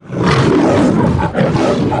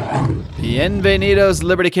Bienvenidos,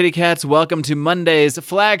 Liberty Kitty Cats. Welcome to Monday's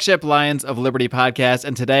flagship Lions of Liberty podcast.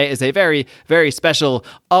 And today is a very, very special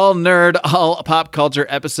all nerd, all pop culture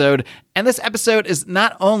episode. And this episode is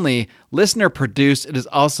not only listener produced, it is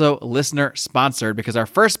also listener sponsored because our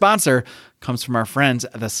first sponsor comes from our friends,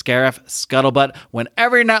 the Scarif Scuttlebutt.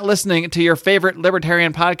 Whenever you're not listening to your favorite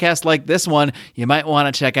libertarian podcast like this one, you might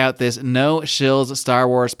want to check out this No Shills Star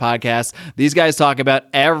Wars podcast. These guys talk about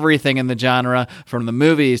everything in the genre, from the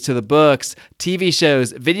movies to the books, TV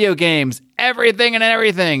shows, video games, everything and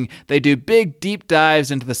everything. They do big, deep dives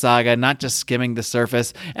into the saga, not just skimming the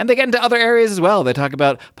surface. And they get into other areas as well. They talk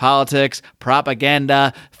about politics,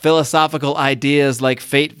 propaganda, philosophical ideas like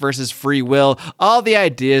fate versus free will, all the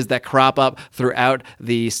ideas that crop up throughout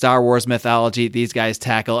the Star Wars mythology these guys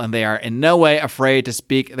tackle, and they are in no way afraid to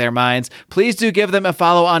speak their minds. Please do give them a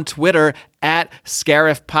follow on Twitter at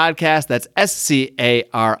Scarif Podcast. That's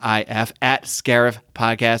SCARIF at Scarif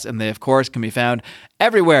Podcast. And they, of course, can be found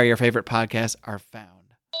everywhere your favorite podcasts are found.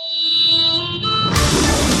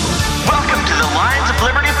 Welcome to the Lions of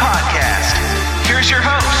Liberty podcast. Here's your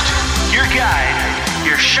host, your guide,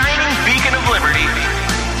 your shining beacon of liberty,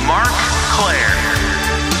 Mark Claire.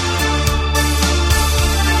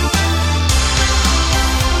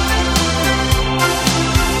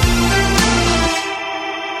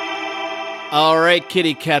 All right,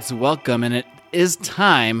 kitty cats, welcome. And it is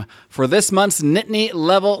time for this month's Nittany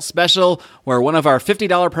Level Special, where one of our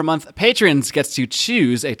 $50 per month patrons gets to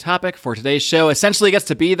choose a topic for today's show, essentially gets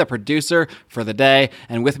to be the producer for the day.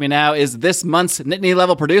 And with me now is this month's Nittany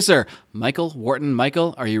Level producer, Michael Wharton.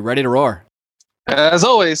 Michael, are you ready to roar? As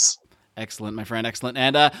always. Excellent, my friend, excellent.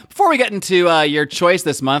 And before we get into your choice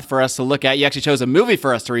this month for us to look at, you actually chose a movie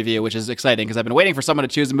for us to review, which is exciting because I've been waiting for someone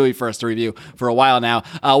to choose a movie for us to review for a while now.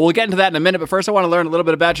 We'll get into that in a minute, but first I want to learn a little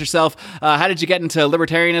bit about yourself. How did you get into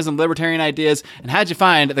libertarianism, libertarian ideas, and how did you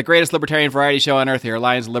find the greatest libertarian variety show on earth here,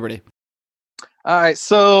 Lions of Liberty? All right,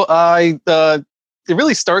 so it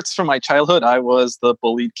really starts from my childhood. I was the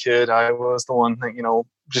bullied kid. I was the one that,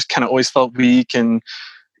 just kind of always felt weak and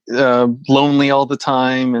lonely all the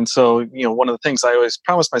time. And so, one of the things I always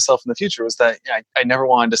promised myself in the future was that I never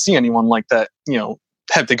wanted to see anyone like that,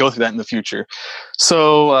 have to go through that in the future.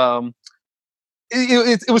 So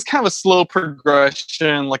it was kind of a slow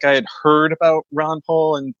progression. Like I had heard about Ron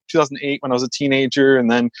Paul in 2008 when I was a teenager.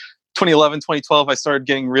 And then 2011, 2012, I started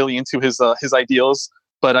getting really into his ideals,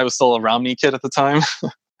 but I was still a Romney kid at the time.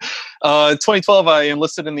 2012, I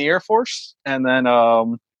enlisted in the Air Force. And then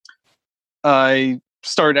I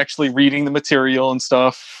started actually reading the material and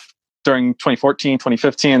stuff during 2014,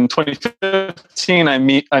 2015. In 2015, I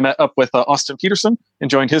met up with Austin Peterson and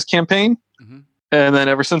joined his campaign. Mm-hmm. And then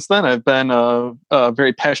ever since then, I've been a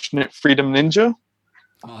very passionate freedom ninja.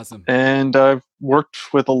 Awesome. And I've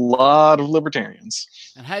worked with a lot of libertarians.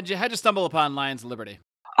 And how'd you stumble upon Lions of Liberty?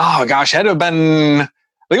 Oh gosh, had to have been, I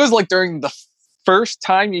think it was like during the first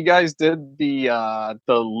time you guys did the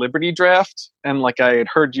Liberty draft, and like I had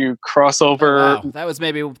heard you cross over. Oh, wow. That was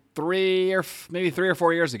maybe 3 or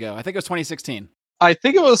 4 years ago. I think it was 2016. I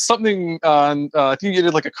think it was something on. I think you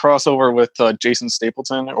did like a crossover with Jason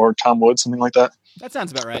Stapleton or Tom Wood, something like that. That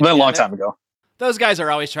sounds about right. But a long time ago. Those guys are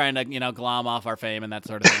always trying to glom off our fame and that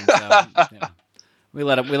sort of thing. So, We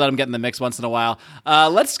let him get in the mix once in a while.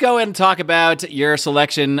 Let's go and talk about your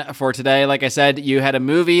selection for today. Like I said, you had a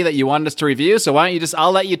movie that you wanted us to review, so why don't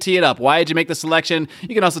I'll let you tee it up. Why did you make the selection?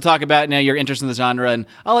 You can also talk about your interest in the genre, and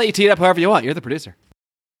I'll let you tee it up however you want. You're the producer.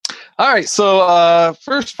 All right. So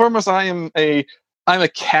first and foremost, I'm a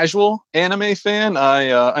casual anime fan.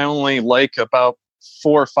 I only like about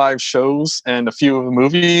 4 or 5 shows and a few of the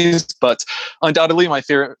movies, but undoubtedly my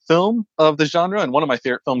favorite film of the genre and one of my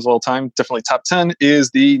favorite films of all time, definitely top 10,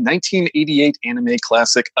 is the 1988 anime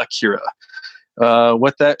classic Akira.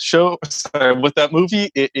 With that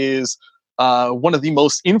movie, it is one of the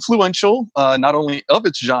most influential, not only of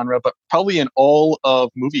its genre, but probably in all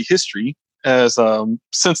of movie history. As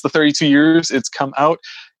since the 32 years it's come out,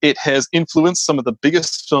 it has influenced some of the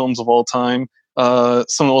biggest films of all time, some of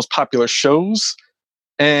the most popular shows,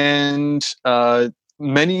 and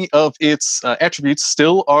many of its attributes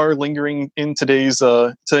still are lingering in today's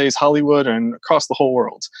Hollywood and across the whole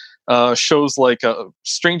world. Shows like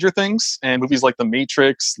Stranger Things and movies like The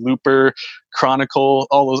Matrix, Looper, Chronicle,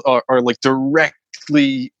 all those are like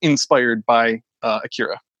directly inspired by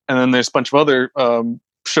Akira. And then there's a bunch of other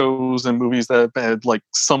shows and movies that had like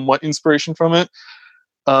somewhat inspiration from it.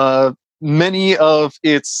 Many of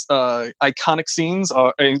its iconic scenes,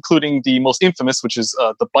 including the most infamous, which is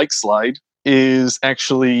the bike slide, is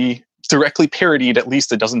actually directly parodied at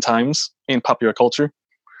least a dozen times in popular culture.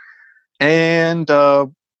 And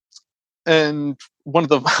one of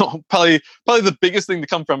the probably the biggest thing to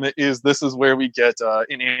come from it is this is where we get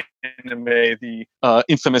in anime the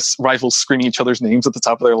infamous rivals screaming each other's names at the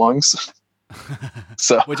top of their lungs.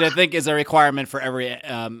 So, which I think is a requirement for every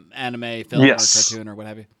anime film or cartoon or what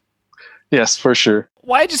have you. Yes, for sure.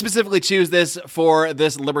 Why did you specifically choose this for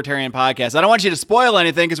this Libertarian podcast? I don't want you to spoil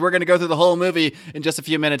anything because we're going to go through the whole movie in just a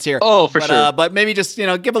few minutes here. Oh, for sure. But maybe just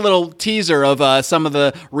give a little teaser of some of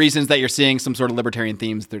the reasons that you're seeing some sort of libertarian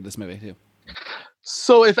themes through this movie too.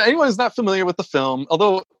 So, if anyone is not familiar with the film,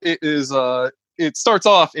 although it starts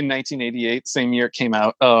off in 1988, same year it came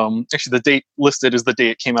out. Actually, the date listed is the day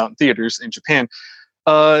it came out in theaters in Japan.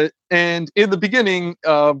 And in the beginning,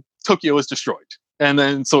 Tokyo is destroyed. And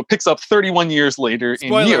then, so it picks up 31 years later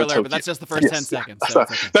in Neo Spoiler alert, Tokyo. but that's just the first 10 seconds. So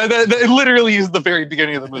that literally is the very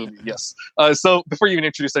beginning of the movie, yes. So before you even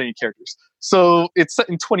introduce any characters. So it's set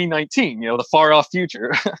in 2019, the far-off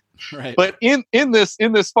future. Right. But in this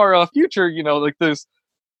far-off future, like this,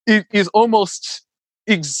 it is almost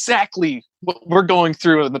exactly what we're going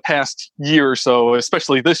through in the past year or so,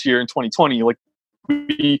 especially this year in 2020. Like,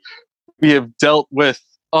 we have dealt with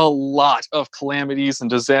a lot of calamities and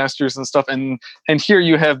disasters and stuff, and here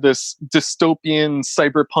you have this dystopian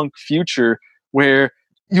cyberpunk future where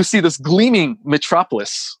you see this gleaming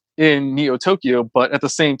metropolis in Neo Tokyo, but at the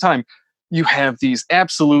same time you have these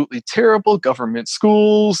absolutely terrible government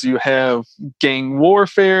schools, you have gang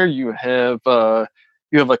warfare, you have a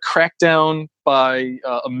crackdown by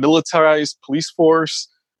a militarized police force,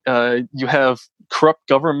 you have corrupt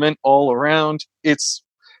government all around.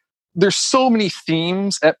 There's so many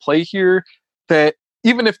themes at play here that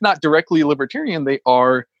even if not directly libertarian, they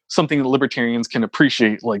are something that libertarians can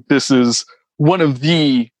appreciate. Like, this is one of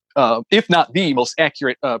the, if not the most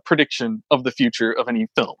accurate prediction of the future of any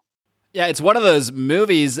film. Yeah, it's one of those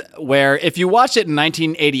movies where if you watch it in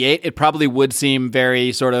 1988, it probably would seem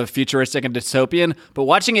very sort of futuristic and dystopian. But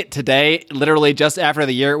watching it today, literally just after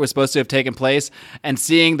the year it was supposed to have taken place, and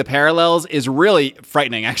seeing the parallels is really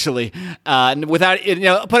frightening, actually. Without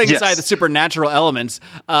putting aside the supernatural elements,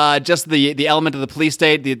 just the element of the police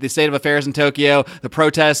state, the state of affairs in Tokyo, the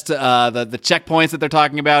protest, the checkpoints that they're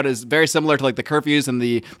talking about is very similar to like the curfews and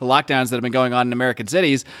the lockdowns that have been going on in American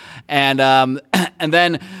cities, and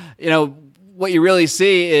then. What you really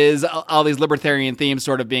see is all these libertarian themes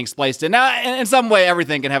sort of being spliced in. Now, in some way,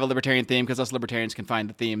 everything can have a libertarian theme because us libertarians can find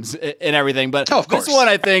the themes in everything. But this one,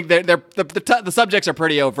 I think, the subjects are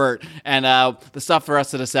pretty overt, and the stuff for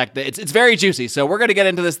us to dissect, it's very juicy. So we're going to get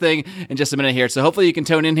into this thing in just a minute here. So hopefully you can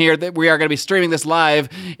tune in here. We are going to be streaming this live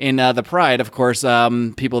in the Pride. Of course,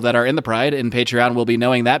 people that are in the Pride in Patreon will be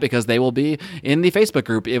knowing that because they will be in the Facebook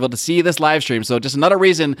group able to see this live stream. So just another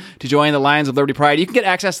reason to join the Lions of Liberty Pride. You can get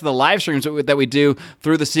access to the live streams that we do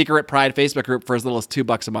through the secret Pride Facebook group for as little as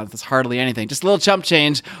 $2 a month. It's hardly anything, just a little chump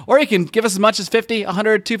change. Or you can give us as much as $50,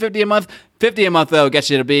 $100, $250 a month. $50 a month, though, gets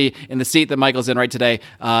you to be in the seat that Michael's in right today,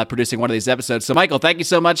 producing one of these episodes. So, Michael, thank you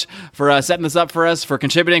so much for setting this up for us, for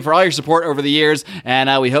contributing, for all your support over the years,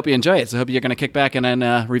 and we hope you enjoy it. So, I hope you're going to kick back and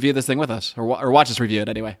then review this thing with us, or watch us review it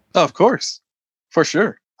anyway. Oh, of course, for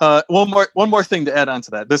sure. One more thing to add on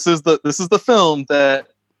to that. This is the film that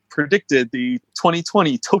predicted the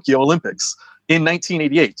 2020 Tokyo Olympics in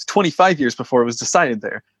 1988, 25 years before it was decided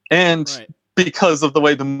there. And because of the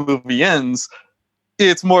way the movie ends,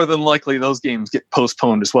 it's more than likely those games get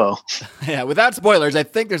postponed as well. Yeah, without spoilers, I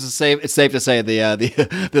think it's safe to say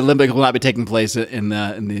the Olympics will not be taking place in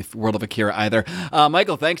the world of Akira either.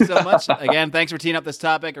 Michael, thanks so much. Again, thanks for teeing up this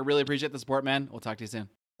topic. I really appreciate the support, man. We'll talk to you soon.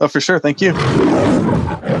 Oh, for sure. Thank you.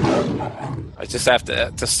 I just have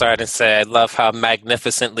to start and say I love how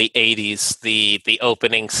magnificently 80s the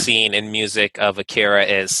opening scene and music of Akira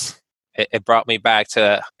is. It brought me back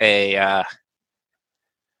to a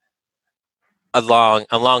long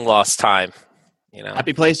lost time.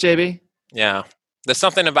 Happy place, JB? Yeah. There's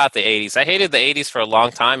something about the 80s. I hated the 80s for a long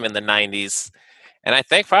time in the 90s. And I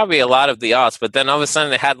think probably a lot of the aughts, but then all of a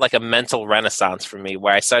sudden it had like a mental renaissance for me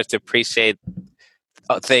where I started to appreciate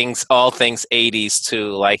all things 80s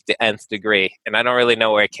to like the nth degree, and I don't really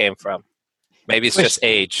know where it came from. Maybe it's just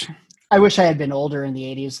age. I wish I had been older in the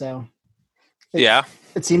 80s, though.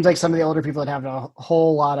 It seems like some of the older people would have a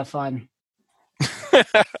whole lot of fun.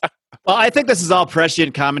 Well, I think this is all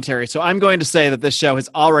prescient commentary, so I'm going to say that this show has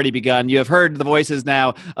already begun. You have heard the voices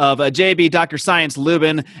now of JB, Dr. Science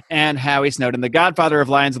Lubin, and Howie Snowden, the godfather of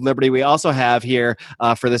Lions of Liberty. We also have here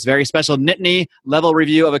for this very special Nittany level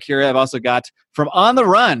review of Akira, I've also got from On the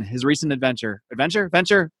Run, his recent venture,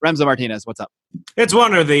 Remzo Martinez. What's up? It's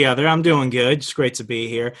one or the other. I'm doing good. It's great to be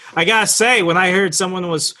here. I gotta say, when I heard someone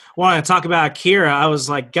was wanting to talk about Akira, I was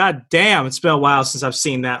like, God damn, it's been a while since I've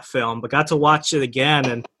seen that film, but got to watch it again,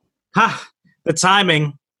 and The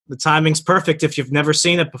timing's perfect if you've never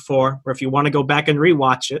seen it before, or if you want to go back and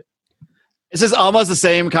rewatch it. This is almost the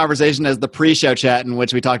same conversation as the pre-show chat in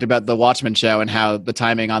which we talked about the Watchmen show and how the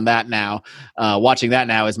timing on that now, watching that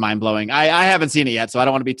now is mind-blowing. I haven't seen it yet, so I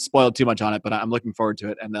don't want to be spoiled too much on it, but I'm looking forward to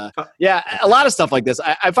it. And yeah, a lot of stuff like this.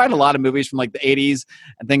 I find a lot of movies from like the 80s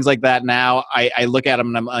and things like that now, I look at them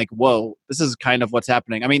and I'm like, whoa, this is kind of what's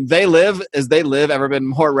happening. I mean, Has They Live ever been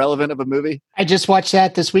more relevant of a movie? I just watched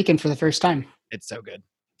that this weekend for the first time. It's so good.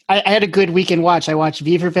 I had a good weekend watch. I watched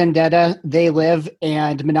V for Vendetta, They Live,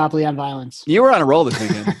 and Monopoly on Violence. You were on a roll this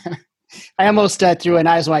weekend. I almost threw an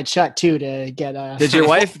Eyes Wide Shut too to get. Did your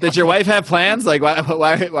wife have plans? Like, why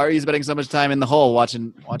are you spending so much time in the hole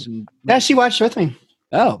watching? Yeah, she watched with me.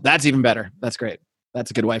 Oh, that's even better. That's great.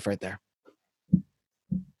 That's a good wife right there.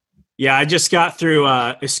 Yeah, I just got through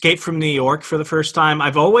Escape from New York for the first time.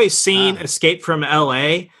 I've always seen Escape from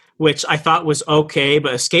L.A., which I thought was okay,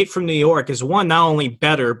 but Escape from New York is, one, not only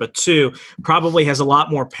better, but two, probably has a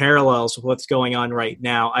lot more parallels with what's going on right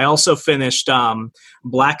now. I also finished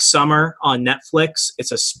Black Summer on Netflix.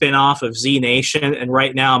 It's a spinoff of Z Nation, and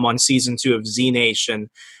right now I'm on season 2 of Z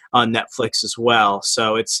Nation on Netflix as well.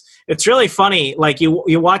 So it's really funny. Like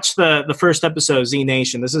you watch the first episode of Z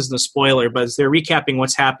Nation. This isn't a spoiler, but as they're recapping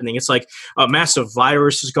what's happening, it's like a massive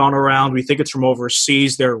virus has gone around. We think it's from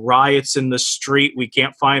overseas. There are riots in the street. We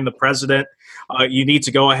can't find the president. You need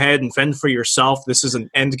to go ahead and fend for yourself. This is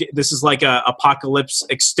This is like a apocalypse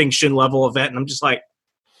extinction level event. And I'm just like,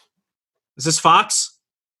 is this Fox?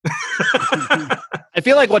 I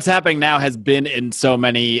feel like what's happening now has been in so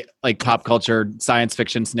many like pop culture science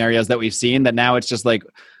fiction scenarios that we've seen that now it's just like,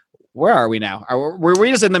 where are we now? Were we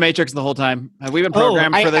just in the Matrix the whole time? Have we been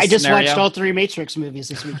programmed for this I just scenario? watched all 3 Matrix movies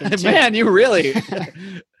this weekend too. Man, you really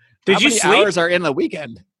Did you many sleep? hours are in the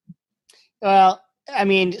weekend? Well, I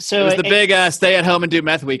mean, so it was the big stay at home and do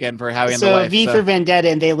meth weekend for Howie and the wife. V for Vendetta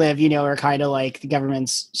and They Live, are kind of like the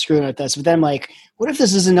government's screwing with us. But then I'm like, what if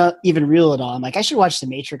this isn't even real at all? I'm like, I should watch The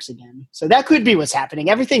Matrix again. So that could be what's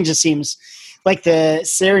happening. Everything just seems like the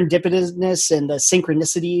serendipitousness and the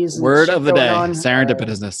synchronicities. And word of the day,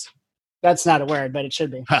 serendipitousness. That's not a word, but it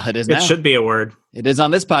should be. Well, it is now. It should be a word. It is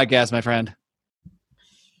on this podcast, my friend.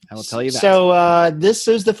 I will tell you that. So this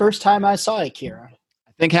is the first time I saw Akira.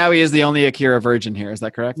 I think Howie is the only Akira virgin here. Is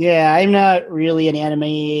that correct? Yeah, I'm not really an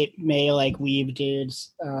anime like weeb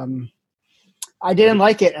dudes. I didn't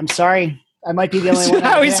like it. I'm sorry. I might be the only one.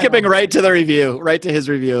 Howie's skipping right to the review, right to his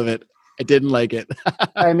review of it. I didn't like it.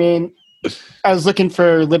 I mean, I was looking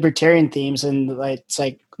for libertarian themes, and it's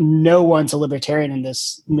like no one's a libertarian in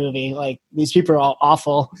this movie. Like these people are all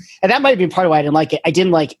awful, and that might be part of why I didn't like it. I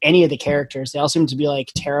didn't like any of the characters. They all seem to be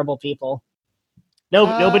like terrible people.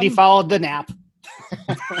 Nobody followed the nap.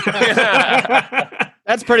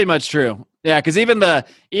 That's pretty much true. Yeah, because even the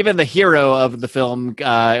hero of the film,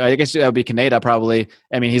 I guess that would be Kaneda probably.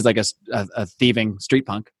 I mean, he's like a thieving street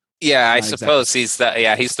punk. Yeah, I suppose exactly.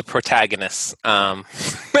 He's the protagonist.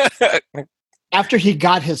 After he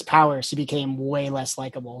got his powers, he became way less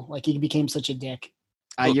likable. Like he became such a dick.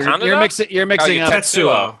 You're mixing up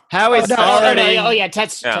Tetsuo. Howie's already.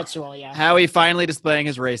 Tetsuo. Yeah. Howie finally displaying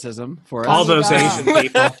his racism for us. All those Asian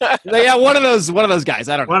people. Yeah, one of those guys.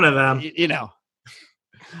 I don't know. One of them. You know.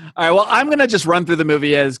 All right. Well, I'm gonna just run through the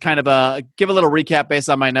movie as kind of give a little recap based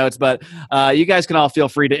on my notes, but you guys can all feel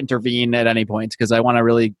free to intervene at any point because I want to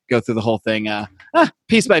really go through the whole thing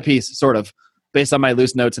piece by piece, sort of based on my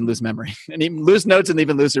loose notes and loose memory, and even loose notes and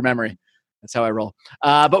even looser memory. That's how I roll.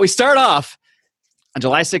 But we start off on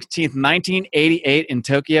July 16th, 1988 in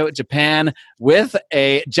Tokyo, Japan, with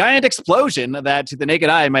a giant explosion that to the naked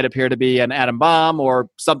eye might appear to be an atom bomb or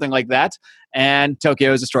something like that, and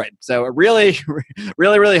Tokyo is destroyed. So a really,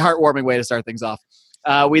 really, really heartwarming way to start things off.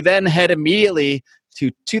 We then head immediately to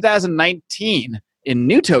 2019 in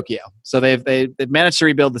New Tokyo. So they've managed to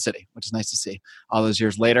rebuild the city, which is nice to see all those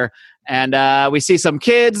years later. And we see some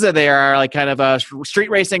kids. They are like kind of street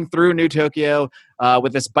racing through New Tokyo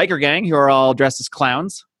with this biker gang who are all dressed as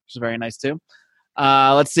clowns, which is very nice too.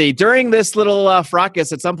 Let's see. During this little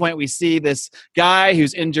fracas, at some point we see this guy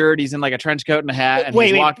who's injured. He's in like a trench coat and a hat. And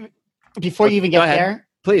wait. Before you even get there,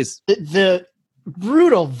 please. The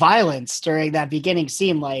brutal violence during that beginning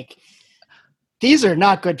scene, like these are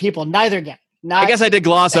not good people. Neither guy. I guess I did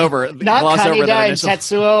gloss over. Not Kaneda and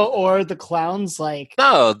Tetsuo or the clowns. Like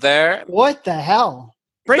no, they're what the hell?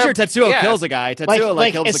 Pretty sure Tetsuo kills a guy.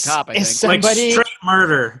 Tetsuo kills the cop. I think somebody, like straight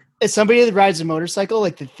murder. As somebody that rides a motorcycle,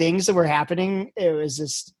 like the things that were happening, it was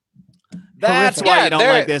just. That's horrific. why you don't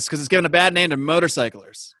like this because it's given a bad name to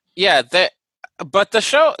motorcyclers. Yeah, but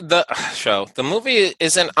the movie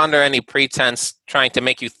isn't under any pretense trying to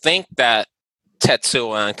make you think that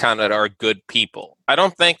Tetsuo and Kaneda are good people. I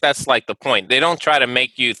don't think that's like the point. They don't try to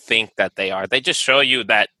make you think that they are. They just show you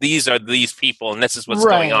that these are these people and this is what's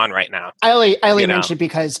going on right now. I only mentioned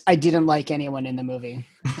because I didn't like anyone in the movie.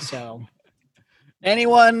 So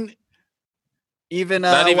anyone, even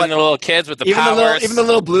not even the little kids with the powers. Even the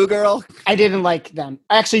little blue girl. I didn't like them.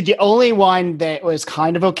 Actually, the only one that was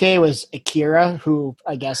kind of okay was Akira, who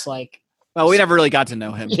I guess like. Well, we never really got to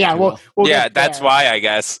know him. Yeah, we'll that's why I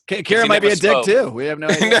guess. Akira might be a dick too. We have no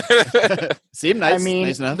idea. Seemed nice. I mean,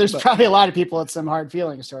 nice enough, there's probably a lot of people with some hard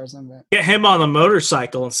feelings towards him. But. Get him on the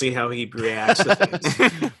motorcycle and see how he reacts to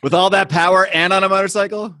things. With all that power and on a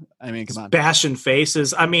motorcycle? I mean, come on. Bashing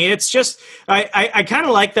faces. I mean, it's just, I kind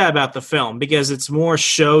of like that about the film because it's more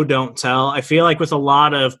show, don't tell. I feel like with a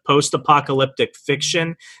lot of post-apocalyptic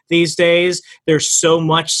fiction these days, there's so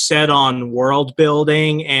much set on world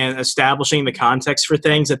building and establishing the context for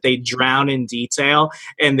things that they drown in detail,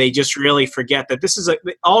 and they just really forget that this is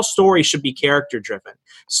all stories should be character driven.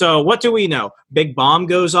 So what do we know? Big bomb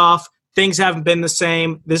goes off. Things haven't been the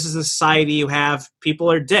same. This is the society you have.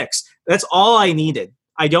 People are dicks. That's all I needed.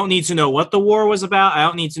 I don't need to know what the war was about. I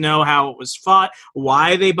don't need to know how it was fought,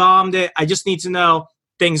 why they bombed it. I just need to know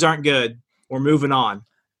things aren't good. We're moving on.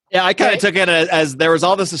 Yeah, I kind of took it as there was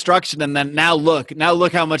all this destruction, and then now look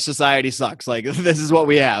how much society sucks. Like, this is what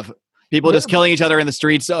we have. People just killing each other in the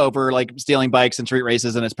streets over like stealing bikes and street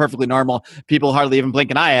races, and it's perfectly normal. People hardly even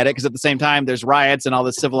blink an eye at it because at the same time there's riots and all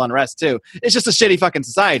this civil unrest too. It's just a shitty fucking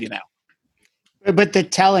society now. But the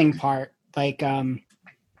telling part, like,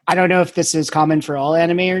 I don't know if this is common for all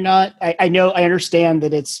anime or not. I understand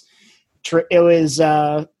that it was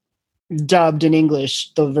dubbed in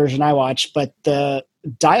English, the version I watched, but the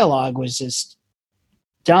dialogue was just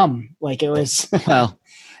dumb. Like it was. Well,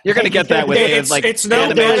 you're going to get that with it's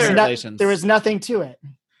no better. There was nothing to it.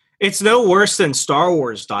 It's no worse than Star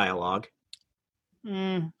Wars dialogue.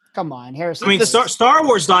 Come on, Harrison. I mean, Star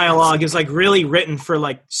Wars dialogue is like really written for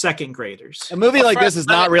like second graders. A movie like this is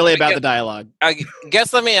not really about the dialogue. I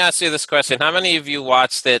guess let me ask you this question. How many of you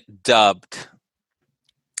watched it dubbed?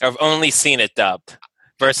 I've only seen it dubbed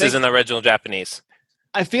versus in the original Japanese.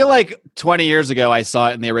 I feel like 20 years ago I saw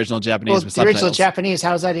it in the original Japanese with the original subtitles. Japanese,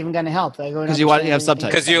 how is that even going to help? Because you have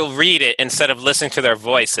subtitles. Because you'll read it instead of listening to their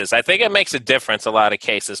voices. I think it makes a difference a lot of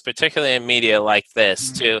cases, particularly in media like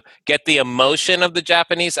this, to get the emotion of the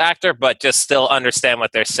Japanese actor, but just still understand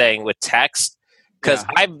what they're saying with text. Because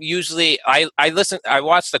I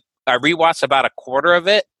rewatched about a quarter of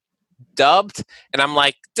it dubbed, and I'm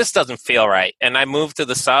like, this doesn't feel right, and I moved to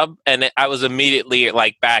the sub, and I was immediately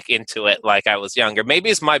like back into it like I was younger. Maybe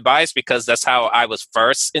it's my bias because that's how I was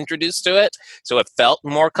first introduced to it, so it felt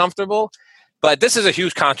more comfortable. But this is a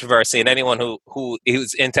huge controversy, and anyone who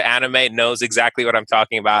is into anime knows exactly what I'm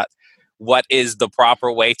talking about. What is the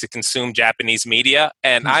proper way to consume Japanese media?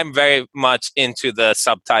 And I'm very much into the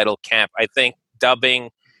subtitle camp. I think dubbing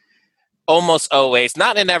almost always,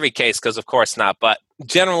 not in every case, because of course not, but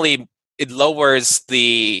generally it lowers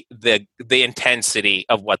the intensity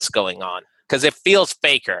of what's going on because it feels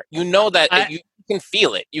faker. You know that you can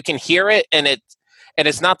feel it, you can hear it, and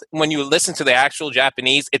it's not when you listen to the actual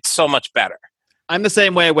Japanese. It's so much better. I'm the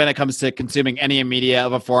same way when it comes to consuming any media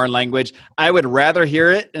of a foreign language. I would rather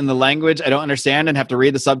hear it in the language I don't understand and have to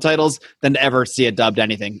read the subtitles than to ever see it dubbed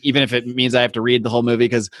anything, even if it means I have to read the whole movie,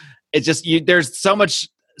 because it's just there's so much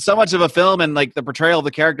of a film, and like the portrayal of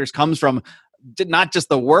the characters comes from not just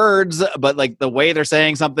the words, but like the way they're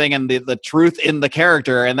saying something and the truth in the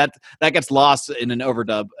character, and that gets lost in an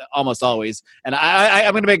overdub almost always. And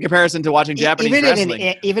I'm going to make a comparison to watching Japanese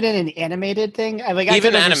wrestling. Even in an animated thing,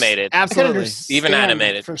 animated, absolutely, even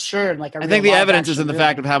animated for sure. Like I think the evidence is in the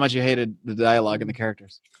fact of how much you hated the dialogue and the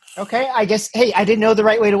characters. Okay, I guess. Hey, I didn't know the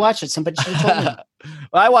right way to watch it. Somebody should have told me.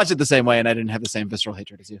 Well, I watched it the same way, and I didn't have the same visceral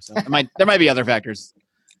hatred as you. So there might be other factors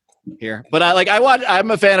here, but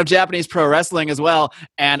I'm a fan of Japanese pro wrestling as well,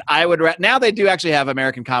 and I would now they do actually have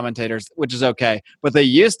American commentators, which is okay, but they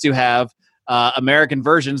used to have American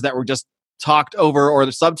versions that were just talked over or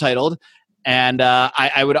subtitled, and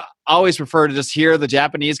I would always prefer to just hear the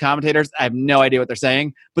Japanese commentators. I have no idea what they're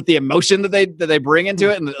saying, but the emotion that they bring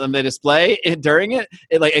into it and they display it during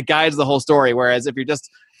it guides the whole story. Whereas if you're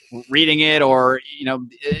just reading it, or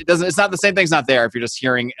it's not the same thing's not there if you're just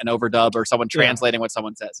hearing an overdub or someone translating what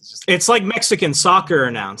someone says. It's like Mexican soccer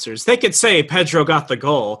announcers. They could say Pedro got the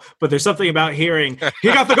goal, but there's something about hearing he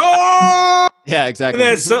got the goal. Yeah, exactly.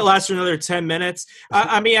 And then it lasts for another 10 minutes.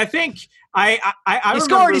 I mean, I think I he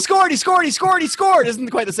scored isn't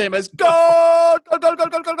quite the same as goal.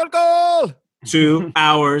 2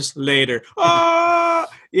 hours later.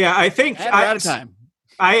 Yeah, I think we're out of time.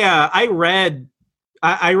 I read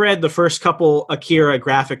I read the first couple Akira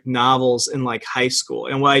graphic novels in like high school.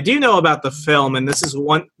 And what I do know about the film, and this is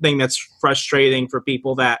one thing that's frustrating for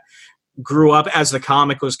people that grew up as the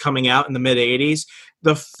comic was coming out in the mid 80s,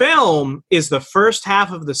 the film is the first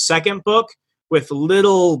half of the second book with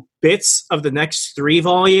little bits of the next 3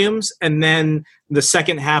 volumes, and then the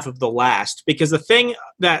second half of the last. Because the thing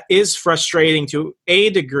that is frustrating to a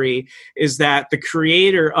degree is that the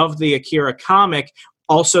creator of the Akira comic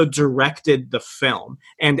also directed the film.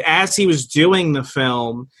 And as he was doing the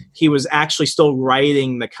film, he was actually still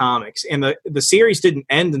writing the comics. And the series didn't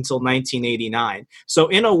end until 1989. So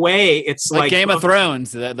in a way, it's like Game of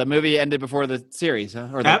Thrones. The movie ended before the series, huh?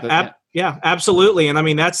 Or yeah, absolutely. And I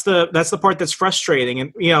mean, that's the part that's frustrating.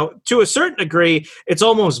 And, you know, to a certain degree, it's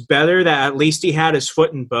almost better that at least he had his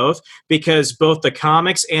foot in both, because both the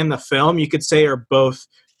comics and the film, you could say, are both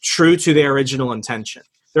true to their original intention.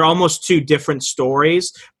 They're almost 2 different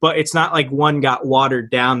stories, but it's not like one got watered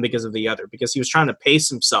down because of the other, because he was trying to pace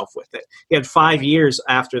himself with it. He had 5 years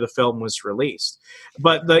after the film was released.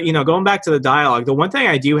 But going back to the dialogue, the one thing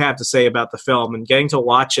I do have to say about the film, and getting to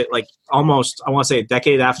watch it like almost, I want to say, a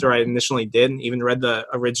decade after I initially did, and even read the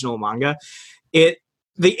original manga,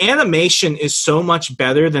 the animation is so much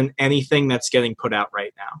better than anything that's getting put out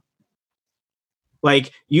right now.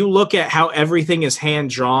 Like, you look at how everything is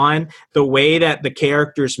hand-drawn, the way that the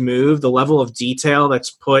characters move, the level of detail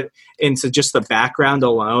that's put into just the background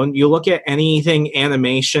alone. You look at anything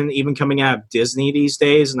animation, even coming out of Disney these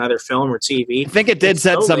days, and either film or TV. I think it did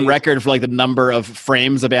set some record for like the number of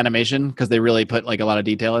frames of animation, because they really put like a lot of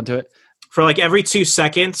detail into it. For like every 2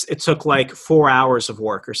 seconds, it took like 4 hours of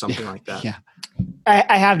work or something like that. Yeah.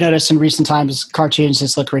 I have noticed in recent times cartoons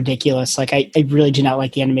just look ridiculous. Like I really do not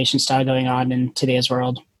like the animation style going on in today's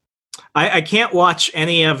world. I can't watch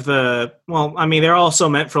any of they're also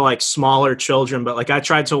meant for like smaller children, but like I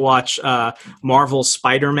tried to watch Marvel's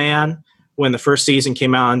Spider-Man when the first season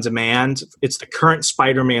came out on demand. It's the current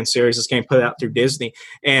Spider-Man series that's getting put out through Disney.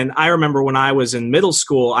 And I remember when I was in middle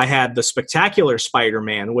school, I had the Spectacular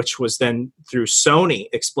Spider-Man, which was then through Sony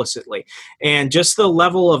explicitly. And just the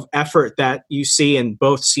level of effort that you see in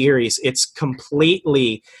both series, it's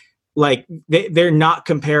completely like they're not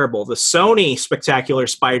comparable. The Sony Spectacular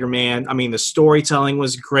Spider-Man, I mean, the storytelling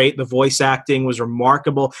was great, the voice acting was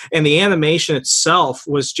remarkable, and the animation itself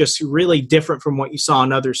was just really different from what you saw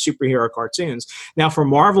in other superhero cartoons. Now, for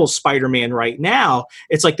Marvel's Spider-Man right now,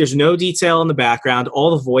 it's like there's no detail in the background,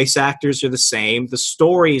 all the voice actors are the same, the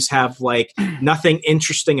stories have like nothing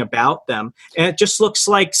interesting about them, and it just looks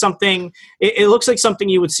like something, it looks like something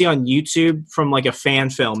you would see on YouTube from like a fan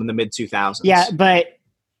film in the mid-2000s. Yeah, but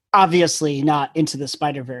obviously not Into the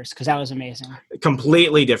Spider-Verse, because that was amazing.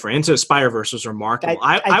 Completely different. Into the Spider-Verse was remarkable.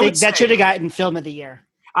 I think that should have gotten Film of the Year.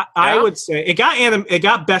 I would say it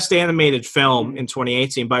got Best Animated Film in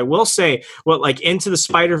 2018, but I will say what like Into the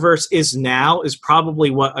Spider-Verse is now is probably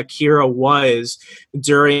what Akira was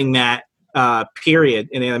during that period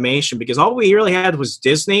in animation, because all we really had was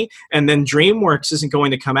Disney, and then DreamWorks isn't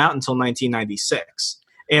going to come out until 1996.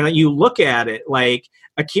 And you look at it like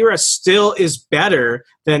Akira still is better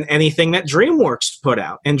than anything that DreamWorks put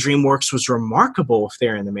out, and DreamWorks was remarkable with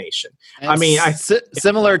their animation.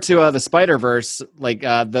 Similar to the Spider-Verse, like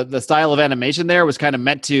the style of animation there was kind of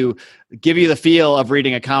meant to give you the feel of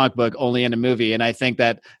reading a comic book only in a movie, and I think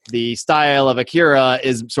that the style of Akira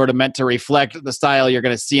is sort of meant to reflect the style you're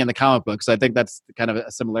going to see in the comic book. So I think that's kind of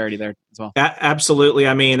a similarity there as well. Absolutely.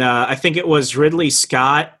 I mean, I think it was Ridley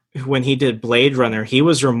Scott when he did Blade Runner. He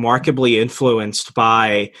was remarkably influenced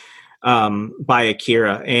by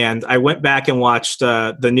Akira, and I went back and watched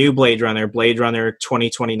the new Blade Runner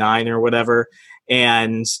 2029 or whatever,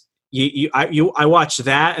 and I watched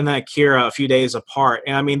that and then Akira a few days apart,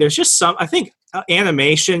 and I mean, there's just I think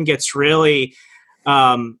animation gets really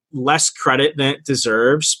less credit than it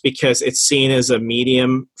deserves, because it's seen as a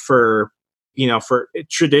medium for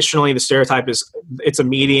traditionally the stereotype is it's a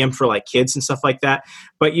medium for like kids and stuff like that.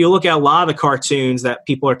 But you look at a lot of the cartoons that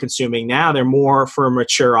people are consuming now, they're more for a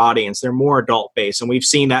mature audience. They're more adult based. And we've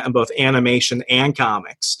seen that in both animation and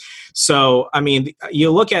comics. So, I mean,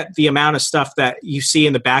 you look at the amount of stuff that you see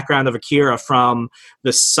in the background of Akira, from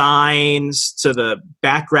the signs to the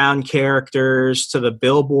background characters to the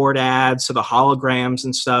billboard ads to the holograms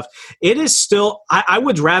and stuff. It is still, I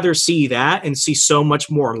would rather see that and see so much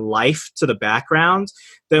more life to the background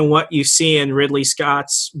than what you see in Ridley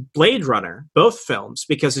Scott's Blade Runner, both films,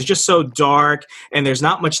 because it's just so dark and there's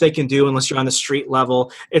not much they can do unless you're on the street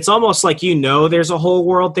level. It's almost like there's a whole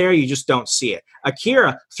world there, you just don't see it.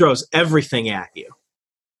 Akira throws everything at you.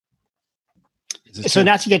 So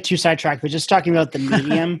not to get too sidetracked, but just talking about the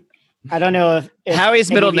medium, I don't know if Howie's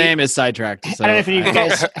any middle of you- name is sidetracked. So I don't know if any of you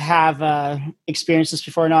guys have experienced this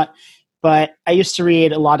before or not, but I used to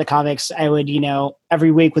read a lot of comics. I would,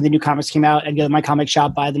 every week when the new comics came out, I'd go to my comic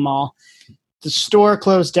shop, buy them all. The store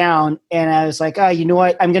closed down, and I was like, oh, you know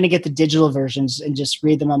what? I'm going to get the digital versions and just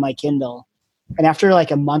read them on my Kindle. And after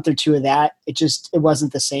like a month or two of that, it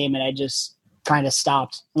wasn't the same, and I just kind of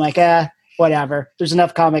stopped. I'm like, whatever. There's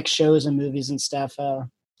enough comic shows and movies and stuff.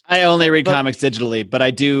 I only read comics digitally, but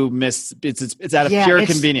I do miss it's out of pure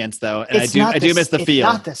convenience though, and I do miss the feel.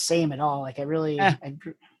 It's not the same at all. Like I really, I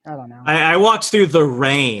don't know. I walked through the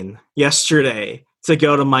rain yesterday to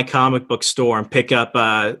go to my comic book store and pick up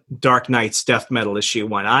Dark Knight's Death Metal issue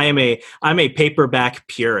 1. I'm a paperback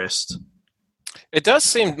purist. It does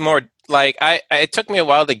seem more like it took me a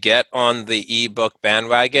while to get on the ebook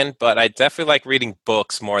bandwagon, but I definitely like reading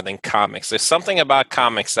books more than comics. There's something about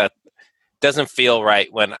comics that doesn't feel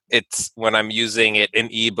right when I'm using it in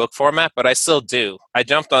ebook format, but I still do. I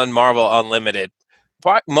jumped on Marvel Unlimited,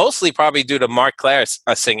 mostly probably due to Mark Clare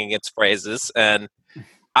singing its praises, and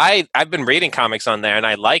I've been reading comics on there, and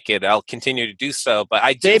I like it. I'll continue to do so, but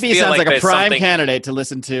I do JB feel sounds like a prime something... candidate to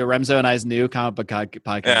listen to Remzo and I's new comic book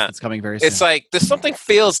podcast that's coming very soon. It's like there's something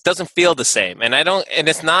doesn't feel the same, and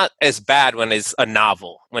it's not as bad when it's a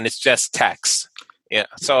novel, when it's just text. Yeah,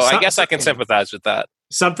 so I guess I can sympathize with that.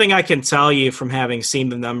 Something I can tell you from having seen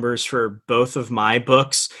the numbers for both of my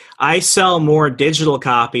books, I sell more digital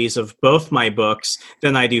copies of both my books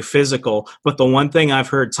than I do physical. But the one thing I've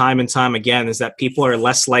heard time and time again is that people are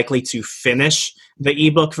less likely to finish the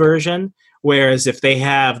ebook version, whereas if they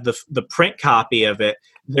have the print copy of it,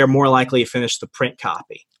 they're more likely to finish the print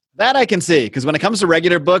copy. That I can see, because when it comes to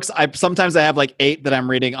regular books, sometimes I have like 8 that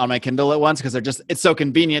I'm reading on my Kindle at once because it's so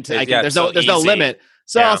convenient. There's no limit.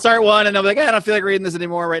 So I'll start one and I'll be like, I don't feel like reading this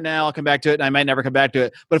anymore right now. I'll come back to it, and I might never come back to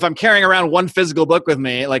it. But if I'm carrying around one physical book with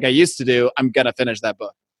me, like I used to do, I'm going to finish that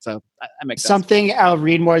book. So that makes sense. Something I'll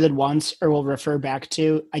read more than once or will refer back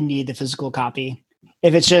to, I need the physical copy.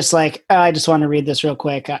 If it's just like, I just want to read this real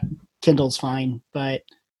quick, Kindle's fine. But,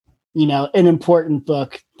 an important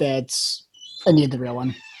book I need the real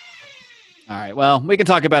one. All right. Well, we can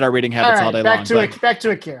talk about our reading habits all day long. Back to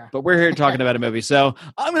Akira. But we're here talking about a movie, so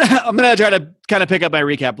I'm gonna try to kind of pick up my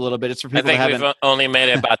recap a little bit, just for people. I think we've only made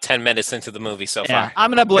it about 10 minutes into the movie so far.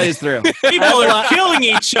 I'm gonna blaze through. People are killing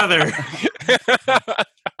each other.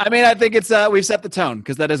 I mean, I think it's we've set the tone,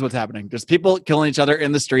 because that is what's happening. There's people killing each other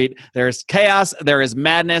in the street. There's chaos. There is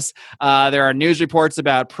madness. There are news reports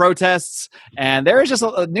about protests, and there is just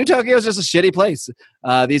New Tokyo is just a shitty place.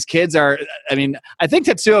 These kids are. I mean, I think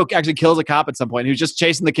Tetsuo actually kills a cop at some point who's just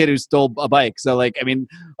chasing the kid who stole a bike. So, like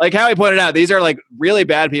how he pointed out, these are like really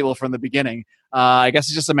bad people from the beginning. I guess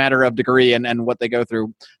it's just a matter of degree and what they go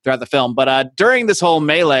through throughout the film. But during this whole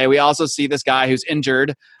melee, we also see this guy who's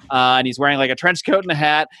injured, and he's wearing like a trench coat and a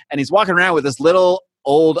hat, and he's walking around with this little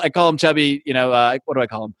old, I call him chubby, what do I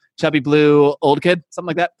call him? Chubby blue old kid, something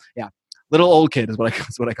like that. Yeah. Little old kid is what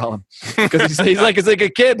I call him. Because he's like a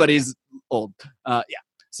kid, but he's old. Yeah.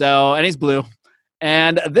 So, and he's blue.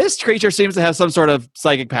 And this creature seems to have some sort of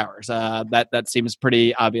psychic powers. That seems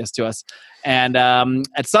pretty obvious to us. And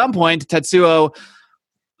at some point, Tetsuo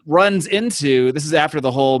runs into, this is after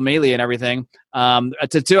the whole melee and everything,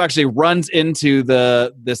 Tetsuo actually runs into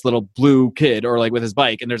this little blue kid, or like with his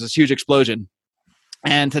bike, and there's this huge explosion.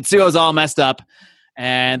 And Tetsuo's all messed up.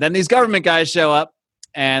 And then these government guys show up,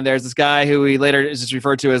 and there's this guy who he later is just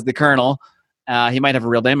referred to as the Colonel. He might have a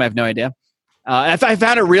real name, I have no idea. I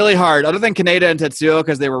found it really hard, other than Kaneda and Tetsuo,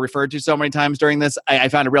 because they were referred to so many times during this. I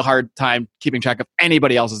found a real hard time keeping track of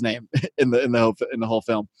anybody else's name in the whole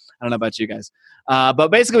film. I don't know about you guys, but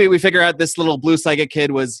basically we figure out this little blue psychic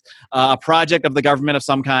kid was a project of the government of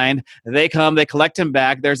some kind. They collect him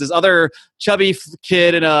back. There's this other chubby psychic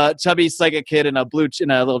kid in a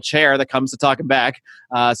little chair that comes to talk him back.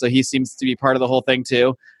 So he seems to be part of the whole thing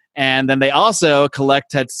too. And then they also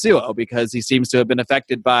collect Tetsuo because he seems to have been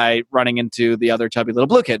affected by running into the other chubby little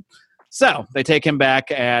blue kid. So they take him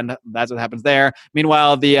back, and that's what happens there. Meanwhile,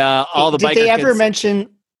 all the biker kids... Did they ever mention,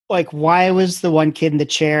 like, why was the one kid in the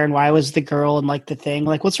chair and why was the girl in, like, the thing?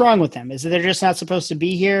 Like, what's wrong with them? Is it they're just not supposed to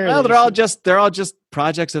be here? Well, they're all just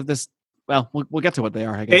projects of this... Well, we'll get to what they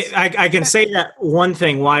are, I guess. I can say that one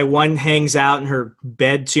thing, why one hangs out in her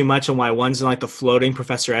bed too much and why one's in like the floating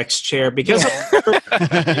Professor X chair, because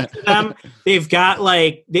they've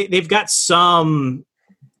got some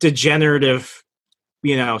degenerative,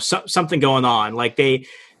 something going on. Like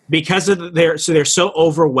because of they're so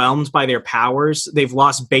overwhelmed by their powers, they've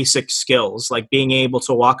lost basic skills, like being able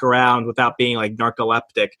to walk around without being like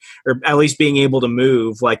narcoleptic, or at least being able to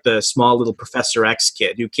move like the small little Professor X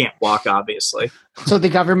kid who can't walk, obviously. So the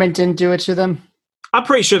government didn't do it to them? I'm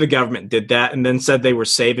pretty sure the government did that and then said they were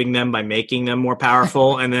saving them by making them more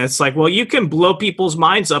powerful. And then it's like, well, you can blow people's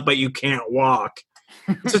minds up, but you can't walk.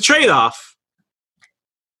 It's a trade-off.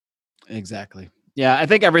 Exactly. Yeah, I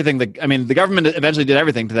think everything. The government eventually did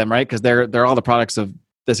everything to them, right? Because they're all the products of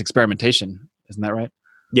this experimentation. Isn't that right?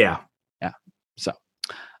 Yeah. Yeah. So,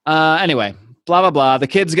 anyway, blah blah blah. The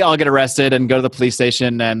kids all get arrested and go to the police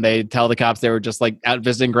station, and they tell the cops they were just like out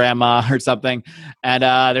visiting grandma or something. And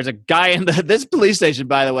there's a guy in this police station,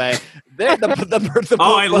 by the way.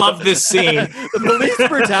 I love this scene. The police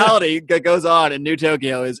brutality that goes on in New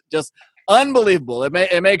Tokyo is just unbelievable.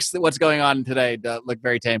 It makes what's going on today look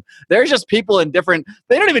very tame. There's just people in different.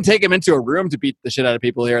 They don't even take them into a room to beat the shit out of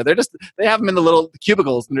people here. They have them in the little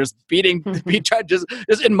cubicles and they're just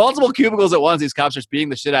just in multiple cubicles at once. These cops are just beating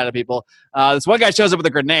the shit out of people. This one guy shows up with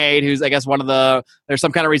a grenade, who's I guess there's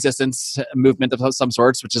some kind of resistance movement of some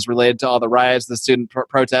sorts, which is related to all the riots, the student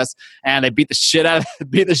protests, and they beat the shit out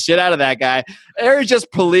of that guy. There's just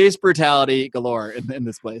police brutality galore in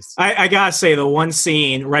this place. I gotta say, the one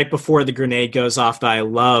scene right before the grenade goes off that I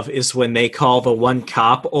love is when they call the one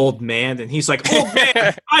cop old man, and he's like, "Old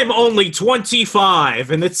man, I'm only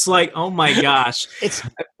 25," and it's like, oh my gosh.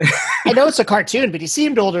 I know it's a cartoon, but he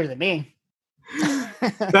seemed older than me.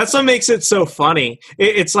 That's what makes it so funny.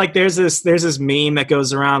 It's like there's this meme that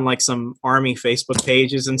goes around like some army Facebook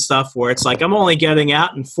pages and stuff where it's like, I'm only getting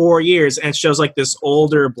out in 4 years, and it shows like this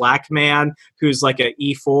older black man who's like a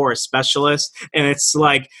E4, a specialist, and it's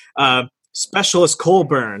like Specialist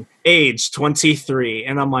Colburn, age 23,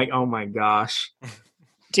 and I'm like, oh my gosh.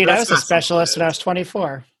 Dude, I was a specialist when I was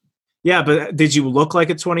 24. Yeah, but did you look like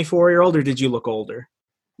a 24-year-old or did you look older?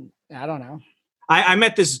 I don't know. I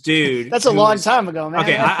met this dude. That's a long time ago, man.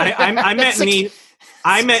 Okay, I met an E4.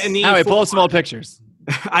 Anyway, pull up some old pictures.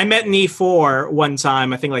 I met an E4 one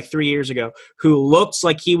time, I think like 3 years ago, who looks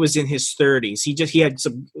like he was in his 30s. He had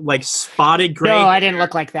some like spotted gray. No, I didn't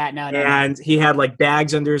look like that. No. And he had like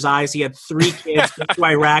bags under his eyes. He had 3 kids, been to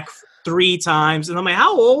Iraq 3 times. And I'm like,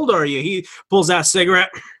 how old are you? He pulls out a cigarette.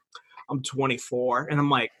 I'm 24. And I'm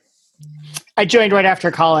like, I joined right after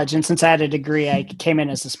college, and since I had a degree, I came in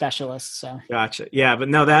as a specialist. So gotcha. Yeah, but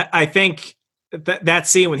no, I think that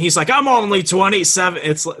scene when he's like, I'm only 27.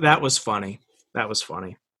 That was funny. That was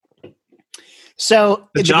funny. So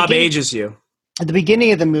the job ages you. At the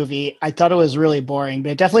beginning of the movie, I thought it was really boring,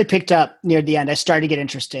 but it definitely picked up near the end. I started to get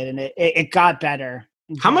interested, and it got better.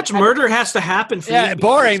 How much murder has to happen for you?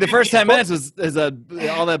 Boring. The first 10 minutes is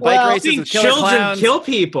all the bike races with killer children clowns. Kill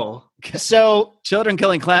people. So children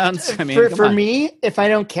killing clowns. I mean, for me, if I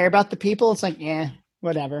don't care about the people, it's like,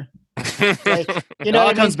 whatever. Like, it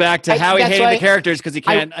all comes back to how he hated the characters because he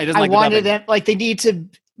can't. He doesn't like the dubbing. Wanted them like they need to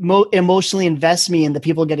emotionally invest me in the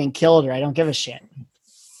people getting killed, or I don't give a shit.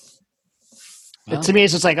 Well, to me,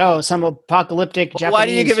 it's just like, some apocalyptic Japanese. Why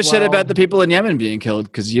do you give a shit about the people in Yemen being killed?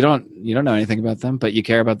 Because you don't know anything about them, but you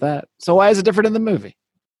care about that. So why is it different in the movie?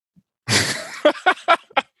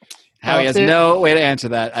 Howie has no way to answer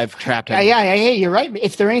that. I've trapped him. Yeah, you're right.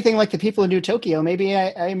 If they're anything like the people in New Tokyo, maybe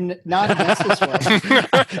I'm not against this one.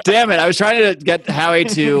 Damn it. I was trying to get Howie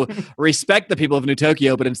to respect the people of New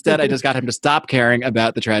Tokyo, but instead I just got him to stop caring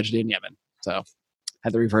about the tragedy in Yemen. So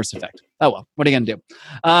had the reverse effect. Oh, well, what are you going to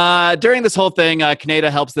do? During this whole thing, Kaneda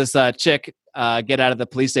helps this chick get out of the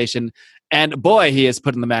police station. And boy, he is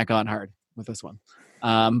putting the Mac on hard with this one.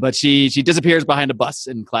 But she disappears behind a bus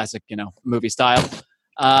in classic, movie style.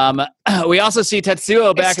 We also see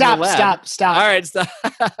Tetsuo back in the lab. Stop. All right, stop.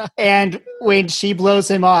 And when she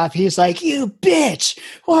blows him off, he's like, "You bitch!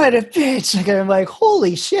 What a bitch!" And I'm like,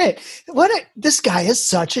 "Holy shit! This guy is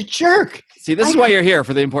such a jerk." See, this is why you're here,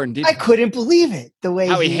 for the important details. I couldn't believe it, the way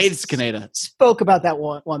he hates Kaneda. Spoke about that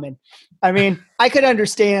woman. I mean, I could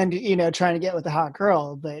understand, trying to get with a hot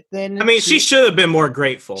girl, but then she should have been more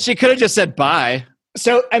grateful. She could have just said bye.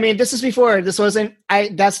 So, this is before. This wasn't.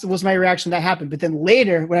 That was my reaction that happened. But then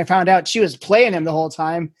later, when I found out she was playing him the whole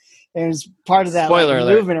time, and it was part of that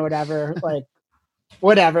movement or whatever,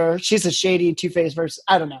 whatever. She's a shady, two-faced verse.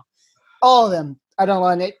 I don't know. All of them. I don't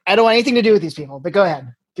want anything to do with these people. But go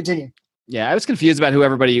ahead, continue. Yeah, I was confused about who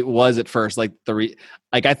everybody was at first. I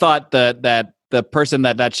thought that the person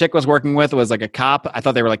that chick was working with was like a cop. I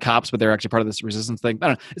thought they were like cops, but they're actually part of this resistance thing. I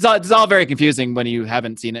don't know. It's all very confusing when you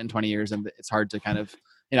haven't seen it in 20 years, and it's hard to kind of,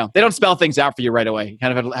 they don't spell things out for you right away. You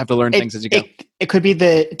kind of have to learn things as you go. It could be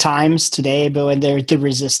the times today, but when they're the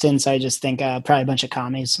resistance, I just think probably a bunch of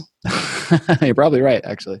commies. You're probably right,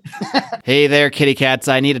 actually. Hey there, kitty cats.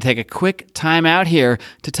 I need to take a quick time out here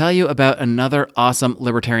to tell you about another awesome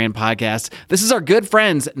Libertarian podcast. This is our good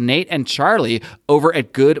friends, Nate and Charlie, over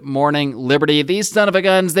at Good Morning Liberty. These son of a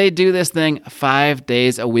guns, they do this thing 5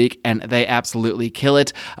 days a week, and they absolutely kill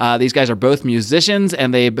it. These guys are both musicians,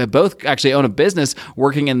 and they both actually own a business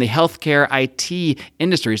working in the healthcare IT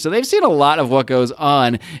industry. So they've seen a lot of what goes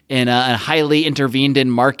on in a highly intervened in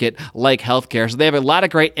market like healthcare. So they have a lot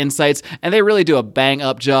of great insights, and they really do a bang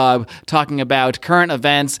up job talking about current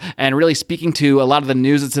events and really speaking to a lot of the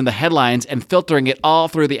news that's in the headlines and filtering it all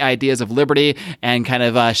through the ideas of liberty and kind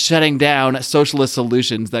of shutting down socialist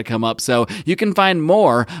solutions that come up. So you can find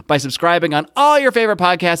more by subscribing on all your favorite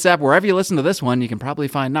podcast app. Wherever you listen to this one, you can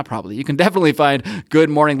you can definitely find Good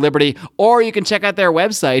Morning Liberty, or you can check out their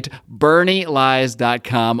website,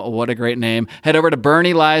 BernieLies.com. What a great name. Head over to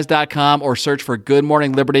BernieLies.com or search for Good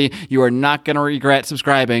Morning Liberty. You are not going to regret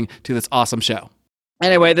subscribing to this awesome show.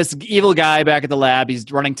 Anyway, this evil guy back at the lab,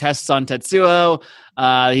 he's running tests on Tetsuo.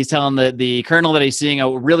 He's telling the colonel that he's seeing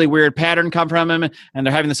a really weird pattern come from him, and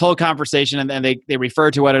they're having this whole conversation, and they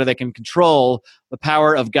refer to whether they can control the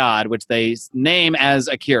power of God, which they name as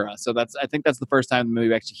Akira. So I think that's the first time in the movie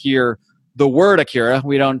we actually hear the word Akira.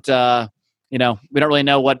 We don't really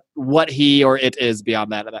know what he or it is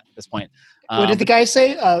beyond that at this point. What did the guy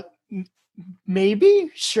say? Maybe,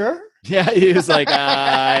 sure. Yeah, he was like,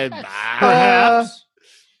 perhaps.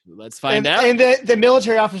 Let's find out. And the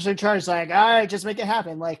military officer in charge is like, all right, just make it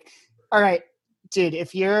happen. Like, all right, dude,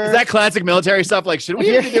 if you're... Is that classic military stuff? Like, should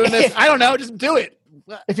we be doing this? I don't know, just do it.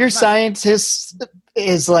 If your scientist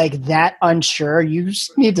is like that unsure, you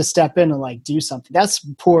just need to step in and like do something. That's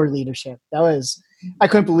poor leadership. I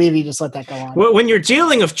couldn't believe he just let that go on. When you're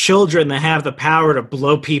dealing with children that have the power to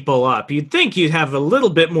blow people up, you'd think you'd have a little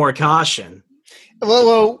bit more caution.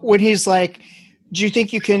 Well, when he's like, do you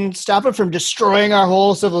think you can stop it from destroying our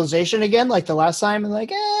whole civilization again, like the last time? And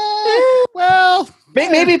like, well,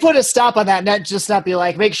 maybe put a stop on that, not be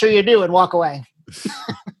like, make sure you do and walk away.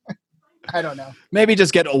 I don't know. Maybe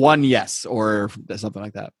just get one yes or something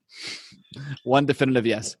like that. One definitive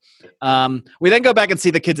yes. We then go back and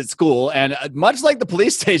see the kids at school, and much like the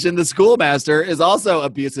police station, the schoolmaster is also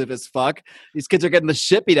abusive as fuck. These kids are getting the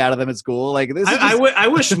shit beat out of them at school. Like this, I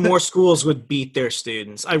wish more schools would beat their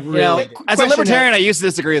students. I really, as a libertarian, I used to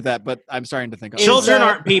disagree with that, but I'm starting to think children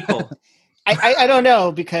aren't people. I don't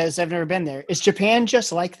know because I've never been there. Is Japan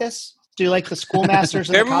just like this? Do like the schoolmasters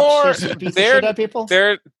and the cops just beat the shit out of people?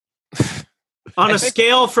 On a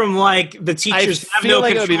scale from like the teachers have no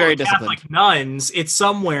control, be very Catholic nuns, it's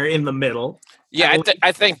somewhere in the middle. Yeah,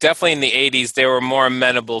 I think definitely in the 80s they were more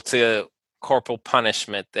amenable to corporal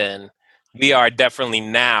punishment than we are definitely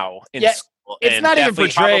now in school. It's not even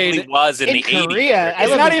portrayed. Probably was in the Korea, 80s.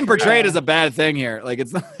 It's not even portrayed as a bad thing here. Like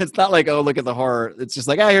it's not like, oh, look at the horror. It's just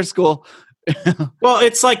like, here's school. Well,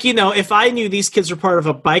 it's like, if I knew these kids were part of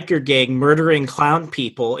a biker gang murdering clown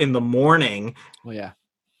people in the morning. Well, yeah.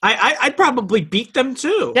 I'd probably beat them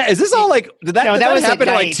too. Yeah, is this all like? Did that was happen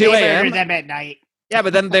at like 2 a.m.? They murdered them at night. Yeah,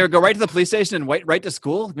 but then they would go right to the police station and right to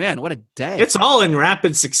school. Man, what a day! It's all in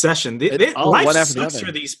rapid succession. Life sucks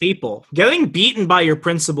for these people. Getting beaten by your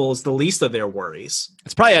principal is the least of their worries.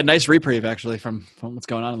 It's probably a nice reprieve, actually, from what's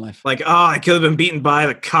going on in life. Like, I could have been beaten by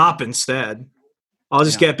the cop instead. I'll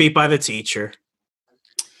just get beat by the teacher.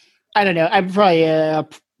 I don't know. I'm probably a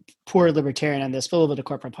poor libertarian on this, but a little bit of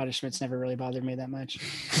corporal punishment's never really bothered me that much.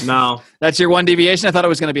 No. That's your one deviation? I thought it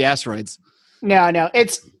was going to be asteroids. No.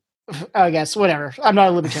 It's, I guess, whatever. I'm not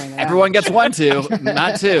a libertarian. Everyone gets one, two,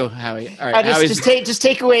 not two, Howie. All right, just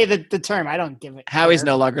take away the term. I don't give it. Howie's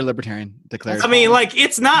no longer libertarian declared. I mean, like,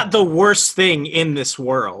 it's not the worst thing in this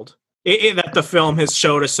world that the film has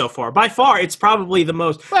showed us so far. By far, it's probably the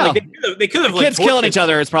most. Well, they could have kids killing each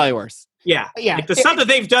other is probably worse. Yeah. Like the stuff that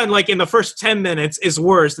they've done, like in the first 10 minutes, is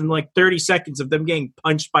worse than like 30 seconds of them getting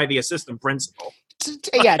punched by the assistant principal.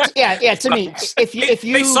 Yeah. To me, if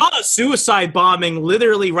you they saw a suicide bombing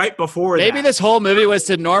literally right before. Maybe this whole movie was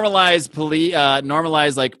to normalize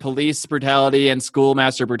police brutality and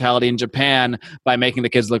schoolmaster brutality in Japan by making the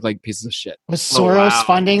kids look like pieces of shit. Was Soros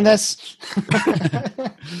funding this?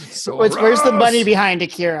 Where's the money behind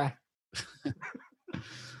Akira?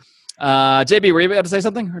 JB, were you about to say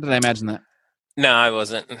something, or did I imagine that? No, I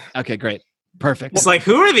wasn't. Okay, great. Perfect. It's like,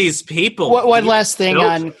 who are these people? One last thing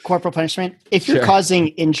on corporal punishment. If you're causing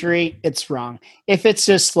injury, it's wrong. If it's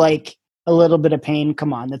just like a little bit of pain,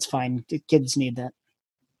 come on, that's fine. The kids need that.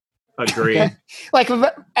 Agree. Like, if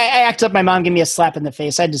I act up, my mom gave me a slap in the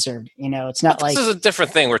face, I deserved it. It's not like... This is a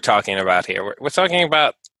different thing we're talking about here. We're talking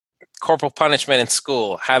about corporal punishment in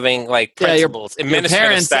school, having like Yeah, your principals, administrative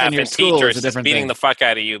parents staff, and your and school is a teachers just different beating thing. the fuck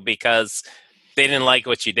out of you because they didn't like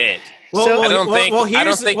what you did. Well, I don't think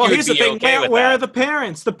you would here's the be thing. okay with Where that. are the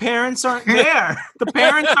parents? The parents aren't there. The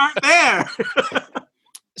parents aren't there.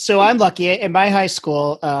 So I'm lucky. In my high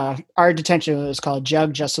school, our detention was called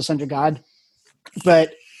JUG, Justice Under God.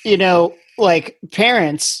 But, like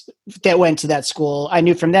parents that went to that school, I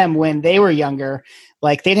knew from them when they were younger,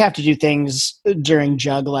 like they'd have to do things during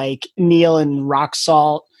JUG, like kneel in rock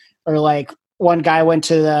salt, or like one guy went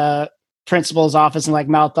to the principal's office and like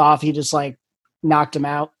mouthed off. He just like knocked him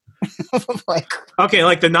out. Okay,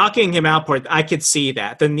 like the knocking him out part, I could see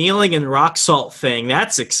that. The kneeling and rock salt thing,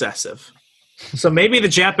 that's excessive. So maybe the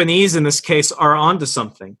Japanese in this case are onto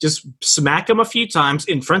something. Just smack them a few times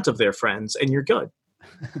in front of their friends and you're good.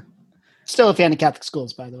 Still a fan of Catholic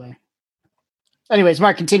schools, by the way. Anyways,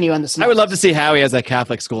 Mark, continue on this. I would love to see Howie as a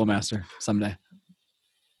Catholic schoolmaster someday.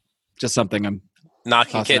 Just something I'm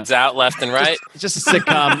knocking kids out left and right. Just a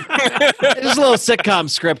sitcom. Just a little sitcom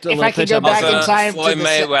script. If I could go back in time, Floyd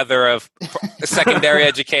Mayweather of secondary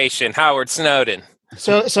education, Howard Snowden.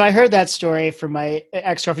 So I heard that story from my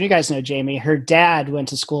ex-girlfriend. You guys know Jamie. Her dad went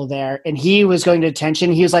to school there, and he was going to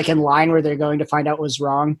detention. He was like in line where they're going to find out what was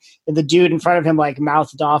wrong, and the dude in front of him like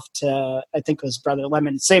mouthed off to, I think it was Brother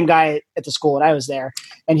Lemon, same guy at the school when I was there,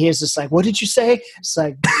 and he was just like, "What did you say?" It's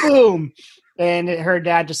like boom, and her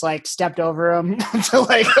dad just like stepped over him to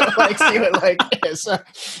like see what like is. All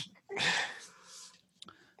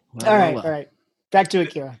right. Back to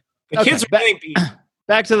Akira. The kids are getting beat.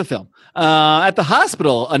 Back to the film. At the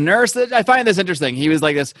hospital, a nurse, I find this interesting. He was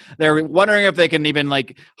like this, they're wondering if they can even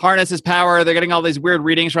like harness his power. They're getting all these weird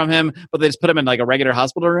readings from him, but they just put him in like a regular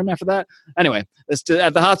hospital room after that. Anyway,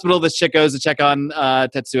 at the hospital, this chick goes to check on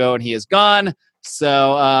Tetsuo and he is gone.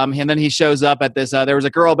 So, and then he shows up at this, there was a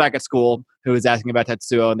girl back at school who was asking about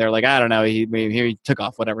Tetsuo, and they're like, I don't know, he took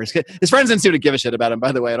off, whatever. His friends didn't seem to give a shit about him,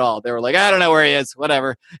 by the way, at all. They were like, I don't know where he is,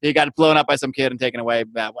 whatever. He got blown up by some kid and taken away,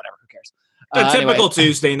 whatever, who cares? A typical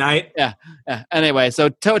Tuesday night. Yeah. Anyway, so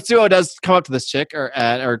Tetsuo does come up to this chick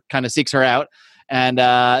or kind of seeks her out. And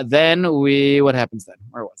then what happens then?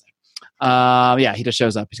 Where was I? He just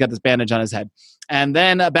shows up. He's got this bandage on his head. And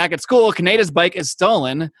then back at school, Kaneda's bike is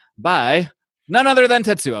stolen by none other than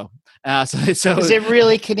Tetsuo. So is it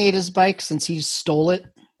really Kaneda's bike since he stole it?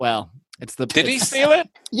 Well, Did he steal it?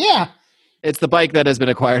 Yeah. It's the bike that has been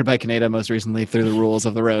acquired by Kaneda most recently through the rules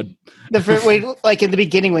of the road. Like in the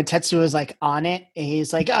beginning when Tetsuo was like on it, and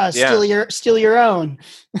he's like, steal your own.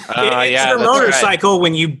 It's your motorcycle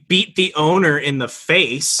when you beat the owner in the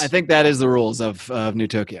face. I think that is the rules of New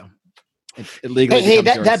Tokyo. It legally hey,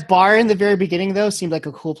 that bar in the very beginning though seemed like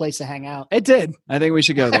a cool place to hang out. It did. I think we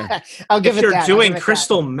should go there. I'll give if it you're that. doing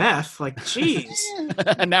crystal meth, like jeez.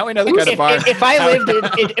 And now we know the kind of bar. If I lived in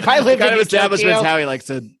New Tokyo, how he likes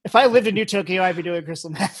to. If I lived in New Tokyo, I'd be doing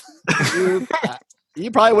crystal meth. You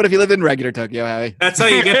probably would if you lived in regular Tokyo, Howie. That's how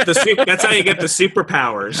you get the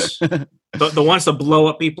superpowers. The ones to blow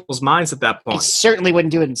up people's minds at that point. I certainly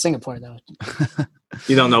wouldn't do it in Singapore though.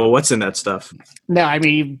 You don't know what's in that stuff. No, I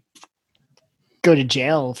mean you go to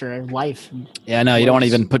jail for life. Yeah, no, you don't want to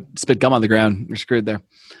even spit gum on the ground. You're screwed there.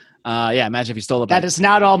 Imagine if you stole a bike. That is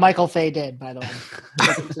not all Michael Fay did, by the way.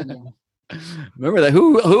 Remember that?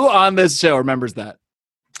 Who on this show remembers that?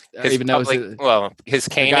 His even public, his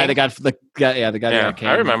cane. The guy that got cane.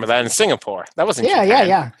 I remember that in Singapore. That wasn't.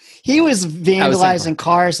 Yeah. He was vandalizing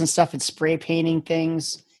cars and stuff and spray painting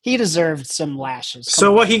things. He deserved some lashes.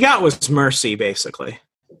 So what he got was mercy, basically.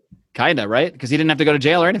 Kinda, right? Because he didn't have to go to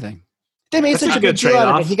jail or anything. They made such a good deal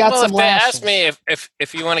out of it. He got some lashes. If they asked me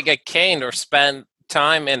if you want to get caned or spend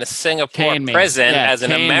time in a Singapore prison as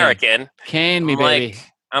an American, cane me, baby.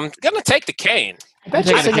 I'm gonna take the cane. I bet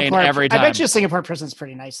you Singapore prison's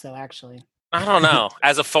pretty nice, though. Actually, I don't know.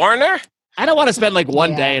 As a foreigner, I don't want to spend like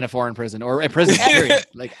one day in a foreign prison or a prison period.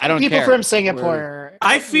 Like I don't People care. from Singapore.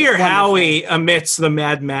 I fear Howie amidst the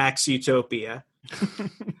Mad Max utopia.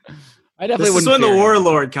 I definitely this is when the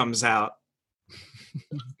warlord comes out.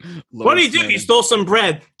 What did he do? He stole some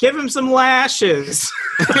bread. Give him some lashes.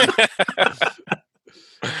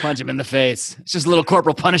 Punch him in the face. It's just a little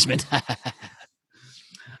corporal punishment.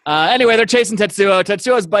 Anyway, they're chasing Tetsuo.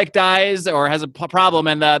 Tetsuo's bike dies or has a problem,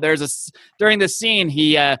 and during this scene,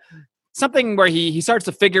 he something where he starts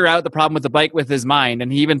to figure out the problem with the bike with his mind,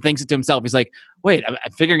 and he even thinks it to himself. He's like, "Wait, I'm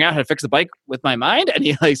figuring out how to fix the bike with my mind," and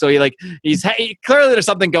clearly there's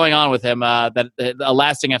something going on with him that a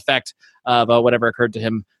lasting effect of whatever occurred to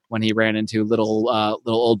him when he ran into little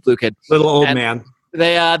old blue kid, little old man.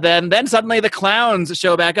 They then suddenly the clowns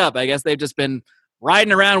show back up. I guess they've just been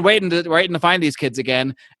riding around waiting to find these kids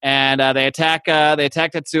again, and they attack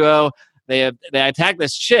Tetsuo. They attack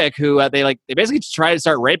this chick who they basically try to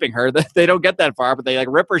start raping her. They don't get that far, but they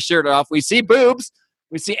rip her shirt off. We see boobs.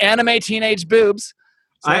 We see anime teenage boobs.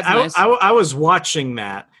 So nice. I was watching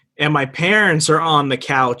that, and my parents are on the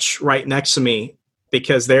couch right next to me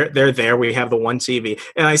because they're there. We have the one TV,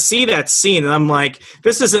 and I see that scene, and I'm like,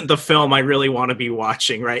 this isn't the film I really want to be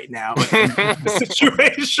watching right now. The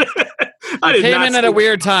situation. I came in at a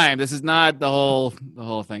weird time. This is not the whole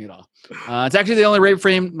thing at all. It's actually the only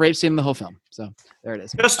rape scene in the whole film. So there it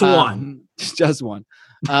is. Just one. Just one.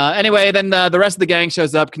 Anyway, then the rest of the gang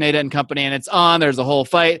shows up, Kaneda and company, and it's on. There's a whole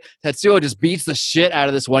fight. Tetsuo just beats the shit out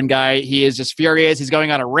of this one guy. He is just furious. He's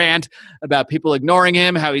going on a rant about people ignoring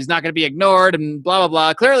him, how he's not going to be ignored, and blah, blah,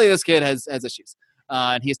 blah. Clearly, this kid has issues.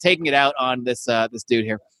 And he's taking it out on this dude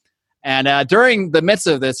here. And during the midst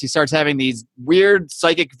of this, he starts having these weird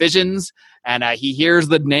psychic visions, and he hears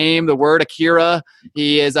the word Akira.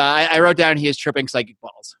 He is, I wrote down, he is tripping psychic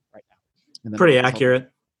balls right now. Pretty accurate.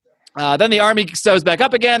 Then the army sews back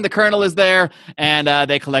up again. The colonel is there, and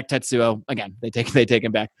they collect Tetsuo again. They take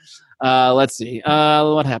him back. Let's see.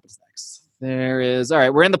 What happens next? All right,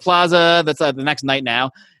 we're in the plaza. That's the next night now.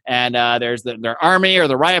 And there's their army or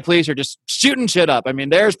the riot police are just shooting shit up. I mean,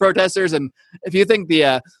 there's protesters, and if you think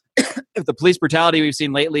if the police brutality we've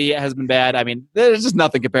seen lately has been bad, I mean, there's just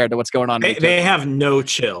nothing compared to what's going on. They have no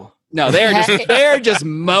chill. No, they're just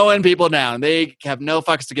mowing people down. They have no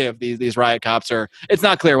fucks to give. These riot cops it's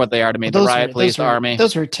not clear what they are to me. The riot police, the army.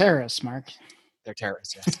 Those are terrorists, Mark. They're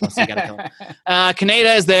terrorists, yes. So you gotta kill them.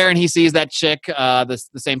 Kaneda is there, and he sees that chick, the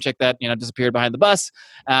same chick that disappeared behind the bus.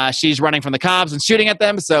 She's running from the cops and shooting at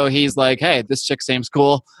them. So he's like, "Hey, this chick seems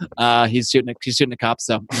cool." She's shooting at cops,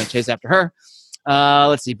 so I'm gonna chase after her.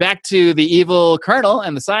 Let's see. Back to the evil colonel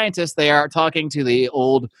and the scientist. They are talking to the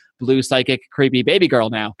old blue psychic creepy baby girl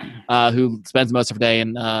now, who spends most of her day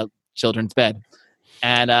in children's bed.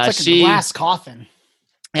 And it's like a glass coffin.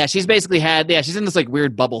 Yeah, she's basically she's in this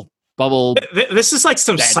weird bubble. This is like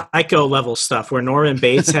some Psycho level stuff where Norman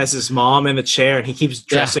Bates has his mom in the chair and he keeps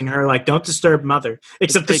dressing her like, "Don't disturb mother."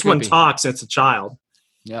 Except this one talks and it's a child.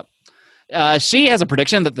 Yep. She has a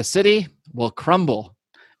prediction that the city will crumble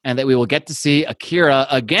and that we will get to see Akira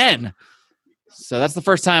again. So that's the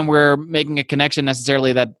first time we're making a connection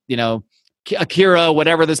necessarily that, Akira,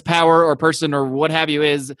 whatever this power or person or what have you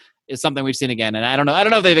is something we've seen again. And I don't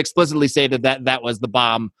know if they've explicitly stated that was the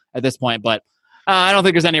bomb at this point, but I don't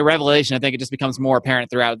think there's any revelation. I think it just becomes more apparent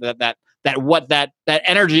throughout that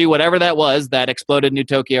energy, whatever that was, that exploded New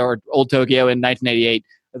Tokyo or Old Tokyo in 1988,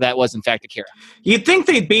 that was in fact Akira. You'd think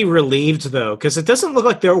they'd be relieved though, because it doesn't look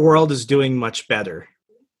like their world is doing much better.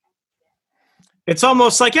 It's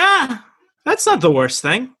almost like, that's not the worst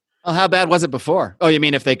thing. Well, how bad was it before? Oh, you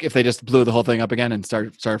mean if they just blew the whole thing up again and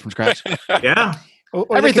started from scratch? Yeah.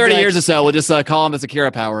 Or every 30 years or so, we'll just call them this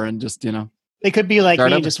Akira power and just, They could be like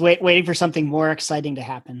me, just waiting for something more exciting to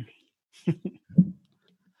happen.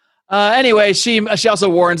 Anyway, she also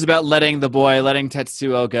warns about letting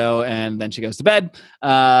Tetsuo go, and then she goes to bed,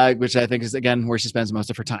 which I think is, again, where she spends most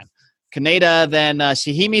of her time. Kaneda, then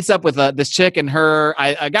he meets up with this chick and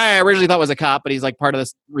a guy I originally thought was a cop, but he's part of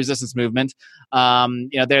this resistance movement.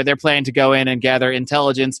 They're planning to go in and gather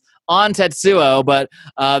intelligence on Tetsuo, but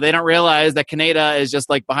they don't realize that Kaneda is just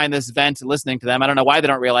behind this vent listening to them. I don't know why they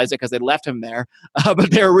don't realize it because they left him there,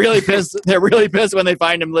 but they're really pissed. They're really pissed when they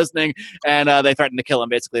find him listening, and they threaten to kill him.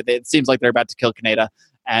 Basically, it seems like they're about to kill Kaneda,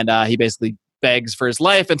 and he basically begs for his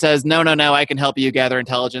life and says, no, I can help you gather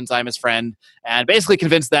intelligence. I'm his friend. And basically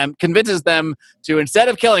convinces them to, instead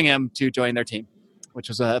of killing him, to join their team, which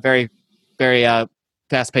was a very, very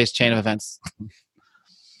fast-paced chain of events.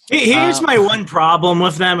 Here's my one problem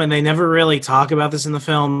with them, and they never really talk about this in the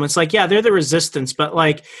film. It's they're the resistance, but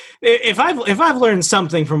if I've learned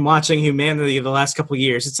something from watching Humanity the last couple of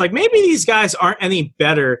years, it's maybe these guys aren't any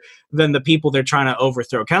better than the people they're trying to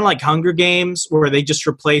overthrow. Kind of like Hunger Games, where they just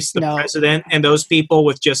replace the president and those people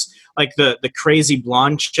with just the crazy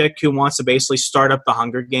blonde chick who wants to basically start up the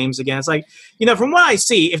Hunger Games again. It's from what I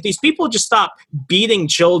see, if these people just stop beating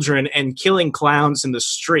children and killing clowns in the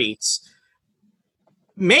streets,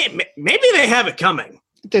 maybe they have it coming.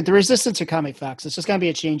 The resistance are coming, Fox. It's just going to be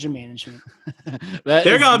a change in management.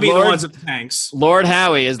 They're going to be the ones with tanks. Lord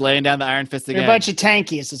Howie is laying down the iron fist again. They're a bunch of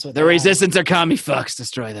tankies. Is what the resistance are coming, Fox.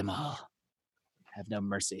 Destroy them all. Have no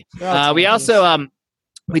mercy. We also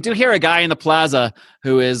we do hear a guy in the plaza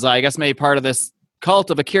who is, I guess, maybe part of this cult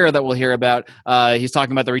of Akira that we'll hear about. He's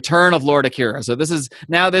talking about the return of Lord Akira. So this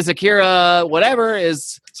Akira whatever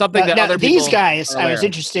is something that other people. These guys, I was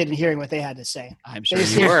interested in hearing what they had to say. I'm sure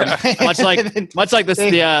you were. much like this,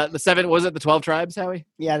 the 7, was it the 12 tribes, Howie?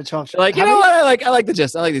 Yeah, the 12 tribes. Like, you know what? I like the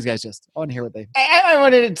gist. I like these guys gist. I want to hear what they. I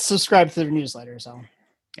wanted to subscribe to their newsletter, so.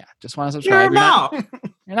 Yeah, just want to subscribe.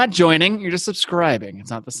 You're not joining. You're just subscribing. It's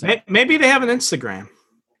not the same. Maybe they have an Instagram.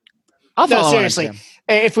 I'll follow no, seriously.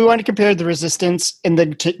 If we want to compare the resistance in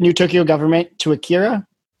the new Tokyo government to Akira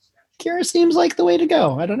seems like the way to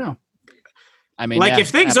go. I don't know. I mean, if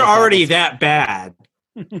things are already that bad.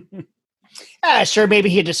 Sure, maybe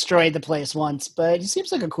he destroyed the place once, but he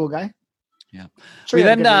seems like a cool guy. Yeah. Sure,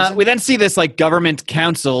 we then see this like government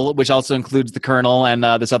council, which also includes the colonel and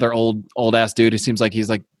this other old ass dude who seems like he's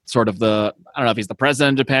like sort of I don't know if he's the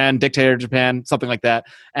president of Japan, dictator of Japan, something like that.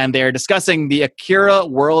 And they're discussing the Akira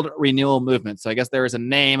World Renewal Movement. So I guess there is a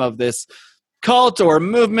name of this cult or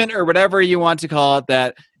movement or whatever you want to call it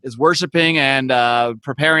that is worshiping and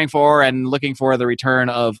preparing for and looking for the return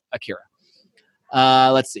of Akira.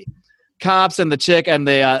 Let's see. Cops and the chick and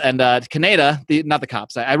Kaneda, not the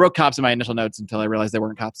cops. I wrote cops in my initial notes until I realized they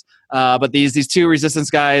weren't cops. But these two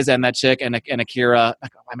resistance guys and that chick and Akira, why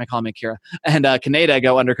am I calling him Akira? And Kaneda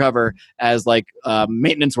go undercover as like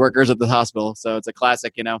maintenance workers at the hospital. So it's a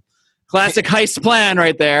classic heist plan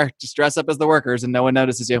right there. Just dress up as the workers and no one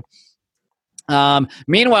notices you.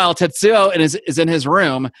 Meanwhile, Tetsuo is in his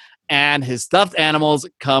room and his stuffed animals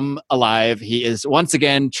come alive. He is once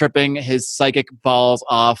again tripping his psychic balls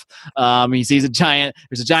off. He sees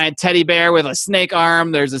there's a giant teddy bear with a snake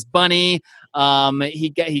arm. There's this bunny.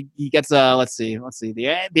 He gets let's see.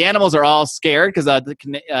 The animals are all scared because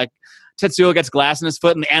Tetsuo gets glass in his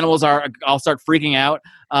foot, and the animals all start freaking out.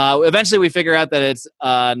 Eventually, we figure out that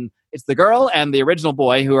it's the girl and the original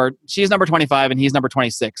boy she's number 25 and he's number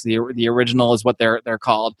 26. The original is what they're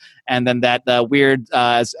called. And then that weird,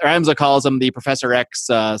 as Ramza calls him, the Professor X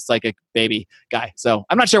psychic baby guy. So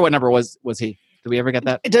I'm not sure what number was he. Did we ever get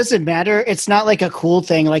that? It doesn't matter. It's not like a cool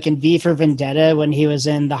thing. Like in V for Vendetta, when he was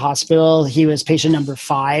in the hospital, he was patient number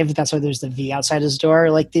 5. That's why there's the V outside his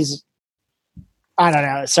door. Like these, I don't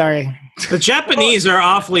know. Sorry. The Japanese are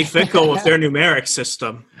awfully fickle with their numeric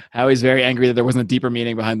system. Howie's very angry that there wasn't a deeper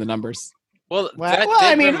meaning behind the numbers. Why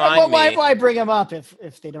bring them up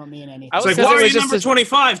if they don't mean anything? It's like, why are you number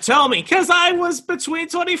 25? Tell me, because I was between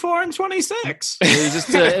 24 and 26.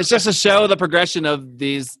 It's just to show the progression of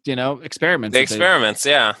these, experiments. The experiments,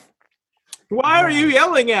 yeah. Why are you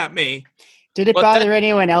yelling at me? Did it bother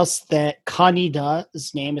anyone else that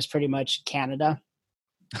Kanida's name is pretty much Canada?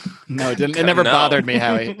 No, it didn't. It never bothered me,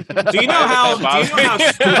 Howie. Do you know how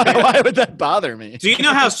stupid? Why would that bother me? Do you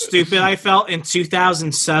know how stupid I felt in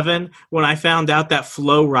 2007 when I found out that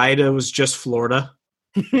Flo Rida was just Florida?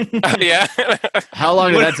 Yeah. How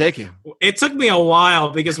long did that take you? It took me a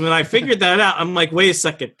while because when I figured that out, I'm like, wait a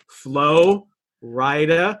second, Flo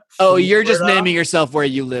Rida. Oh, you're just naming yourself where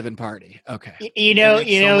you live and party. Okay. You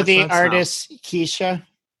know the artist now. Keisha.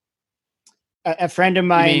 A friend of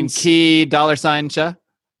mine. You mean Key $sign Cha?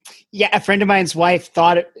 Yeah, a friend of mine's wife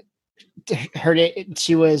heard it.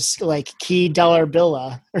 She was like Key Dollar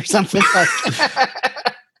Billa or something like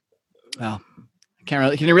that. Well,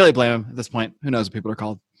 can you really blame him at this point? Who knows what people are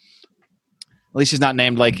called? At least she's not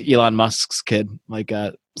named like Elon Musk's kid, like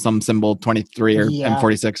some symbol 23 or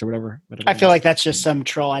M46 or whatever. I feel like that's just some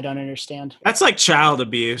troll I don't understand. That's like child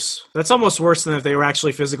abuse. That's almost worse than if they were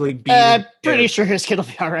actually physically beating. Pretty sure his kid will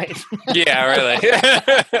be all right. Yeah, really.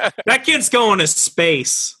 That kid's going to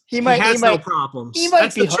space. He has no problems.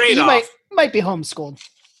 That's the trade-off. He might be homeschooled.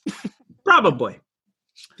 Probably.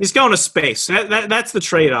 He's going to space. That's the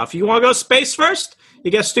trade-off. You want to go space first?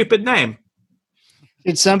 You get a stupid name.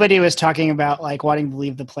 Dude, somebody was talking about like wanting to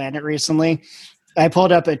leave the planet recently. I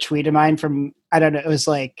pulled up a tweet of mine from, I don't know, it was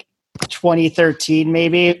like 2013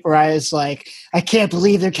 maybe, where I was like, I can't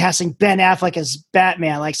believe they're casting Ben Affleck as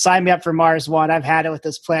Batman. Like, sign me up for Mars One. I've had it with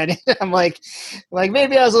this planet. I'm like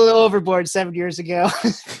maybe I was a little overboard 7 years ago.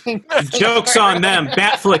 Joke's on them.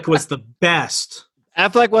 Batflick was the best.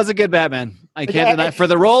 Affleck was a good Batman. I can't deny. For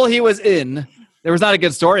the role he was in, there was not a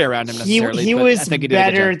good story around him necessarily. He was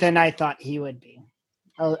better than I thought he would be.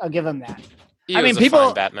 I'll give him that.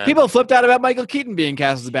 People flipped out about Michael Keaton being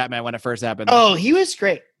cast as Batman when it first happened. Oh, he was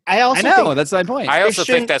great. I know that's my point. I also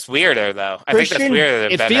think that's weirder, though. I think that's weirder.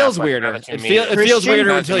 Than it feels weirder. It feels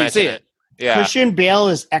weirder until you see it. Yeah. Christian Bale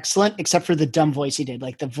is excellent, except for the dumb voice he did.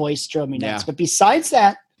 Like the voice drove me nuts. Yeah. But besides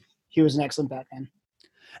that, he was an excellent Batman.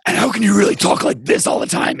 And how can you really talk like this all the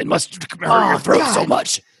time? It must hurt your throat so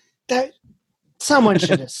much. That someone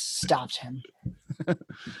should have stopped him.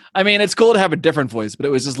 I mean, it's cool to have a different voice, but it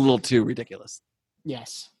was just a little too ridiculous.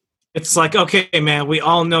 Yes. It's like, okay, man, we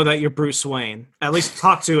all know that you're Bruce Wayne. At least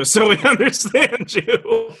talk to us so we understand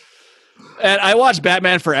you. And I watched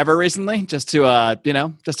Batman Forever recently, just to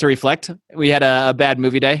just to reflect. We had a bad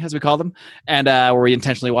movie day, as we call them, and where we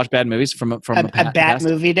intentionally watch bad movies from a bad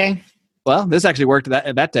movie day. Well, this actually worked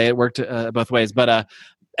that day. It worked both ways, but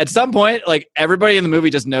at some point, like everybody in the movie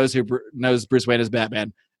just knows knows Bruce Wayne is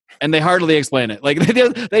Batman. And they hardly explain it. Like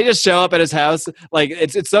they just show up at his house. Like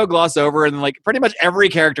it's so glossed over, and like pretty much every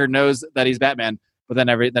character knows that he's Batman. But then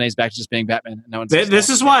he's back to just being Batman. No one's this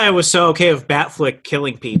is why I was so okay with Batfleck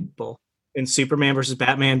killing people in Superman versus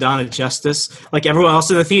Batman: Dawn of Justice. Like everyone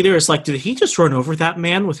else in the theater is like, did he just run over that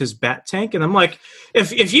man with his bat tank? And I'm like,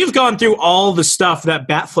 if you've gone through all the stuff that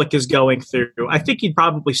Batfleck is going through, I think you'd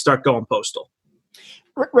probably start going postal.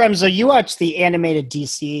 Remzo, you watched the animated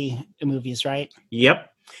DC movies, right? Yep.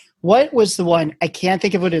 What was the one? I can't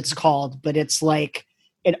think of what it's called, but it's like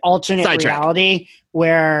an alternate reality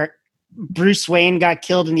where Bruce Wayne got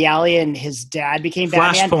killed in the alley and his dad became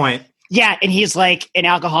Batman. Flashpoint. Yeah, and he's like an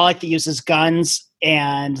alcoholic that uses guns,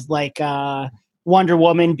 and like Wonder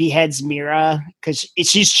Woman beheads Mira because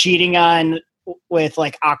she's cheating with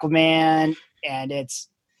like Aquaman, and it's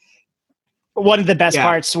one of the best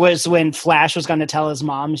parts was when Flash was going to tell his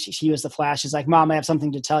mom she was the Flash. She's like, "Mom, I have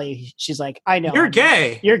something to tell you." She's like, "I know you're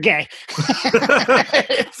gay. You're gay."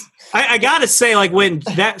 I gotta say, like when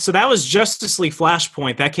that was Justice League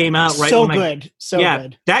Flashpoint that came out right. So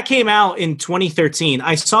good. That came out in 2013.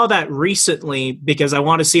 I saw that recently because I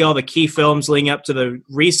want to see all the key films leading up to the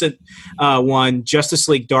recent one, Justice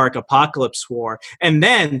League Dark Apocalypse War, and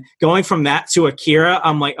then going from that to Akira,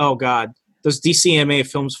 I'm like, oh god. Those DCMA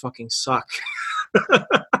films fucking suck.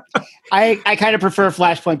 I kind of prefer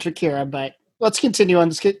Flashpoint to Akira, but let's continue on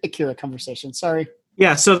this Akira conversation. Sorry.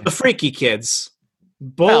 Yeah, so the freaky kids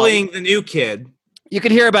bullying the new kid. You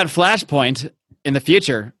can hear about Flashpoint in the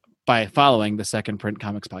future by following the Second Print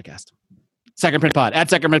Comics podcast. Second Print Pod, at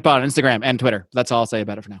Second Print Pod on Instagram and Twitter. That's all I'll say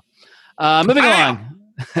about it for now. Moving along.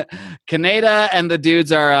 Kaneda and the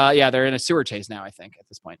dudes are they're in a sewer chase now, I think, at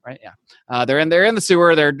this point, right? Yeah. They're in the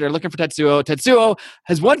sewer, they're looking for Tetsuo. Tetsuo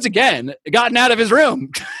has once again gotten out of his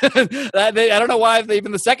room. I don't know why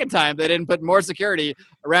even the second time they didn't put more security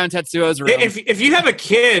around Tetsuo's room. If you have a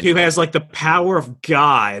kid who has like the power of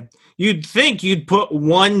God, you'd think you'd put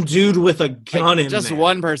one dude with a gun in just there.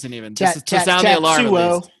 One person even to sound the alarm at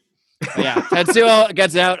least. Yeah, Tetsuo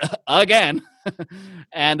gets out again.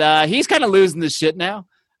 And he's kind of losing the shit now.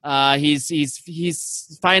 He's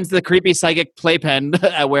finds the creepy psychic playpen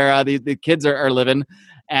where the kids are living,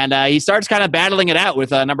 and he starts kind of battling it out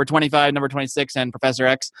with number 25, number 26, and Professor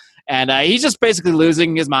X. And he's just basically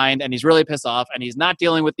losing his mind, and he's really pissed off, and he's not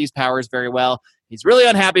dealing with these powers very well. He's really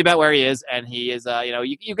unhappy about where he is, and he is,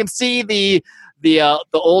 you can see the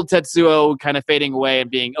old Tetsuo kind of fading away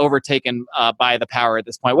and being overtaken by the power at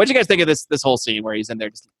this point. What do you guys think of this whole scene where he's in there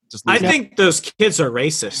just I think those kids are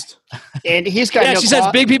racist. And he's got she says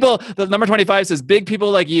big people, the number 25 says big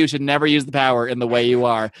people like you should never use the power in the way you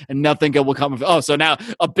are, and nothing good will come of it. Oh, so now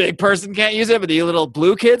a big person can't use it, but the little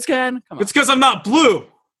blue kids can? Come on. It's because I'm not blue.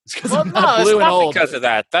 It's not because of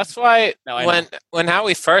that. That's why when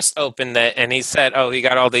Howie first opened it and he said, oh, he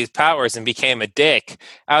got all these powers and became a dick,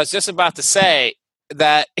 I was just about to say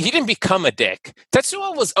that he didn't become a dick.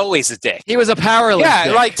 Tetsuo was always a dick. He was a powerless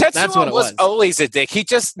dick. Like Tetsuo was always a dick. He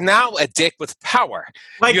just now a dick with power.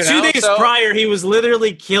 Like 2 days prior, he was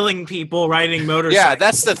literally killing people riding motorcycles. Yeah,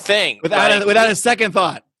 that's the thing. Without a second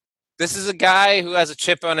thought. This is a guy who has a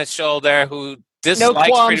chip on his shoulder who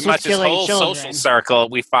dislikes pretty much his whole social circle,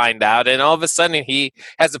 we find out. And all of a sudden, he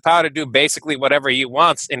has the power to do basically whatever he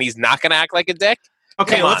wants, and he's not going to act like a dick?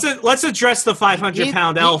 Okay, let's address the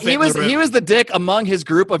 500-pound elephant. He was the dick among his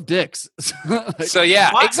group of dicks. So yeah,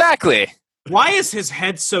 exactly. Why is his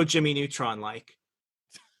head so Jimmy Neutron-like?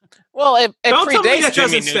 Well, it predates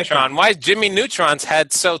Jimmy Neutron. Why is Jimmy Neutron's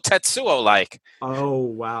head so Tetsuo-like? Oh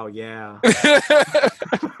wow, yeah.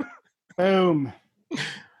 Boom.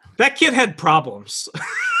 That kid had problems.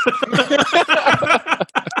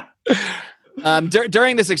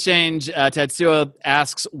 During this exchange, Tetsuo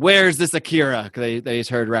asks, "Where's this Akira?" Because they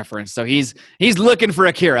heard reference. So he's looking for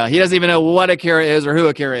Akira. He doesn't even know what Akira is or who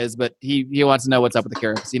Akira is, but he wants to know what's up with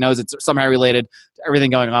Akira because he knows it's somehow related to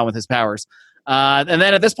everything going on with his powers. And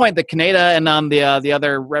then at this point, the Kaneda and the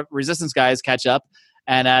other resistance guys catch up,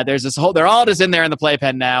 and there's this whole. They're all just in there in the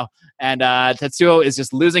playpen now, and Tetsuo is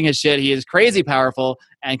just losing his shit. He is crazy powerful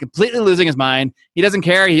and completely losing his mind. He doesn't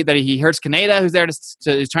care that he hurts Kaneda, who's there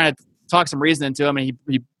he's trying to talk some reason into him, and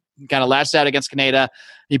he kind of lashed out against Kaneda.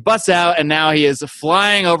 He busts out, and now he is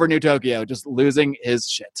flying over New Tokyo, just losing his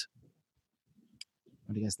shit.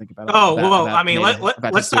 What do you guys think about? Oh about, well, about I mean, maybe,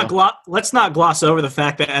 let's not gloss over the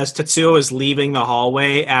fact that as Tetsuo is leaving the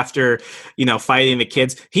hallway after fighting the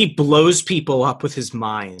kids, he blows people up with his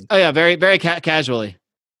mind. Oh yeah, very very casually.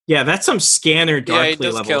 Yeah, that's some Scanner Yeah, he Darkly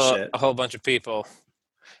does level kill shit. a whole bunch of people.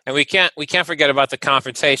 And we can't forget about the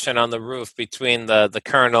confrontation on the roof between the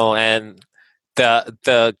colonel and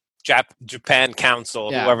the Japan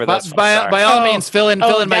Council, whoever those folks are. By all means, fill in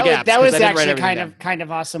my gaps. That was I didn't write actually everything kind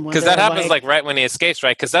of awesome. Because that happens like right when he escapes,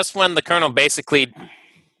 right? Because that's when the colonel basically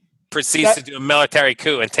proceeds to do a military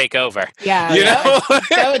coup and take over. Yeah, you know?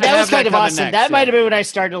 that was kind of awesome. Next, that might have been when I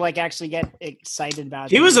started to like actually get excited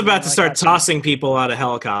about it. He was about to start tossing people out of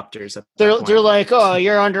helicopters. They're like, "Oh,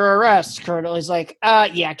 you're under arrest, Colonel." He's like,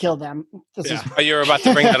 "Yeah, kill them." Oh, you were about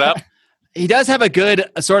to bring that up? He does have a good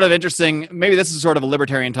sort of interesting, maybe this is sort of a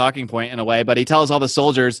libertarian talking point in a way, but he tells all the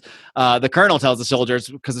soldiers, the colonel tells the soldiers,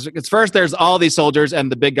 because it's first there's all these soldiers and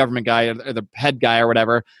the big government guy or the head guy or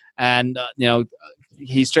whatever. And,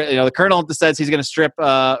 the colonel says he's going to strip,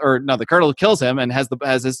 the colonel kills him and has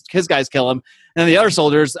his guys kill him. And then the other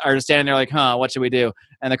soldiers are just standing there like, what should we do?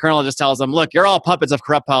 And the colonel just tells them, look, you're all puppets of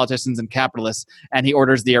corrupt politicians and capitalists. And he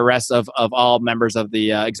orders the arrest of all members of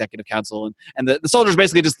the executive council. And the soldiers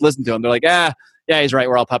basically just listen to him. They're like, yeah, he's right.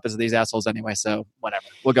 We're all puppets of these assholes anyway. So whatever,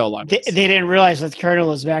 we'll go along. They didn't realize that the colonel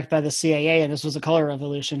was backed by the CIA and this was a color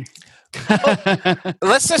revolution.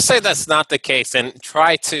 Let's just say that's not the case and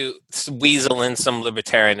try to weasel in some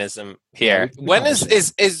libertarianism here. When is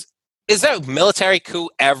that military coup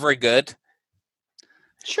ever good?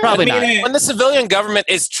 Sure. Probably not. When the civilian government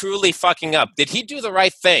is truly fucking up, did he do the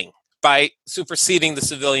right thing by superseding the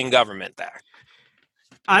civilian government there?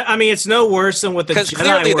 I mean, it's no worse than what the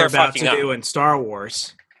Jedi were about to do in Star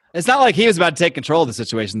Wars. It's not like he was about to take control of the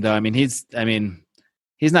situation, though. I mean, he's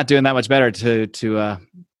not doing that much better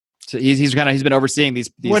he's been overseeing these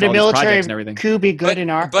would a military and everything. Coup be good in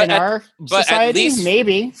our society? At least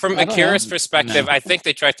maybe from Akira's perspective, I think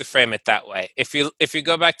they tried to frame it that way. If you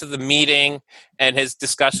go back to the meeting and his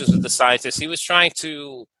discussions with the scientists, he was trying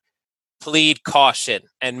to plead caution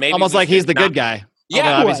and maybe almost like he's the good guy.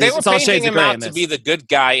 Yeah, they were painting him out to be the good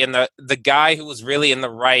guy and the guy who was really in the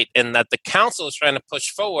right, and that the council is trying to push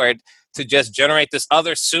forward to just generate this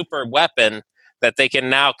other super weapon that they can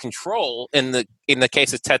now control in the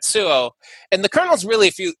case of Tetsuo. And the colonel's really,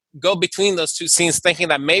 if you go between those two scenes, thinking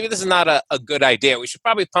that maybe this is not a good idea. We should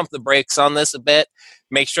probably pump the brakes on this a bit,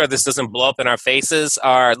 make sure this doesn't blow up in our faces.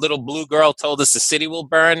 Our little blue girl told us the city will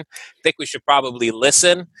burn. I think we should probably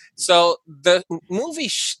listen. So the movie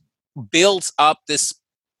builds up this,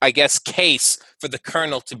 I guess, case for the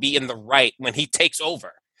colonel to be in the right when he takes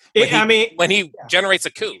over. When he generates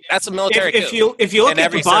a coup, that's a military coup. If you look in at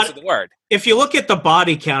every sense of the word. If you look at the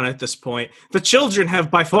body count at this point, the children have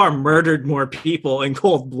by far murdered more people in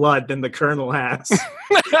cold blood than the colonel has.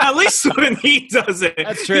 At least when he does it,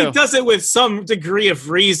 that's true. He does it with some degree of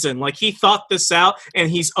reason. Like he thought this out, and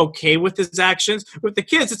he's okay with his actions. With the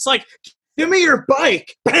kids, it's like, give me your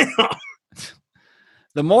bike. Bam!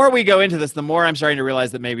 The more we go into this, the more I'm starting to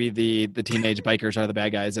realize that maybe the teenage bikers are the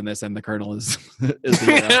bad guys in this, and the colonel is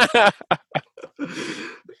the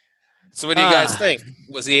So what do you guys think?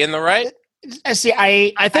 Was he in the right? See,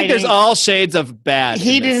 I think there's all shades of bad.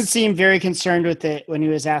 He didn't seem very concerned with it when he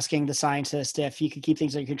was asking the scientist if he could keep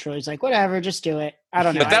things under control. He's like, whatever, just do it. I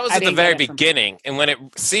don't know. But that was at the very beginning, and when it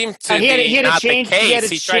seemed to be not the case,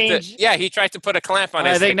 he tried to put a clamp on it.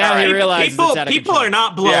 I think now he realizes people are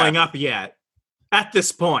not blowing up yet. At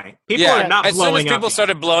this point, people are not blowing up. As soon as people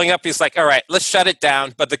started blowing up, he's like, all right, let's shut it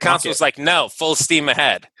down. But the council was like, no, full steam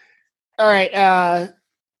ahead. All right.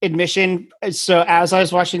 Admission. So as I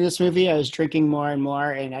was watching this movie, I was drinking more and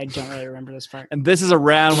more, and I don't really remember this part. And this is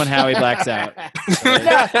around when Howie blacks out.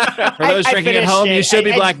 For those drinking at home, you should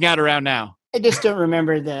be blacking out around now. I just don't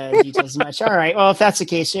remember the details much. All right. Well, if that's the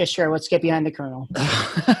case, yeah, sure. Let's get behind the colonel.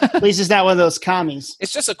 At least he's not one of those commies.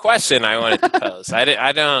 It's just a question I wanted to pose.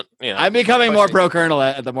 I don't. I'm becoming more pro colonel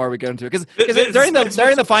the more we go into it because during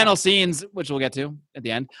the final scenes, which we'll get to at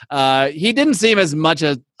the end, he didn't seem as much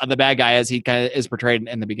of the bad guy as he kind of is portrayed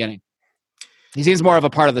in the beginning. He seems more of a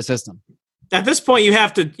part of the system. At this point, you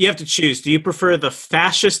have to choose. Do you prefer the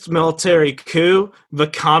fascist military coup, the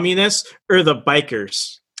communists, or the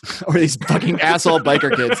bikers? Or these fucking asshole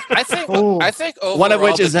biker kids. I think overall, one of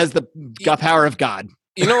which has the power of God.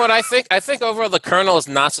 You know what I think? I think overall the colonel is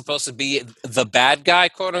not supposed to be the bad guy,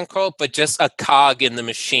 quote unquote, but just a cog in the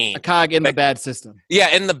machine. A cog in the bad system. Yeah,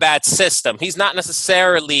 in the bad system. He's not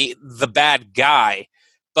necessarily the bad guy,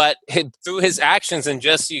 but through his actions and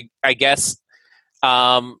just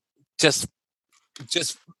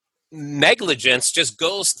negligence, just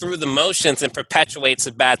goes through the motions and perpetuates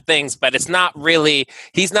the bad things, but it's not really,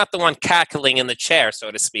 he's not the one cackling in the chair, so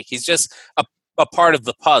to speak. He's just a part of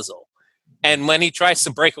the puzzle. And when he tries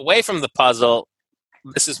to break away from the puzzle,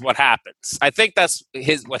 this is what happens. I think that's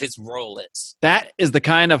what his role is. That is the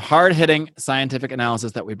kind of hard-hitting scientific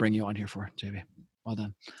analysis that we bring you on here for, JB. Well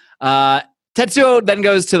done. Tetsuo then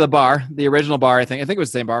goes to the bar, the original bar, I think it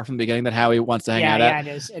was the same bar from the beginning that Howie wants to hang out at.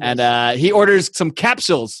 Yeah, it is. And he orders some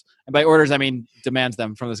capsules. And by orders, I mean demands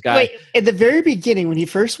them from this guy. Wait, at the very beginning, when he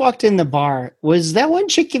first walked in the bar, was that one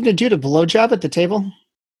chick giving a dude a blowjob at the table?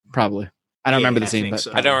 Probably. I don't remember the scene. But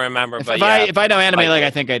so. I don't remember, if I know anime like I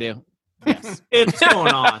think I do. Yes. It's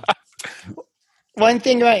going on. One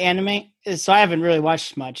thing about anime is, so I haven't really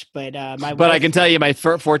watched much, but my But wife, I can tell you my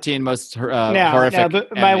 14 most horrific. No,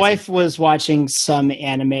 but my wife was watching some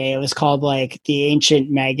anime. It was called like The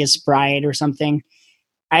Ancient Magus Bride or something.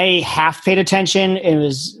 I half paid attention. It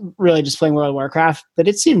was really just playing World of Warcraft, but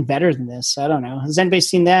it seemed better than this. I don't know. Has anybody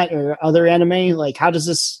seen that or other anime? Like, how does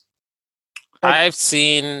this? I've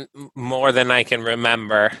seen more than I can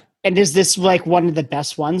remember. And is this like one of the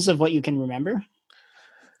best ones of what you can remember?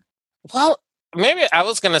 Well, maybe I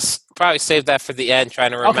was going to probably save that for the end,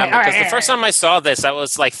 trying to remember. Because the first time I saw this, I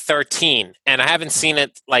was like 13, and I haven't seen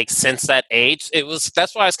it like since that age.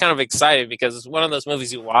 That's why I was kind of excited, because it's one of those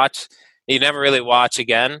movies you watch, you never really watch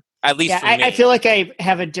again. At least for me. I feel like I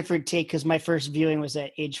have a different take because my first viewing was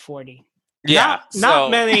at age 40. Yeah,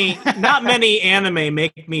 not many anime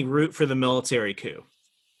make me root for the military coup.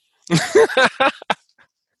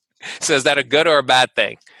 So is that a good or a bad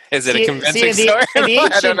thing? Is it a convincing story?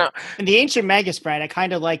 I don't know. In The Ancient Magus Bride, I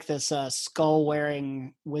kind of like this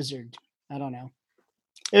skull-wearing wizard. I don't know.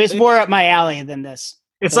 It was more up my alley than this.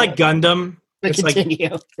 It's like Gundam. It's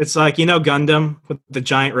like Gundam with the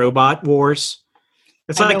giant robot wars.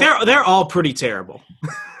 It's like they're all pretty terrible.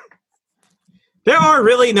 There are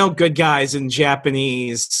really no good guys in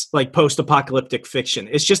Japanese like post-apocalyptic fiction.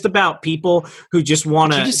 It's just about people who just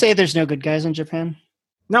want to. Did you say there's no good guys in Japan?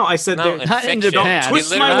 No, I said no, not in Japan. Don't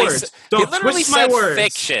twist my words. Don't twist my words.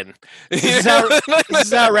 Fiction. This is how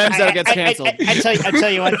Remzo gets canceled. I tell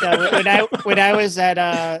you what, though, when I was at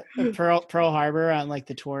Pearl Harbor on like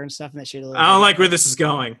the tour and stuff, and that shit. I don't like where this is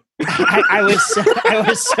going. I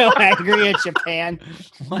was so angry at Japan.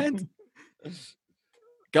 What?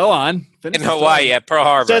 Go on. In Hawaii at Pearl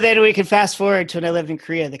Harbor. So then we can fast forward to when I lived in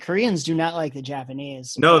Korea. The Koreans do not like the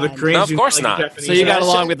Japanese. No, the Koreans of course do not. Like the Japanese. So you got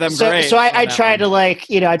along with them great. So I tried to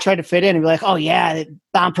I tried to fit in and be like, oh yeah, they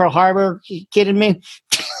bombed Pearl Harbor. You kidding me?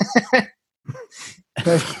 I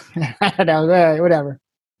don't know. Whatever.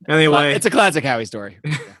 Anyway, it's a classic Howie story.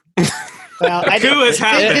 Well, coup has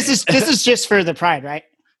happened. This is just for the pride, right?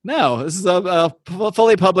 No, this is a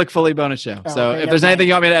fully public, fully bonus show. So if there's anything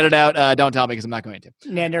you want me to edit out, don't tell me because I'm not going to.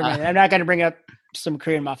 Yeah, never mind. I'm not going to bring up some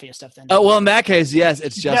Korean mafia stuff then. Oh, well, in that case, yes,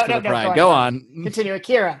 it's just for the pride. Go on. Continue.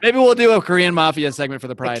 Akira. Maybe we'll do a Korean mafia segment for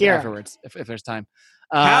the pride afterwards, if there's time.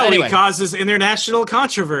 Howie causes international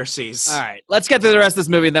controversies. All right, let's get through the rest of this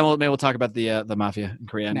movie, and then maybe we'll talk about the mafia in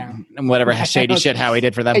Korea and whatever shady shit Howie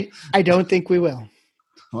did for them. I don't think we will.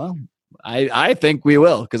 Well, I think we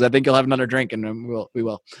will, because I think you'll have another drink, and we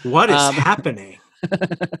will. What is happening?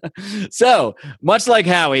 So, much like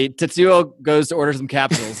Howie, Tetsuo goes to order some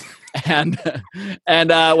capsules. and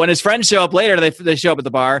when his friends show up later, they show up at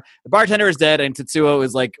the bar. The bartender is dead, and Tetsuo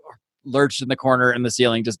is like lurched in the corner in the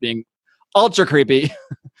ceiling, just being ultra creepy.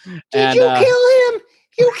 Did you kill him?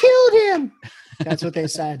 You killed him. That's what they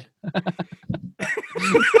said.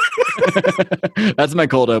 That's my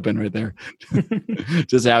cold open right there.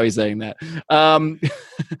 Just how he's saying that.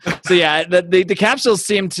 So yeah, the capsules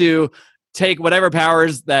seem to take whatever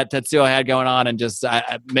powers that Tetsuo had going on and just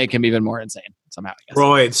make him even more insane somehow. I guess.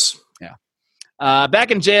 Roids. Yeah. Back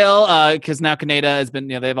in jail, because now Kaneda has been,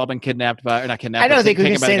 they've all been kidnapped or not kidnapped. I don't think we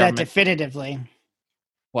can say that definitively.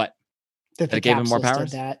 What? That it gave him more powers?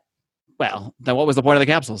 Did that. Well, then what was the point of the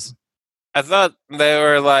capsules? I thought they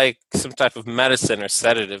were like some type of medicine or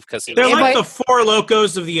sedative because they're like the Four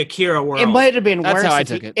Locos of the Akira world. It might have been worse. That's how I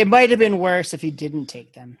took it. It might have been worse if he didn't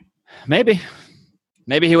take them. Maybe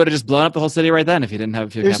he would have just blown up the whole city right then if he didn't have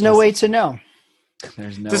a few. There's capsules. no way to know.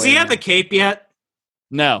 There's no. Does he have the cape yet?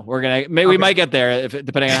 No, we might get there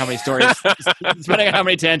depending on how many stories, depending on how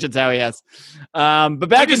many tangents Howie has. But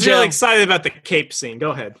back in jail, really excited about the cape scene.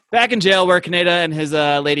 Go ahead. Back in jail, where Kaneda and his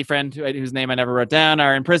lady friend, whose name I never wrote down,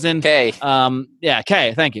 are in prison. Kay.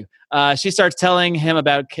 Kay. Thank you. She starts telling him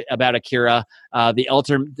about Akira.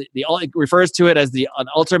 It refers to it as an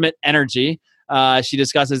ultimate energy. She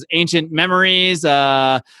discusses ancient memories.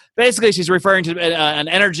 Basically, she's referring to an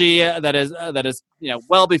energy that is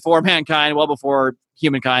well before mankind, well before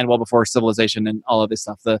humankind, well before civilization, and all of this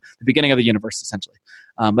stuff. The beginning of the universe, essentially.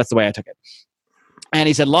 That's the way I took it. And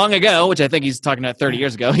he said long ago, which I think he's talking about 30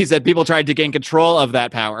 years ago, he said people tried to gain control of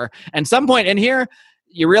that power. And some point in here,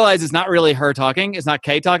 you realize it's not really her talking. It's not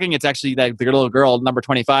Kay talking. It's actually that the little girl, number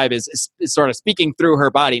 25, is sort of speaking through her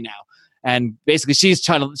body now. And basically, she's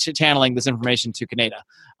channeling this information to Kaneda.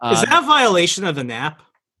 Is that a violation of the nap?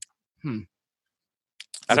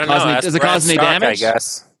 I don't know. Does it cause any damage? I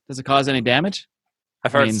guess. Does it cause any damage?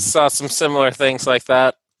 Saw some similar things like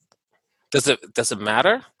that. Does it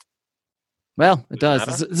matter? Well, it does.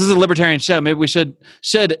 This is a libertarian show. Maybe we should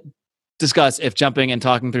discuss if jumping and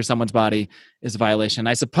talking through someone's body is a violation.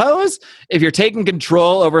 I suppose if you're taking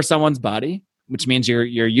control over someone's body, which means you're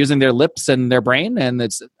using their lips and their brain, and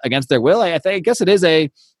it's against their will, I guess it is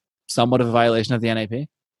somewhat of a violation of the NAP.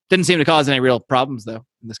 Didn't seem to cause any real problems, though,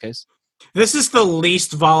 in this case. This is the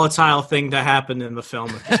least volatile thing to happen in the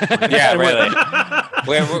film at this point. Yeah, really.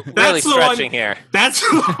 We're really stretching here. That's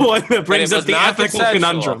the one that brings up the ethical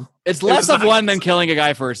conundrum. It's less of one than killing a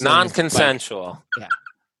guy first. Non-consensual. Yeah.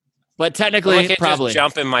 But technically, probably. Just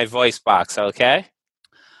jump in my voice box, okay?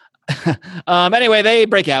 Anyway, they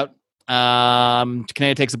break out.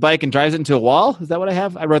 Kaneda takes a bike and drives it into a wall. Is that what I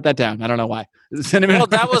have? I wrote that down. I don't know why. Well,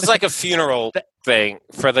 that was like a funeral thing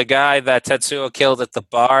for the guy that Tetsuo killed at the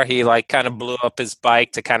bar. He kind of blew up his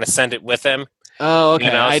bike to kind of send it with him. Oh, okay.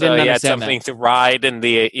 I didn't understand he had something to ride in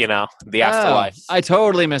the afterlife. I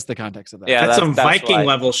totally missed the context of that. Yeah, that's some Viking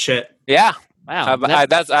level shit. Yeah. Wow.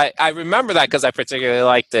 I remember that because I particularly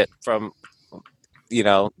liked it from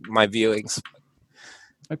my viewings.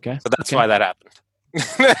 Okay. So that's why that happened.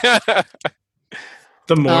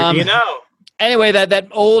 The more you know. Anyway, that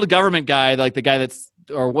old government guy, like the guy that's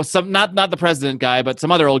not the president guy, but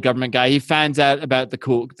some other old government guy, he finds out about the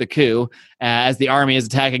coup as the army is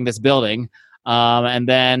attacking this building. And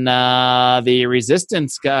then the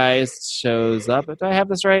resistance guy shows up. Do I have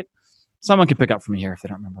this right? Someone can pick up from here if they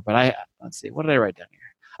don't remember. But let's see. What did I write down here?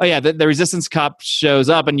 Oh, yeah. The resistance cop shows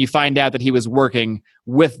up, and you find out that he was working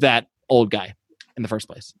with that old guy in the first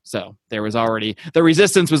place. So there was already the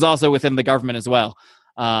resistance was also within the government as well.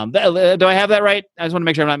 Do I have that right? I just want to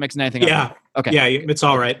make sure I'm not mixing anything up. Yeah. Okay. Yeah, it's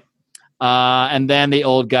all right. And then the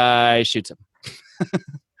old guy shoots him.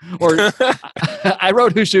 Or I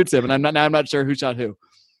wrote who shoots him, and I'm not sure who shot who.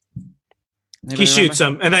 He shoots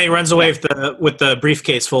him, and then he runs away with the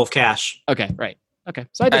briefcase full of cash. Okay, right. Okay,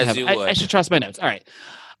 so I should trust my notes. All right.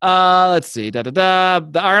 Let's see.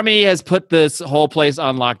 The army has put this whole place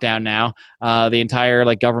on lockdown now. The entire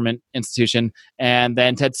government institution, and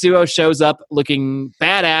then Tetsuo shows up looking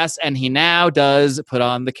badass, and he now does put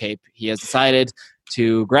on the cape. He has decided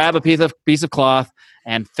to grab a piece of cloth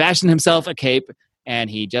and fashion himself a cape.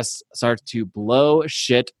 And he just starts to blow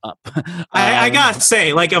shit up. I gotta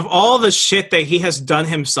say, of all the shit that he has done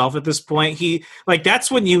himself at this point,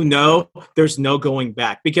 that's when you know there's no going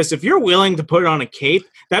back. Because if you're willing to put on a cape,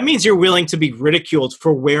 that means you're willing to be ridiculed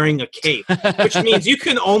for wearing a cape, which means you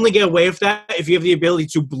can only get away with that if you have the ability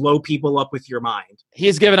to blow people up with your mind.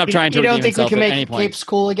 He's given up trying to redeem himself at any point. You don't think we can make capes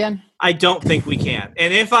cool again? I don't think we can.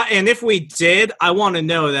 And if we did, I want to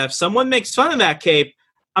know that if someone makes fun of that cape,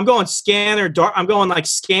 I'm going scanners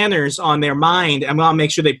on their mind. I'm going to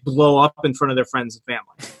make sure they blow up in front of their friends and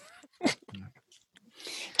family.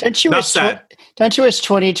 Don't you wish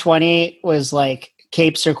 2020 was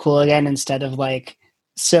capes are cool again instead of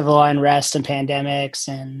civil unrest and pandemics?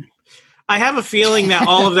 And I have a feeling that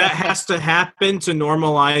all of that has to happen to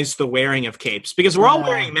normalize the wearing of capes because we're all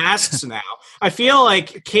wearing masks now. I feel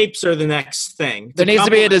like capes are the next thing. There needs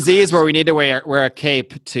to be a disease where we need to wear a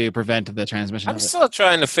cape to prevent the transmission. I'm still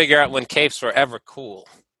trying to figure out when capes were ever cool.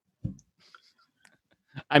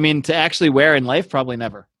 I mean, to actually wear in life, probably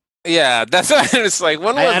never. Yeah, that's what it's like.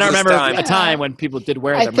 When was I don't remember time? a time when people did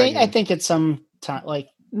wear them. I think it's some time,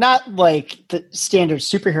 not the standard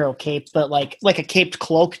superhero cape, but like a caped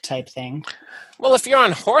cloak type thing. Well, if you're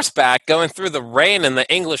on horseback going through the rain in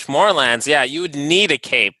the English moorlands, yeah, you would need a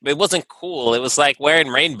cape. It wasn't cool. It was like wearing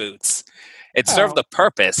rain boots. It served a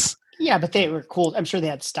purpose. Yeah, but they were cool. I'm sure they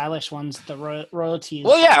had stylish ones, the royalties.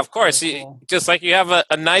 Well, yeah, of course. Cool. Just like you have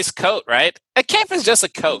a nice coat, right? A cape is just a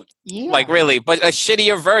coat. Yeah. Really, but a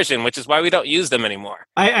shittier version, which is why we don't use them anymore.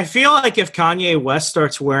 I feel like if Kanye West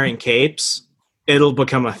starts wearing capes, it'll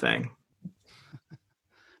become a thing.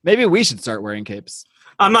 Maybe we should start wearing capes.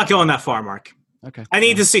 I'm not going that far, Mark. Okay. I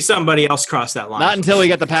need to see somebody else cross that line. Not until we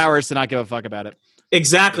get the powers to not give a fuck about it.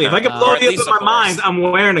 Exactly. If I can blow you up in my mind, I'm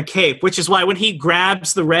wearing a cape, which is why when he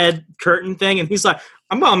grabs the red curtain thing and he's like,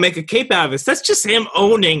 I'm gonna make a cape out of this. That's just him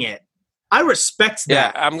owning it. I respect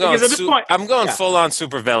that. Yeah, I'm going. Because at this point, I'm going full on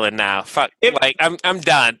supervillain now. Fuck, I'm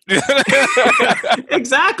done.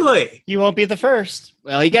 Exactly. You won't be the first.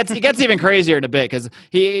 Well, he gets even crazier in a bit because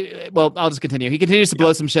I'll just continue. He continues to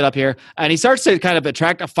blow some shit up here, and he starts to kind of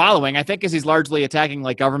attract a following. I think because he's largely attacking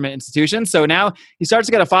like government institutions. So now he starts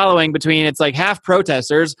to get a following between it's like half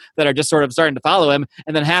protesters that are just sort of starting to follow him,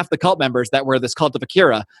 and then half the cult members that were this cult of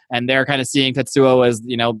Akira, and they're kind of seeing Tetsuo as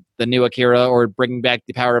the new Akira or bringing back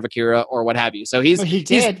the power of Akira or what have you. So They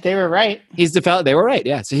were right. They were right.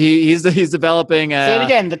 Yeah. So he's developing. Say it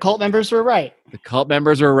again. The cult members were right. The cult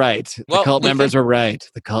members were right. The cult members were right.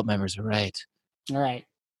 The cult members were right. All right.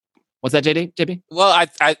 What's that, JB? Well,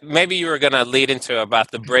 I maybe you were going to lead into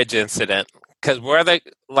about the bridge incident because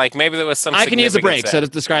maybe there was some. I can use a break, so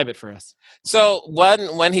just describe it for us. So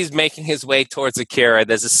when he's making his way towards Akira,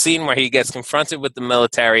 there's a scene where he gets confronted with the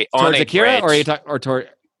military on Akira, bridge. or towards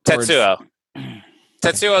Tetsuo?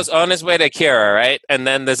 Tetsuo's on his way to Akira, right? And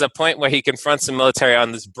then there's a point where he confronts the military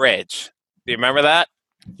on this bridge. Do you remember that?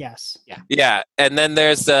 Yes. Yeah. And then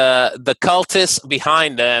there's the cultists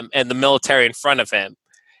behind him and the military in front of him.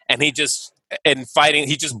 And he just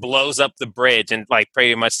blows up the bridge and like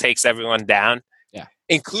pretty much takes everyone down. Yeah.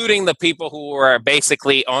 Including the people who were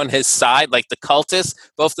basically on his side, like the cultists,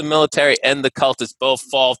 both the military and the cultists both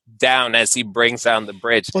fall down as he brings down the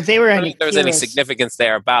bridge. Well, they were. I don't think there's any significance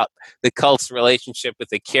there about the cult's relationship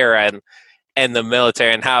with Akira and the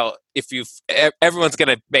military, and how everyone's going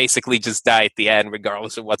to basically just die at the end,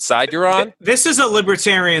 regardless of what side you're on. This is a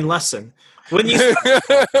libertarian lesson. When you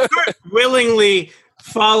start willingly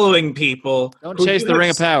following people, don't chase the ring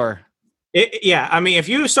of power. If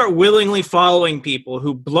you start willingly following people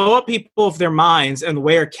who blow up people with their minds and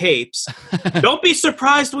wear capes, don't be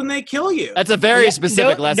surprised when they kill you. That's a very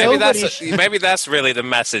specific lesson. Maybe that's really the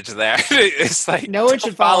message there. It's like, no one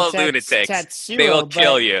should follow lunatics. Tetsuo, they will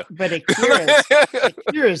kill you. But Akira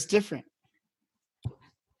is different.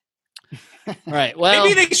 Right. Well,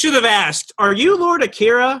 maybe they should have asked, "Are you Lord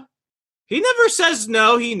Akira?" He never says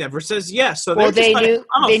no. He never says yes. So they knew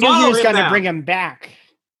he was going to bring him back.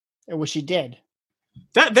 Which he did.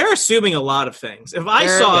 They're assuming a lot of things. If I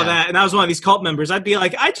saw that and I was one of these cult members, I'd be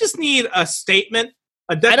like, I just need a statement,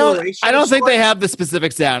 a declaration. I don't think they have the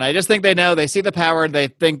specifics down. I just think they know. They see the power. They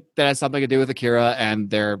think that has something to do with Akira, and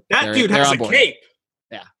that dude has a cape.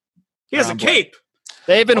 Yeah, he has a cape.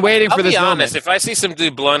 They've been waiting for this moment. I'll be honest. If I see some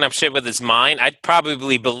dude blowing up shit with his mind, I'd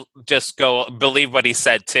probably just go believe what he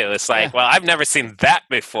said too. It's like, well, I've never seen that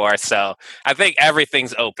before, so I think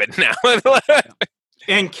everything's open now.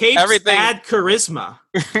 And capes add charisma.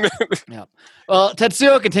 Yeah. Well,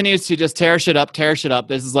 Tetsuo continues to just tear shit up.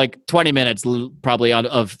 This is like 20 minutes probably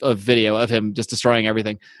of video of him just destroying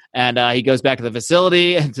everything. And he goes back to the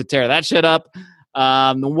facility to tear that shit up.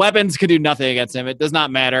 The weapons can do nothing against him. It does not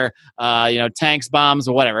matter. Tanks, bombs,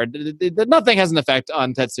 whatever. Nothing has an effect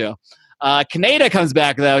on Tetsuo. Kaneda comes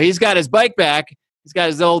back, though. He's got his bike back. He's got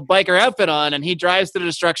his old biker outfit on, and he drives to the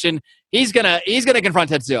destruction. He's gonna confront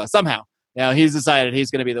Tetsuo somehow. He's decided he's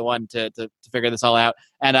going to be the one to figure this all out.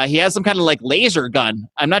 And he has some kind of like laser gun.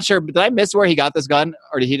 I'm not sure. Did I miss where he got this gun?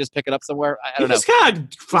 Or did he just pick it up somewhere? I don't know. He just kind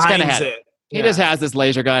of finds it. He just has this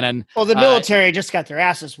laser gun. And the military just got their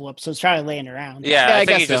asses whooped, so it's probably laying around. Yeah, I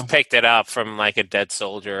think he just picked it up from like a dead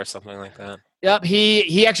soldier or something like that. Yep.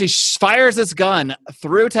 He actually fires this gun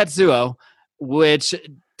through Tetsuo, which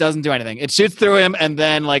doesn't do anything. It shoots through him, and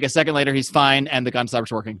then like a second later, he's fine, and the gun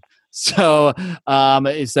stops working. So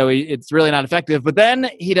it's really not effective. But then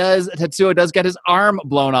Tetsuo does get his arm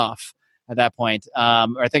blown off at that point. I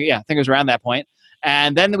think it was around that point.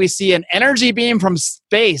 And then we see an energy beam from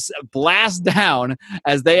space blast down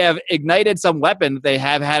as they have ignited some weapon that they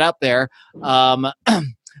have had up there.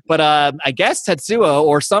 But I guess Tetsuo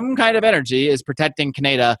or some kind of energy is protecting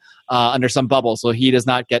Kaneda under some bubble, so he does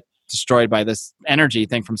not get destroyed by this energy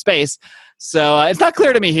thing from space. So it's not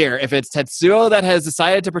clear to me here if it's Tetsuo that has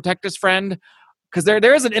decided to protect his friend, because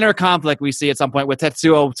there is an inner conflict we see at some point with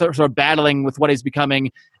Tetsuo sort of battling with what he's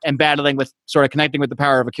becoming and battling with sort of connecting with the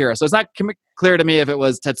power of Akira. So it's not clear to me if it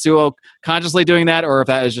was Tetsuo consciously doing that or if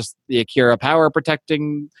that is just the Akira power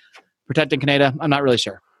protecting Kaneda. I'm not really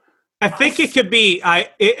sure. I think it could be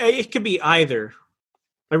it could be either.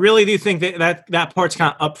 I really do think that part's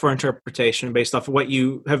kind of up for interpretation based off of what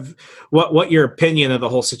you have, what your opinion of the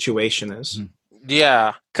whole situation is.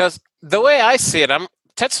 Yeah, because the way I see it,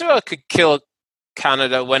 Tetsuo could kill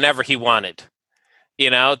Kaneda whenever he wanted.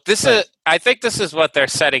 I think this is what they're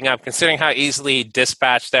setting up, considering how easily he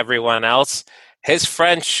dispatched everyone else. His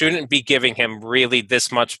friend shouldn't be giving him really this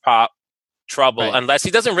much trouble Right. unless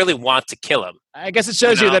he doesn't really want to kill him. I guess it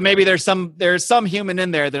shows you that maybe there's some human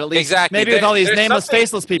in there that at least maybe with all these nameless,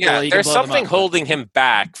 faceless people, he can there's blow them something up. holding him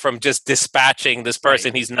back from just dispatching this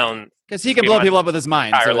person he's known. Because he can blow people up with his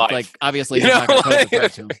mind. So it's like obviously he's not going to pose a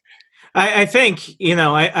threat to him. I think,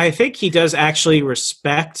 I think he does actually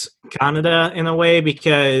respect Kaneda in a way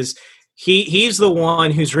because he's the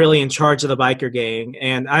one who's really in charge of the biker gang.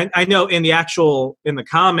 And I know in the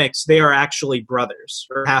comics, they are actually brothers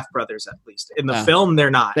or half brothers, at least. In the film,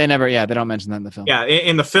 they're not. They don't mention that in the film. Yeah,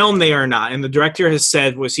 in the film, they are not. And the director has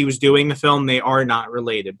said he was doing the film, they are not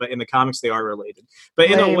related. But in the comics, they are related.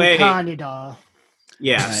 But in a way... Kaneda.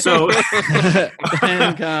 Yeah, right. so,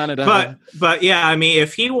 Canada. but yeah, I mean,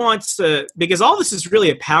 if he wants to, because all this is really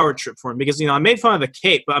a power trip for him. Because I made fun of the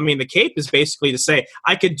cape, but I mean, the cape is basically to say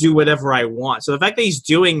I could do whatever I want. So the fact that he's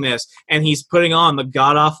doing this and he's putting on the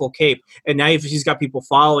god awful cape, and now he's got people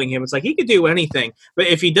following him, it's like he could do anything. But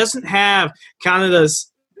if he doesn't have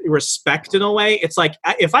Canada's respect in a way, it's like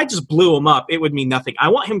if I just blew him up, it would mean nothing. I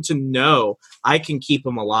want him to know I can keep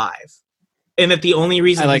him alive. And that the only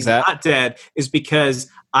reason he's not dead is because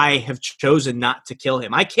I have chosen not to kill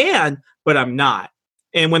him. I can, but I'm not.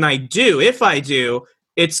 And when I do, if I do,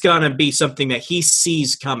 it's going to be something that he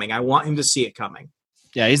sees coming. I want him to see it coming.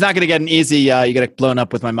 Yeah, he's not going to get an easy, you get blown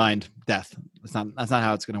up with my mind death. That's not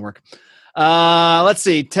how it's going to work. Let's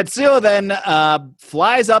see. Tetsuo then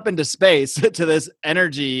flies up into space to this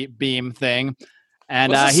energy beam thing.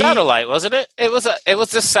 And it was a satellite, wasn't it? It was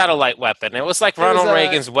a satellite weapon. It was like Ronald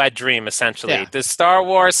Reagan's wet dream, essentially. Yeah. The Star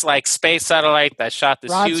Wars space satellite that shot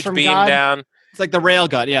this huge beam down. It's like the rail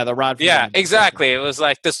gun, the rod. Exactly. It was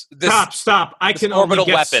like this. Stop! I can only get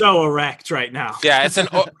weapon. So erect right now. Yeah,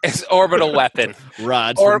 it's orbital weapon.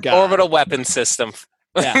 Rods orbital weapon system.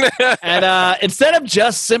 Yeah. And instead of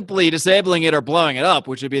just simply disabling it or blowing it up,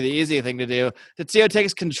 which would be the easy thing to do, Tetsuo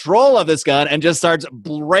takes control of this gun and just starts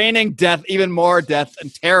raining even more death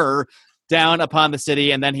and terror down upon the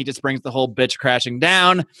city. And then he just brings the whole bitch crashing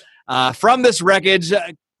down from this wreckage.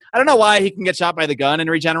 I don't know why he can get shot by the gun and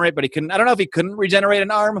regenerate, but he couldn't. I don't know if he couldn't regenerate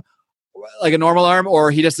an arm, like a normal arm,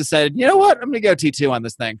 or he just decided, you know what, I'm going to go T2 on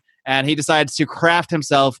this thing. And he decides to craft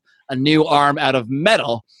himself a new arm out of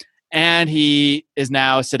metal. And he is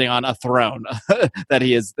now sitting on a throne that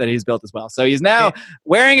he's built as well. So he's now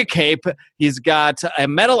wearing a cape. He's got a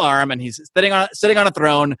metal arm, and he's sitting on a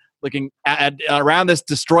throne, looking around this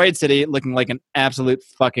destroyed city, looking like an absolute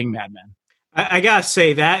fucking madman. I gotta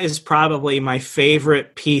say that is probably my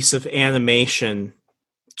favorite piece of animation.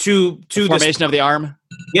 To the formation of the arm.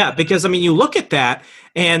 Yeah, because I mean, you look at that,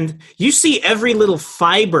 and you see every little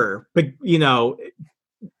fiber,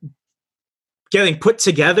 getting put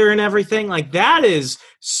together and everything. Like, that is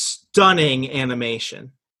stunning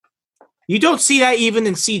animation. You don't see that even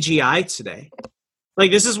in CGI today.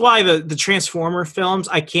 Like, this is why the Transformer films,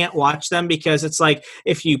 I can't watch them, because it's like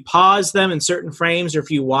if you pause them in certain frames or if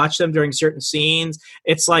you watch them during certain scenes,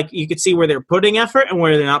 it's like you could see where they're putting effort and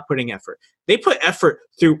where they're not putting effort. They put effort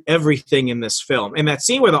through everything in this film. And that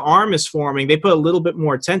scene where the arm is forming, they put a little bit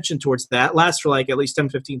more attention towards that. It lasts for like at least 10,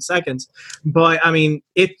 15 seconds. But, I mean,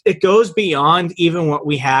 it goes beyond even what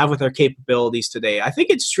we have with our capabilities today. I think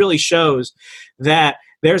it just really shows that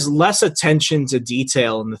there's less attention to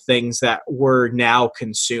detail in the things that we're now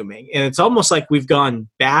consuming. And it's almost like we've gone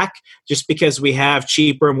back just because we have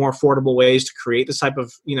cheaper, more affordable ways to create this type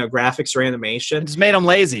of, graphics or animation. It's made them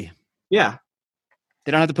lazy. Yeah.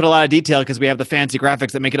 They don't have to put a lot of detail because we have the fancy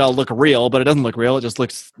graphics that make it all look real, but it doesn't look real. It just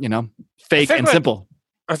looks, fake and simple.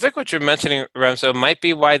 I think what you're mentioning, Remso, might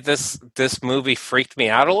be why this movie freaked me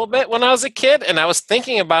out a little bit when I was a kid. And I was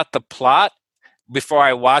thinking about the plot before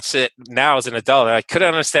I watched it now as an adult. And I couldn't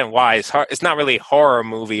understand why. It's not really a horror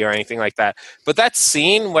movie or anything like that. But that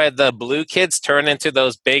scene where the blue kids turn into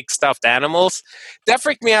those big stuffed animals, that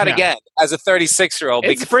freaked me out again as a 36-year-old.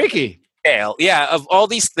 It's freaky. Yeah, of all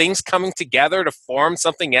these things coming together to form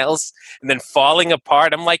something else and then falling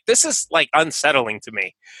apart. I'm like, this is like unsettling to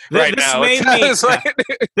me right now.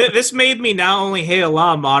 This made me not only hate a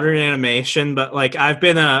lot of modern animation, but like I've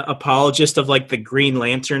been an apologist of like the Green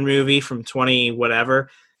Lantern movie from 20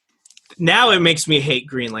 whatever. Now it makes me hate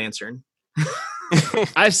Green Lantern.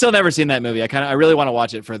 I've still never seen that movie. I really want to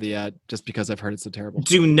watch it for the just because I've heard it's so terrible.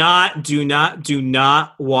 Do not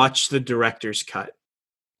watch the director's cut.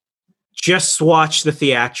 Just watch the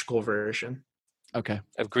theatrical version. Okay.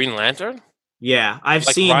 Of Green Lantern? Yeah, I've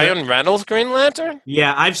like seen Ryan Reynolds' Green Lantern?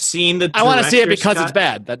 Yeah, I've seen the I want to see it because it's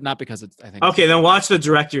bad, not because it's, I think. Okay, then watch the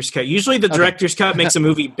director's cut. Usually the director's cut makes a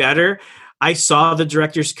movie better. I saw the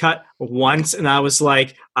director's cut once and I was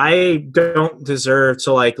like, I don't deserve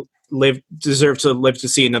to like deserve to live to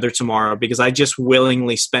see another tomorrow, because I just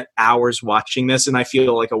willingly spent hours watching this, and I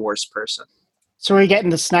feel like a worse person. So are we getting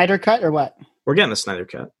the Snyder cut or what? We're getting the Snyder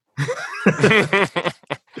cut.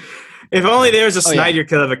 If only there was a Snyder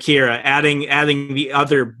cut of Akira, adding the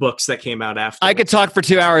other books that came out after. I could talk for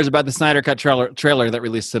 2 hours about the Snyder Cut trailer that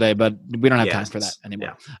released today, but we don't have time for that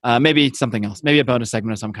anymore. Yeah. Maybe something else. Maybe a bonus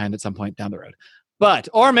segment of some kind at some point down the road.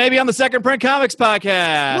 Or maybe on the Second Print Comics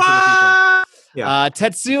podcast. What? Yeah.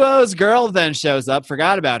 Tetsuo's girl then shows up.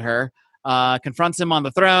 Forgot about her. Confronts him on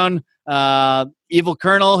the throne. Evil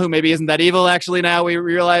Colonel, who maybe isn't that evil actually now, we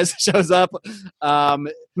realize, shows up.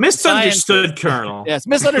 Misunderstood Colonel. Yes,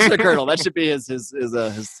 misunderstood Colonel. That should be his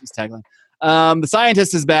tagline. The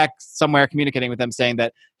scientist is back somewhere communicating with them, saying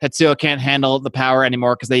that Tetsuo can't handle the power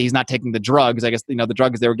anymore because he's not taking the drugs. I guess, the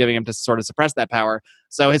drugs they were giving him to sort of suppress that power.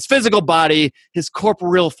 So his physical body, his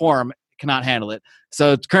corporeal form, cannot handle it.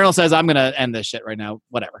 So Colonel says, I'm going to end this shit right now,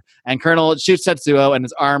 whatever. And Colonel shoots Tetsuo, and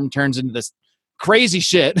his arm turns into this crazy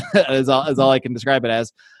shit, is all I can describe it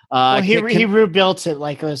as. He rebuilt it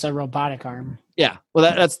like it was a robotic arm. Yeah,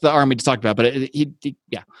 well, that's the arm we just talked about, but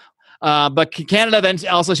but Canada then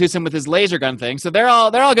also shoots him with his laser gun thing. So they're all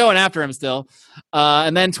going after him still.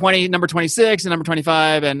 And then number 26 and number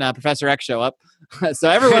 25 and Professor X show up. So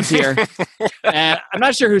everyone's here. And I'm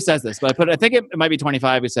not sure who says this, but I think it might be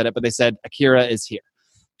 25 who said it, but they said Akira is here.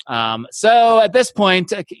 So at this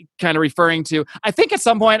point, kind of referring to, I think at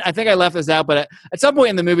some point, I think I left this out, but at some point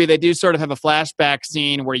in the movie, they do sort of have a flashback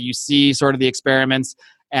scene where you see sort of the experiments,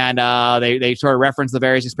 and they sort of reference the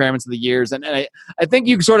various experiments of the years. And I think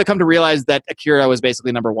you sort of come to realize that Akira was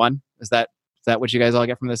basically number one. Is that what you guys all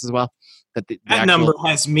get from this as well? That number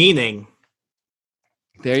has meaning.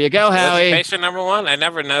 There you go, Howie. Patient number one? I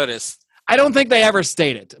never noticed. I don't think they ever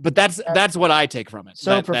state it, but that's what I take from it.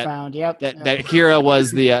 So profound, yep. That Akira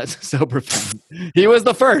was the so profound. He was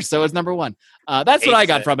the first, so it's number one. That's what I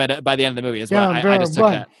got from it by the end of the movie as well. I just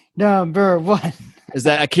took that. Number one is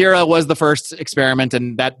that Akira was the first experiment,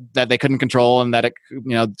 and that they couldn't control, and that it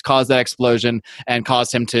caused that explosion and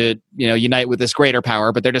caused him to unite with this greater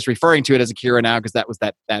power. But they're just referring to it as Akira now because that was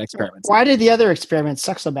that experiment. Why did the other experiments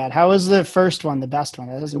suck so bad? How was the first one the best one?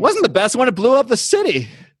 It wasn't the best one. It blew up the city.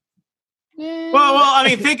 Well, I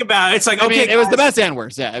mean, think about it. It's like, okay, it was the best and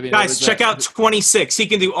worst. Yeah, guys, check out 26. He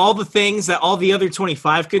can do all the things that all the other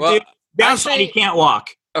 25 could do. Downside, he can't walk.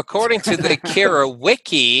 According to the Akira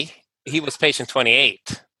wiki, he was patient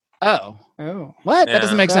 28. Oh, what? Yeah. That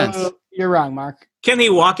doesn't make sense. You're wrong, Mark. Can he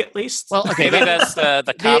walk at least? Well, okay, maybe that's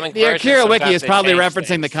the comic. The Akira wiki is probably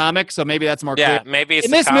referencing the comic, so maybe that's more clear. Yeah, maybe it's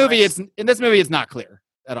in this movie. It's not clear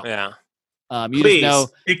at all. Yeah. Please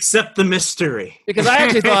accept the mystery. Because I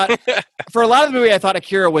actually thought, for a lot of the movie, I thought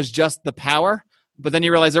Akira was just the power, but then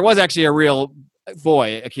you realize there was actually a real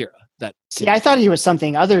boy, Akira. I thought he was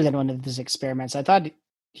something other than one of his experiments. I thought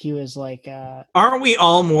he was like... aren't we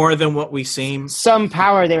all more than what we seem? Some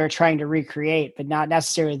power they were trying to recreate, but not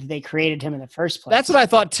necessarily that they created him in the first place. That's what I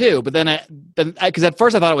thought too, but then because at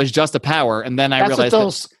first I thought it was just a power, and then I realized... That's what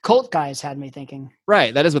those cult guys had me thinking.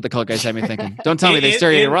 Right, that is what the cult guys had me thinking. Don't tell me they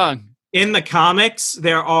steered you wrong. In the comics,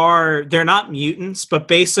 they're not mutants, but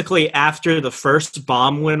basically after the first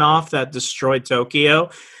bomb went off that destroyed Tokyo,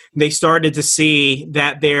 they started to see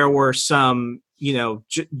that there were some,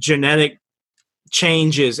 genetic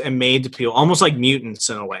changes and made to people almost like mutants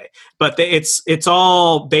in a way. But it's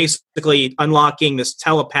all basically unlocking this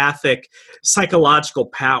telepathic psychological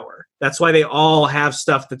power. That's why they all have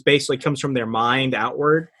stuff that basically comes from their mind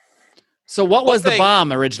outward. So what was the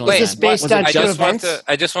bomb originally? Wait, based on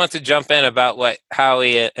I just want to jump in about what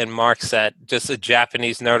Howie and Mark said. Just a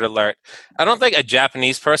Japanese nerd alert. I don't think a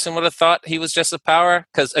Japanese person would have thought he was just a power,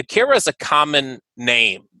 because Akira is a common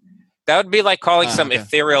name. That would be like calling some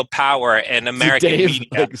ethereal power in American media.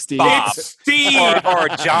 Like Steve. Bob. Steve. Or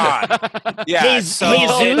John. Yeah.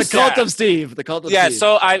 The cult of Steve. The cult of Steve. Yeah,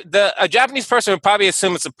 so a Japanese person would probably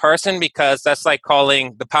assume it's a person, because that's like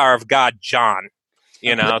calling the power of God John. So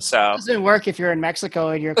it doesn't work if you're in Mexico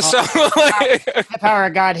and you're calling the power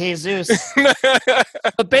of God Jesus.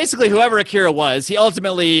 But basically, whoever Akira was,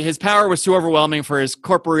 his power was too overwhelming for his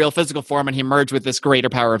corporeal physical form, and he merged with this greater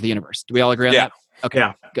power of the universe. Do we all agree on that? Okay,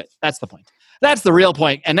 yeah. Good. That's the point. That's the real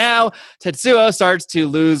point. And now Tetsuo starts to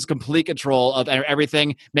lose complete control of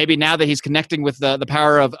everything. Maybe now that he's connecting with the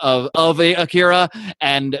power of Akira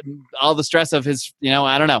and all the stress of his,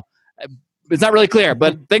 I don't know. It's not really clear,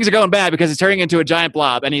 but things are going bad because he's turning into a giant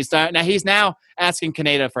blob, and he's now asking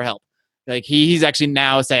Kaneda for help. Like he's actually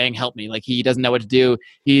now saying, "Help me!" Like he doesn't know what to do.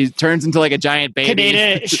 He turns into like a giant baby.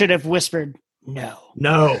 Kaneda should have whispered, No.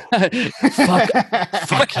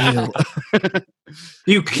 Fuck you.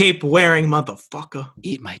 You cape wearing motherfucker.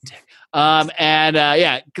 Eat my dick.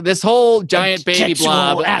 This whole giant baby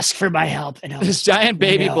blob will ask for my help. And this giant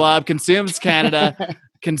baby blob consumes Canada,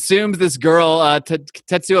 consumes this girl,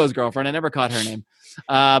 Tetsuo's girlfriend. I never caught her name.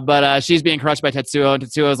 But she's being crushed by Tetsuo, and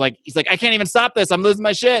Tetsuo's like, he's like, I can't even stop this. I'm losing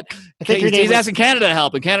my shit. He's asking Canada to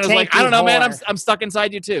help, and Canada's like, I don't know, man. I'm stuck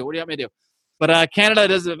inside you too. What do you want me to do? But Canada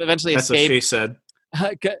does eventually escape. That's what she said.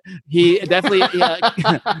 He definitely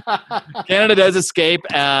Canada does escape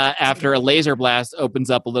after a laser blast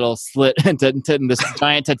opens up a little slit into this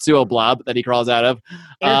giant Tetsuo blob that he crawls out of.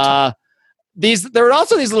 There were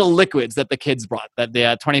also these little liquids that the kids brought, that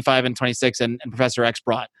the 25 and 26 and Professor X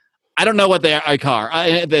brought. I don't know what they are.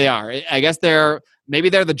 I guess maybe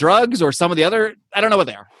they're the drugs or some of the other. I don't know what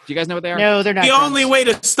they are. Do you guys know what they are? No, they're not. The drugs. only way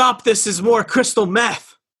to stop this is more crystal meth.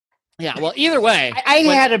 Yeah, well, either way. I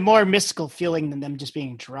had a more mystical feeling than them just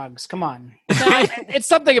being drugs. Come on. It's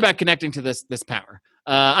something about connecting to this power.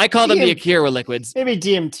 I call them the Akira liquids. Maybe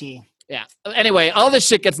DMT. Yeah. Anyway, all this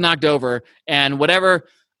shit gets knocked over, and whatever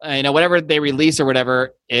they release or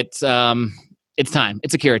whatever, it's time.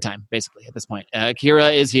 It's Akira time, basically, at this point. Akira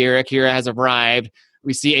is here. Akira has arrived.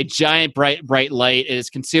 We see a giant bright light. It is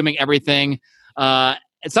consuming everything. At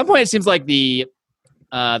some point, it seems like the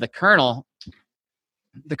colonel,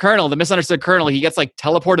 the misunderstood colonel, he gets like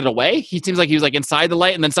teleported away. He seems like he was like inside the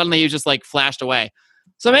light, and then suddenly he was just like flashed away.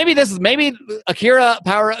 So maybe Akira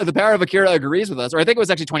the power of Akira agrees with us, or I think it was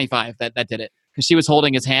actually 25 that did it, because she was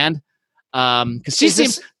holding his hand. Because she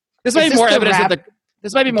seems this might be more evidence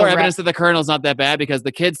that the colonel's not that bad, because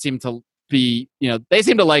the kids seem to be, they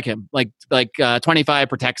seem to like him. Like 25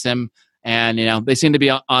 protects him, and they seem to be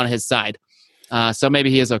on his side. So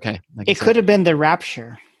maybe he is okay. Like it could have been the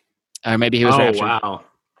rapture. Or maybe he was raptured. Wow.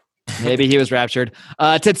 Maybe he was raptured.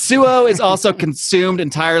 Tetsuo is also consumed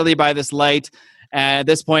entirely by this light. And at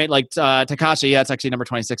this point, like Takashi, that's actually number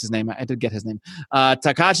 26's name. I did get his name.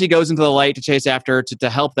 Takashi goes into the light to chase after, to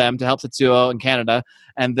help Tetsuo in Canada.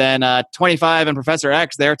 And then 25 and Professor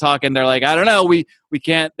X, they're talking. They're like, I don't know, we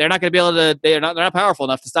can't. They're not going to be able to. They're not powerful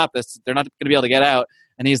enough to stop this. They're not going to be able to get out.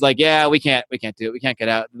 And he's like, yeah, we can't do it. We can't get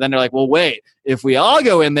out. And then they're like, well, wait, if we all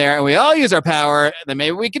go in there and we all use our power, then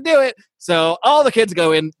maybe we can do it. So all the kids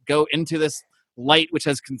go into this light, which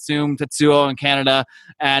has consumed Tetsuo in Canada.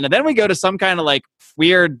 And then we go to some kind of like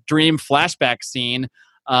weird dream flashback scene.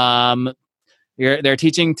 They're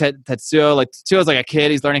teaching Tetsuo, like Tetsuo's like a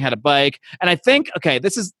kid. He's learning how to bike. And I think, okay,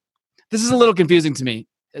 this is a little confusing to me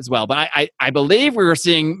as well. But I believe we were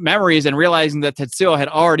seeing memories and realizing that Tetsuo had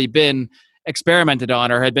already been experimented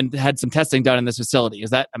on, or had some testing done in this facility.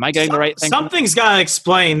 Am I getting the right thing? Something's got to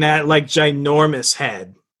explain that like ginormous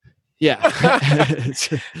head. Yeah.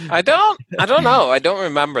 I don't know. I don't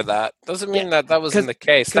remember that. Doesn't mean that wasn't the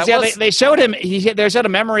case. They showed him. They showed a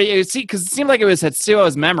memory. Because it seemed like it was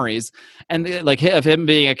Tetsuo's memories, and like of him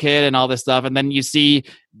being a kid and all this stuff. And then you see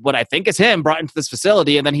what I think is him brought into this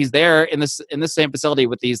facility, and then he's there in this same facility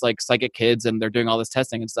with these like psychic kids, and they're doing all this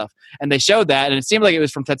testing and stuff. And they showed that, and it seemed like it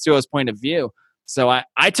was from Tetsuo's point of view. So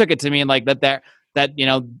I took it to mean like that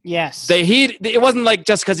yes, it wasn't like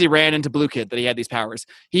just because he ran into Blue Kid that he had these powers.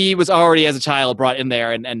 He was already as a child brought in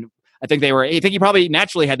there, and I think he probably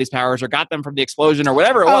naturally had these powers or got them from the explosion or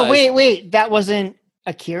whatever it was. Oh wait, that wasn't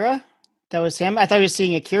Akira? That was him? I thought he was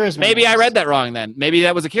seeing Akira's memories. Maybe I read that wrong then. Maybe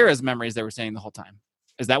that was Akira's memories they were saying the whole time.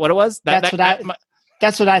 Is that what it was? That's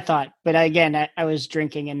what I thought. But again, I was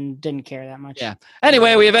drinking and didn't care that much. Yeah.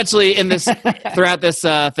 Anyway, we eventually throughout this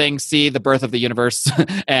thing see the birth of the universe,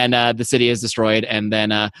 and the city is destroyed. And then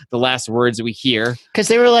the last words we hear, because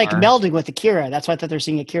they were like melding with Akira. That's why I thought they're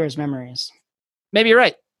seeing Akira's memories. Maybe you're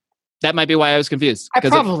right. That might be why I was confused. I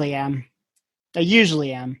probably am. I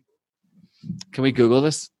usually am. Can we Google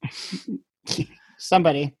this?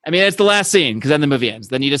 Somebody. I mean, it's the last scene, because then the movie ends.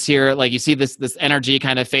 Then you just hear, like, you see this energy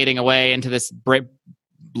kind of fading away into this bright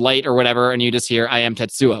light or whatever, and you just hear, I am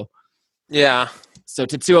Tetsuo. Yeah. So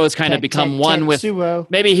Tetsuo has kind of become one with...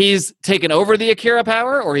 Maybe he's taken over the Akira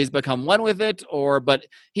power, or he's become one with it, but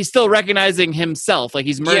he's still recognizing himself. Like,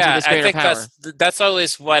 he's merged with this greater power. That's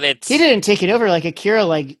always what it's... He didn't take it over. Like, Akira,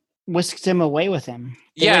 like, whisked him away with him.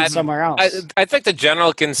 They went somewhere else. I think the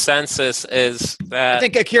general consensus is that... I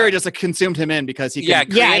think Akira just consumed him in because he...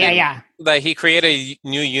 That he created a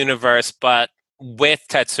new universe, but with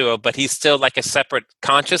Tetsuo, but he's still like a separate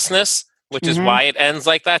consciousness, which is why it ends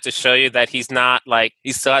like that, to show you that he's not like...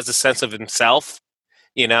 He still has a sense of himself,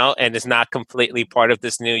 and is not completely part of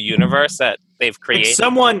this new universe that they've created.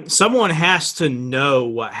 But someone has to know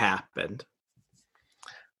what happened.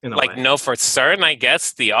 in a Like, way. no, for certain, I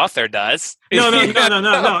guess the author does. No.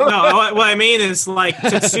 What I mean is, like,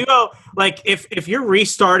 Tetsuo, like, if you're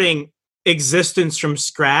restarting existence from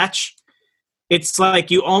scratch, it's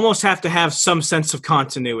like you almost have to have some sense of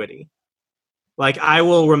continuity. Like, I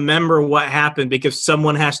will remember what happened because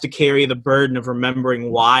someone has to carry the burden of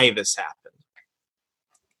remembering why this happened.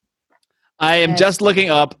 I am just looking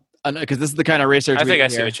up, because this is the kind of research I we think do I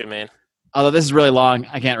see here. what you mean. Although this is really long,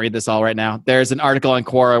 I can't read this all right now. There's an article on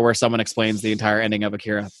Quora where someone explains the entire ending of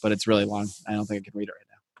Akira, but it's really long. I don't think I can read it right now.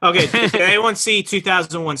 Okay, did anyone see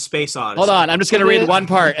 2001 Space Odyssey? Hold on, I'm just going to read one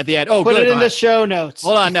part at the end. Oh, Put good. it in the show notes.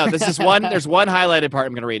 Hold on, no, this is one. There's one highlighted part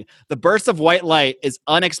I'm going to read. The burst of white light is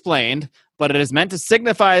unexplained, but it is meant to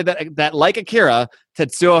signify that like Akira,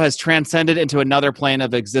 Tetsuo has transcended into another plane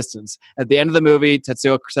of existence. At the end of the movie,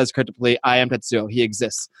 Tetsuo says critically, "I am Tetsuo. He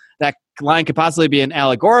exists." That line could possibly be an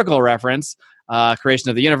allegorical reference, creation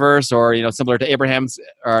of the universe, or similar to Abraham's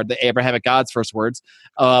or the Abrahamic God's first words.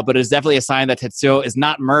 But it is definitely a sign that Tetsuo is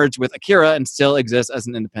not merged with Akira and still exists as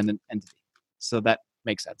an independent entity. So that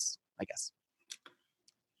makes sense, I guess.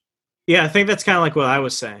 Yeah, I think that's kind of like what I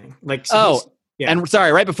was saying. Like, yeah. And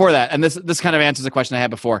sorry, right before that, and this kind of answers a question I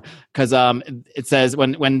had before, because it says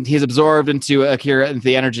when he's absorbed into Akira, into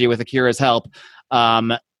the energy with Akira's help.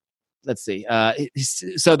 Let's see.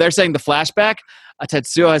 So they're saying the flashback.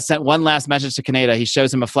 Tetsuo has sent one last message to Kaneda. He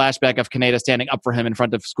shows him a flashback of Kaneda standing up for him in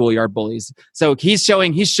front of schoolyard bullies. So he's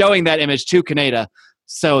showing that image to Kaneda.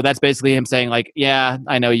 So that's basically him saying, like, yeah,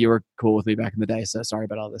 I know you were cool with me back in the day, so sorry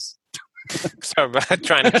about all this. Sorry about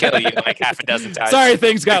trying to kill you like half a dozen times. Sorry,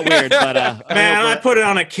 things got weird, but man, I put it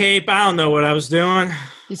on a cape. I don't know what I was doing.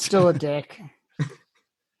 He's still a dick.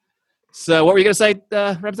 So what were you gonna say,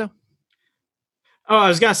 Remzo? Oh, I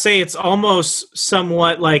was gonna say it's almost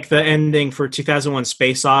somewhat like the ending for 2001: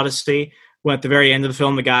 Space Odyssey, when at the very end of the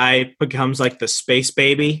film, the guy becomes like the space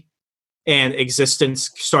baby, and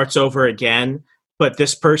existence starts over again. But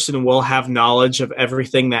this person will have knowledge of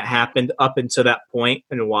everything that happened up until that point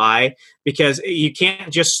and why, because you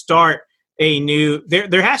can't just start a new.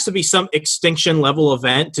 There has to be some extinction level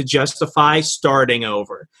event to justify starting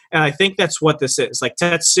over, and I think that's what this is. Like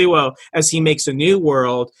Tetsuo, as he makes a new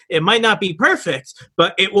world, it might not be perfect,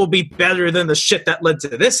 but it will be better than the shit that led to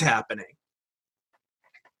this happening.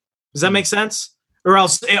 Does that make sense? Or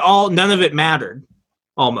else none of it mattered,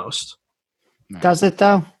 almost. Does it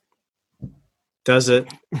though? Does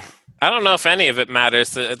it? I don't know if any of it matters.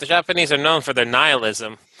 The Japanese are known for their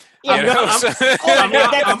nihilism. Let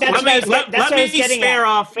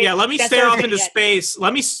me stare off into space.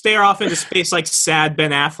 Let me stare off into space like sad Ben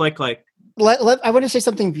Affleck. Like, I want to say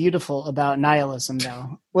something beautiful about nihilism,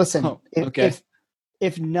 though. Listen,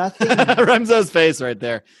 if nothing, Remzo's face right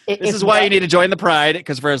there. This is why you need to join the Pride,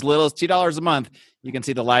 because for as little as $2 a month, you can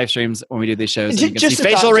see the live streams when we do these shows. And you can see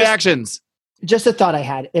facial reactions. Just a thought I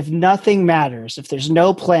had. If nothing matters, if there's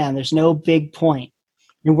no plan, there's no big point,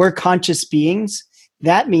 and we're conscious beings,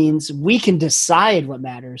 that means we can decide what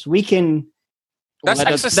matters. We can. That's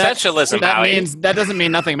existentialism, Howie. That doesn't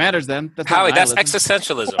mean nothing matters then. Howie, that's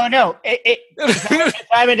existentialism. Oh, no. If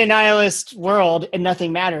I'm in a nihilist world and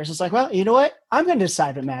nothing matters, it's like, well, you know what? I'm going to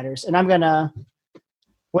decide what matters, and I'm going to,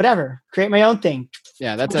 whatever, create my own thing.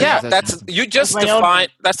 Yeah, that's you just define.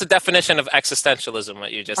 That's the definition of existentialism.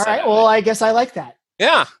 What you just said. All right. Well, I guess I like that.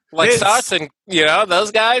 Yeah, like Sartre and those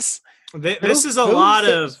guys. This is a lot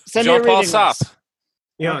of Jean-Paul Sartre.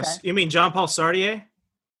 You mean Jean-Paul Sartre?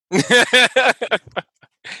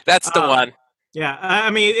 That's the one. Yeah, I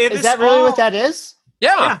mean, is that really what that is?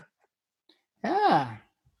 Yeah.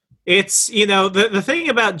 It's, the thing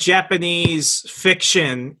about Japanese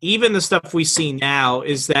fiction, even the stuff we see now,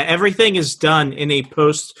 is that everything is done in a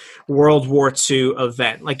post-World War II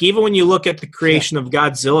event. Like, even when you look at the creation of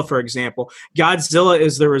Godzilla, for example, Godzilla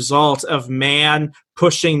is the result of man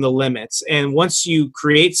pushing the limits. And once you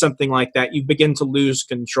create something like that, you begin to lose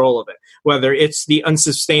control of it, whether it's the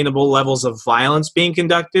unsustainable levels of violence being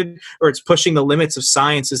conducted or it's pushing the limits of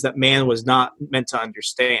sciences that man was not meant to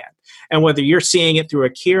understand. And whether you're seeing it through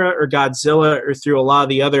Akira or Godzilla or through a lot of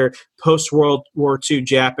the other post-World War II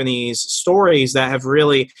Japanese stories that have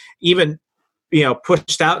really even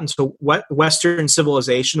pushed out into Western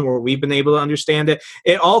civilization where we've been able to understand it,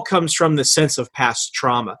 it all comes from the sense of past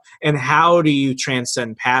trauma. And how do you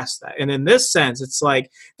transcend past that? And in this sense, it's like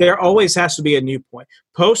there always has to be a new point.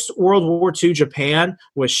 Post-World War II Japan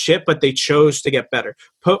was shit, but they chose to get better.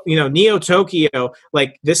 Neo Tokyo,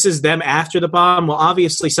 like, this is them after the bomb. Well,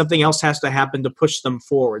 obviously something else has to happen to push them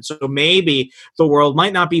forward. So maybe the world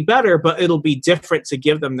might not be better, but it'll be different to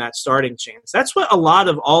give them that starting chance. That's what a lot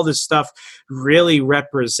of all this stuff really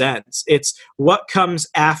represents. It's what comes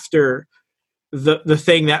after the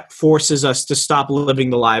thing that forces us to stop living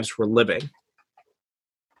the lives we're living.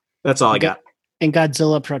 That's all I got. And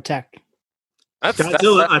Godzilla protect. That's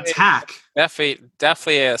Godzilla definitely, attack.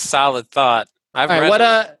 definitely a solid thought. All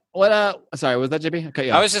right, sorry, was that JB? Okay,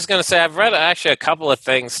 yeah. I was just going to say, I've read actually a couple of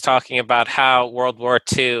things talking about how World War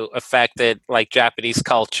II affected like Japanese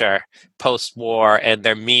culture post-war and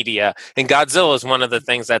their media. And Godzilla is one of the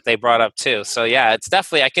things that they brought up too. So yeah,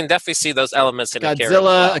 I can definitely see those elements in Akira.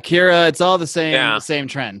 Godzilla, Akira, it's all the same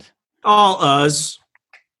trend. All us.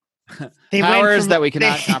 Powers that we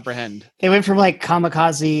cannot comprehend. They went from like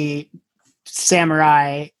kamikaze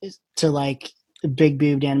samurai to like big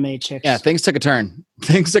boobed anime chicks. Yeah, things took a turn.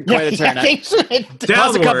 Things took quite a turn.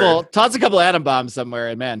 Toss a couple atom bombs somewhere,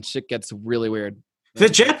 and man, shit gets really weird. The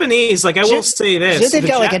Japanese, like I will say this, they've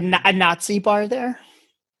got like a Nazi bar there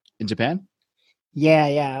in Japan.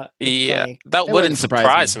 Yeah. That wouldn't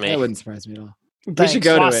surprise me. That wouldn't surprise me at all. We should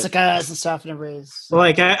go to it. Swastikas and stuff and everybody's.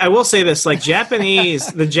 Like I will say this, like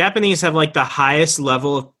the Japanese have like the highest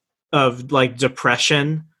level of like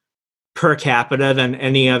depression per capita than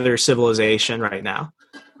any other civilization right now.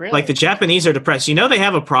 Really? Like the Japanese are depressed. You know they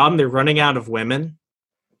have a problem. They're running out of women.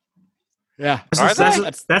 Yeah.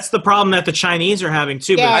 That's the problem that the Chinese are having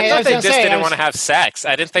too. Yeah, but I thought they just didn't want to have sex.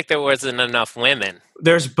 I didn't think there wasn't enough women.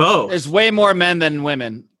 There's both. There's way more men than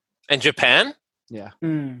women. In Japan? Yeah.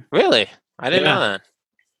 Really? I didn't know that.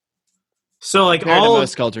 So like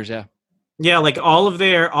most cultures, yeah. Yeah, like all of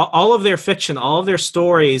their fiction, all of their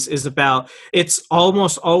stories is about, it's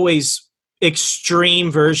almost always extreme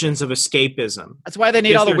versions of escapism. That's why they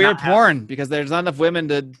need all the weird porn, because there's not enough women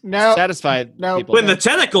to satisfy people. When the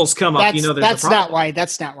tentacles come up, you know there's a problem.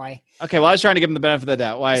 That's not why. Okay, well I was trying to give them the benefit of the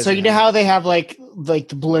doubt. Why is so you know how they have like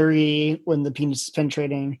the blurry when the penis is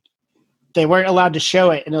penetrating? They weren't allowed to show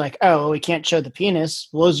it, and they're like, oh, we can't show the penis.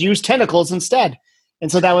 We'll use tentacles instead.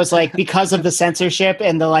 And so that was like because of the censorship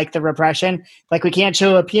and the repression, like we can't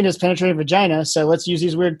show a penis penetrating vagina, so let's use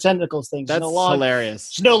these weird tentacles things. That's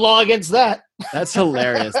hilarious. There's no law against that. That's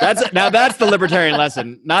hilarious. That's the libertarian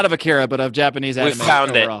lesson, not of Akira, but of Japanese anime. We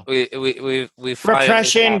found overall. it. We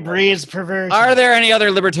repression breeds perversion. Are there any other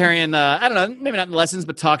libertarian? I don't know, maybe not lessons,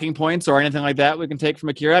 but talking points or anything like that we can take from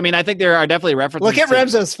Akira? I mean, I think there are definitely references. Look at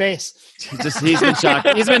Remzo's face. He's been shocked.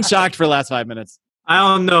 He's been shocked for the last 5 minutes. I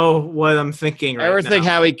don't know what I'm thinking right now. I ever think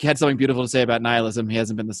Howie had something beautiful to say about nihilism. He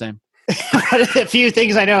hasn't been the same. A few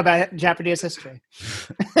things I know about Japanese history.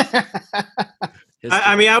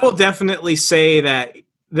 I mean, I will definitely say that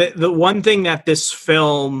the one thing that this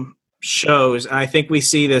film shows, and I think we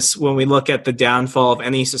see this when we look at the downfall of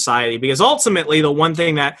any society, because ultimately the one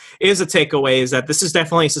thing that is a takeaway is that this is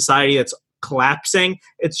definitely a society that's collapsing.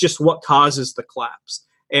 It's just what causes the collapse.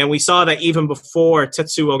 And we saw that even before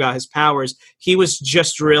Tetsuo got his powers, he was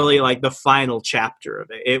just really like the final chapter of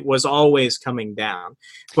it. It was always coming down.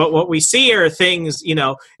 But what we see are things,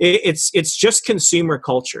 it's just consumer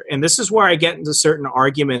culture. And this is where I get into certain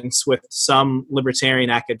arguments with some libertarian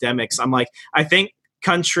academics. I'm like, I think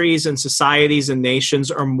countries and societies and nations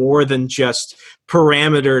are more than just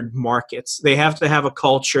parametered markets. They have to have a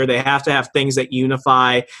culture. They have to have things that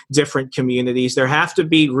unify different communities. There have to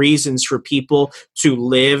be reasons for people to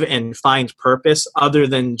live and find purpose other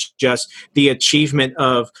than just the achievement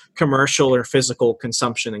of commercial or physical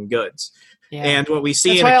consumption and goods. Yeah. And what we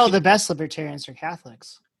see... That's why all the best libertarians are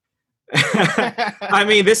Catholics. I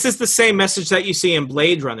mean, this is the same message that you see in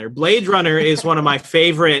Blade Runner. Blade Runner is one of my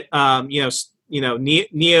favorite,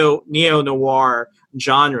 neo-noir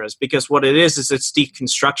genres, because what it is it's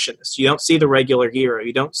deconstructionist. You don't see the regular hero.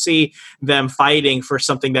 You don't see them fighting for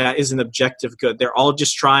something that is an objective good. They're all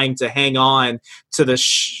just trying to hang on to the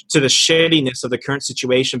shittiness of the current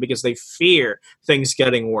situation because they fear things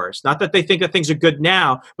getting worse. Not that they think that things are good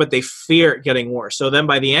now, but they fear it getting worse. So then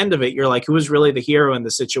by the end of it, you're like, who is really the hero in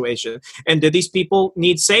the situation? And did these people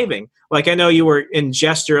need saving? Like, I know you were in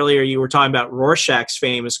jest earlier, you were talking about Rorschach's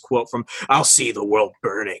famous quote from, "I'll see the world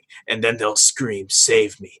burning, and then they'll scream,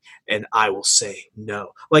 'Save me,' and I will say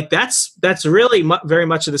no." Like, that's really very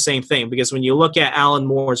much of the same thing, because when you look at Alan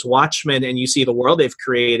Moore's Watchmen and you see the world they've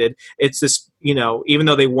created, it's this, even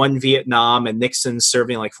though they won Vietnam and Nixon's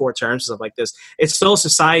serving like 4 terms and stuff like this, it's still a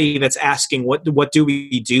society that's asking, what do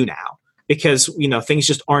we do now? Because, things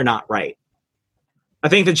just are not right. I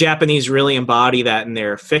think the Japanese really embody that in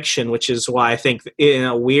their fiction, which is why I think in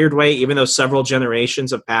a weird way, even though several generations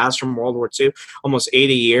have passed from World War II, almost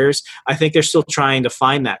 80 years, I think they're still trying to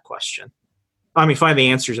find that question. Find the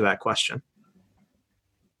answer to that question.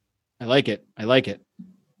 I like it.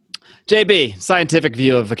 JB, scientific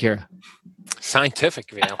view of Akira. Scientific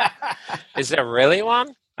view. Is there really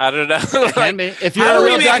one? I don't know. It can be. If you're How a do we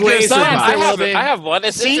real make doctor of laser science, there will bombs? be. I have one.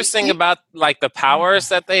 It's See? interesting about like the powers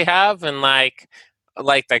that they have and like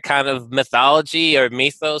the kind of mythology or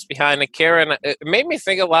mythos behind Akira. And it made me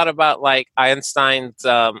think a lot about like Einstein's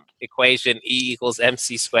equation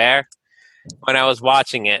E=mc². When I was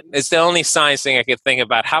watching it, it's the only science thing I could think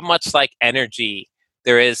about. How much like energy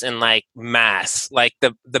there is in like mass, like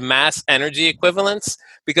the mass energy equivalents.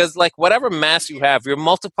 Because like whatever mass you have, you're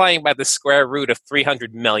multiplying by the square root of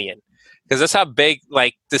 300 million. Because that's how big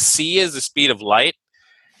like the c is the speed of light,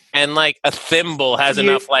 and like a thimble has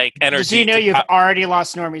enough like energy. Just so you know, you've already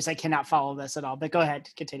lost normies. I cannot follow this at all. But go ahead,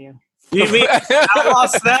 continue. You mean I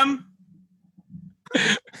lost them?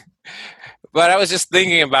 But I was just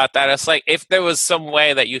thinking about that. It's like if there was some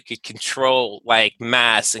way that you could control like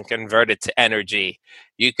mass and convert it to energy,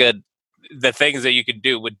 the things that you could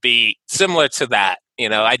do would be similar to that. You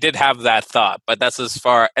know, I did have that thought, but that's as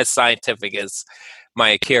far as scientific as my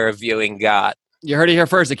Akira viewing got. You heard it here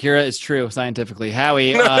first. Akira is true scientifically.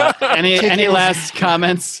 Howie, any last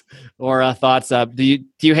comments or thoughts? Do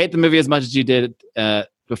you hate the movie as much as you did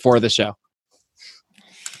before the show?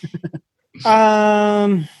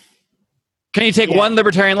 Can you take one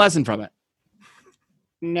libertarian lesson from it?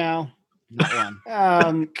 No. Not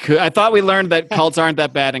one. I thought we learned that cults aren't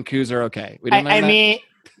that bad and coups are okay. We didn't learn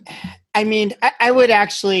that? I would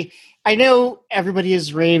actually. I know everybody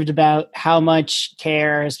has raved about how much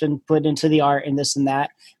care has been put into the art and this and that,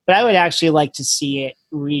 but I would actually like to see it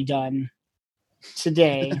redone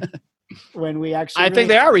today when we actually. I think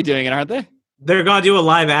they are redoing it, aren't they? They're going to do a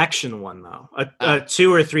live action one, though. A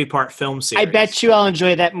 2 or 3 part film series. I bet you I'll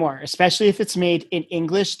enjoy that more, especially if it's made in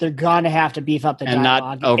English. They're going to have to beef up the and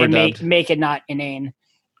dialogue not overdubbed. and make it not inane.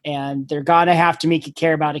 And they're going to have to make you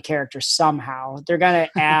care about a character somehow. They're going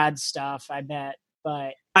to add stuff, I bet.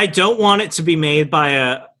 But I don't want it to be made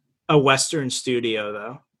by a Western studio,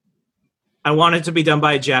 though. I want it to be done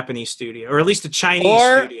by a Japanese studio, or at least a Chinese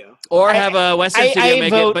studio. Or have a Western studio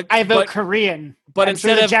make it. I vote Korean. But I'm instead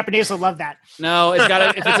sure the of Japanese will love that. No, it's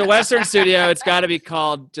got if it's a Western studio, it's got to be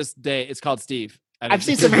called just Dave. It's called Steve. I've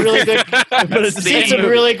seen some really good. I've seen some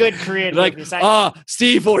really good Korean movies.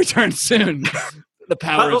 Steve will return soon. The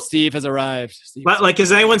power of Steve has arrived. But like,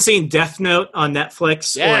 has anyone seen Death Note on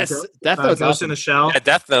Netflix? Yes, Death Note's Ghost awesome. in the Shell. Yeah,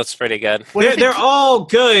 Death Note's pretty good. They're all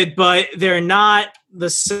good, but they're not the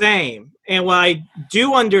same. And what I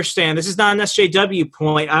do understand, this is not an SJW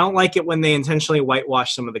point. I don't like it when they intentionally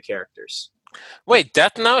whitewash some of the characters. Wait,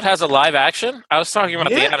 Death Note has a live action? I was talking about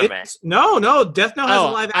the anime. No, Death Note has a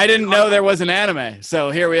live action. I didn't know there was an anime,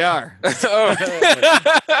 so here we are.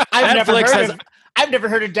 I've never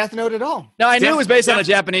heard of Death Note at all. No, I knew it was based on a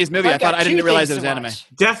Japanese movie. I didn't realize it was anime.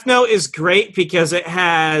 Death Note is great because it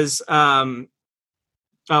has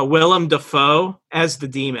Willem Dafoe as the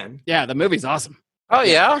demon. Yeah, the movie's awesome. Oh,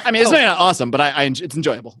 yeah? I mean, it's not awesome, but it's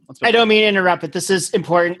enjoyable. I don't mean to interrupt, but this is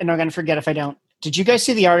important, and I'm going to forget if I don't. Did you guys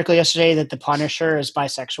see the article yesterday that the Punisher is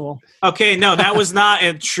bisexual? Okay, no, that was not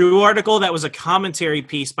a true article. That was a commentary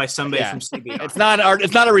piece by somebody from CBR. It's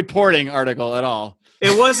not a reporting article at all.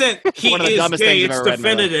 It wasn't. He One of the is dumbest gay. things I've It's ever read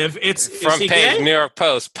in my life. definitive. It's Front is he page, gay? New York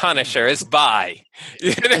Post, Punisher is bi.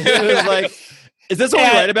 It was like, is this what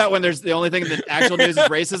we write about when there's the only thing in the actual news is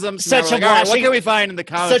racism? So Such a all right, what can we find in the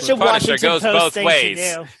comics? Such a Punisher Washington goes Post both thing ways.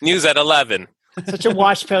 to do. News at 11. Such a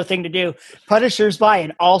WashPo thing to do. Punisher's bi,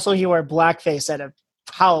 and also he wore blackface at a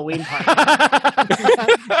Halloween party.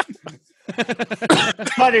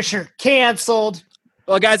 Punisher canceled.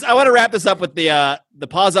 Well, guys, I want to wrap this up with the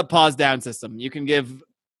pause up, pause down system. You can give.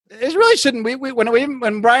 It really shouldn't.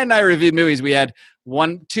 When Brian and I reviewed movies, we had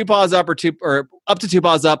 2 pause up or up to 2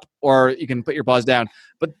 pause up, or you can put your pause down.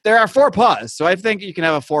 But there are 4 pause, so I think you can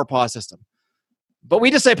have a 4 pause system. But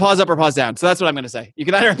we just say pause up or pause down, so that's what I'm going to say. You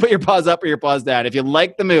can either put your pause up or your pause down. If you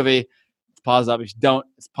like the movie, it's pause up. If you don't,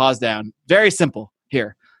 it's pause down. Very simple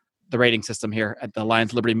here. The rating system here at the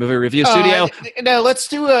Lions Liberty Movie Review Studio. No, let's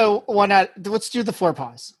do let's do the 4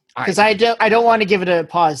 pause. Because I don't want to give it a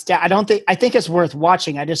pause down. I think it's worth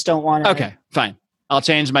watching. I just don't want to. Okay, fine. I'll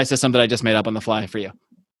change my system that I just made up on the fly for you.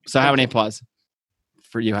 So how many pause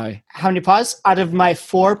for you, Howie? How many pause? Out of my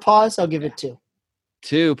 4 pause, I'll give it 2.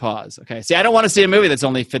 2 pause. Okay. See, I don't want to see a movie that's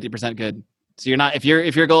only 50% good. So you're not. If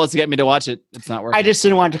your goal is to get me to watch it, it's not working. I just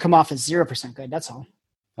didn't want it to come off as 0% good. That's all.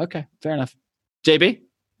 Okay, fair enough. JB,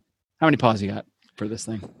 how many pause you got for this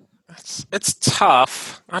thing? It's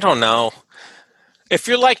tough. I don't know. If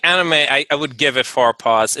you like anime, I would give it 4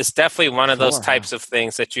 pause. It's definitely one of those types of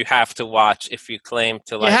things that you have to watch if you claim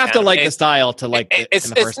to like. You have anime. to like the style to like it.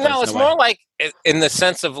 It's more like in the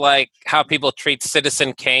sense of like how people treat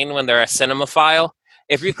Citizen Kane when they're a cinemaphile.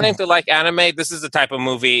 if you claim to like anime, this is the type of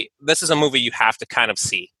movie. This is a movie you have to kind of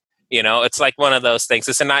see. You know, it's like one of those things.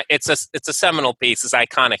 It's a seminal piece. It's an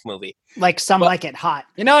iconic movie. Like Some Like It Hot.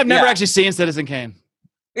 You know, I've never actually seen Citizen Kane.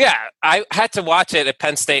 Yeah, I had to watch it at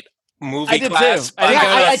Penn State movie class.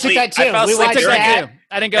 I took that too. I watched that.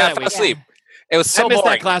 I didn't go I that fell week. asleep. It was so I missed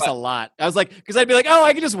boring. that class a lot. I was like, because I'd be like, oh,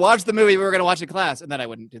 I can just watch the movie we were going to watch in class, and then I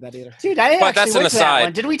wouldn't do that either. Dude, I But that's actually an went to that aside.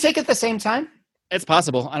 one. Did we take it at the same time? It's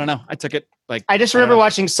possible. I don't know. I took it like. I just remember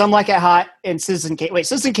watching Some Like It Hot and Citizen Kane. Wait,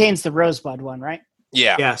 Citizen Kane's the Rosebud one, right?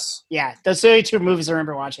 Yeah. Yes. Yeah, those are the only two movies I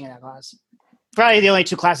remember watching in that class. Probably the only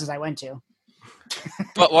two classes I went to.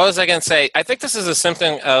 But what was I going to say? I think this is a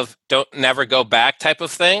symptom of don't never go back type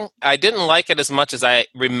of thing. I didn't like it as much as I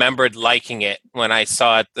remembered liking it when I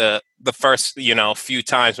saw it the first, few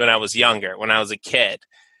times when I was younger, when I was a kid.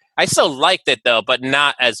 I still liked it though, but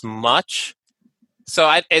not as much. So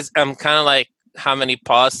I'm kind of like, how many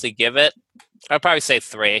paws to give it? I'd probably say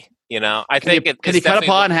 3. I think Can you cut a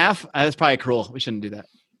paw in half? That's probably cruel. We shouldn't do that.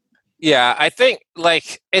 Yeah, I think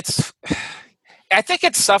I think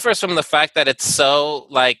it suffers from the fact that it's so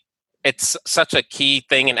it's such a key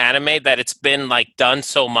thing in anime that it's been done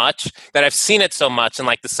so much that I've seen it so much in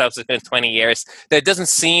the subsequent 20 years that it doesn't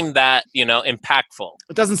seem that impactful.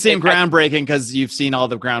 It doesn't seem groundbreaking because you've seen all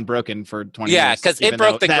the ground broken for 20 years. Yeah, because it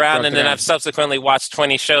broke the ground, and then I've subsequently watched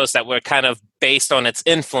 20 shows that were kind of based on its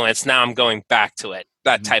influence. Now I'm going back to it,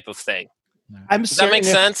 that type of thing. Does that make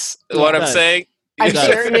sense? What I'm saying? I'm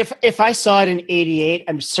certain if I saw it in '88,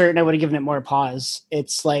 I'm certain I would have given it more pause.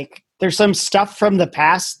 It's like there's some stuff from the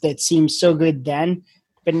past that seems so good then,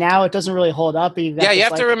 but now it doesn't really hold up. You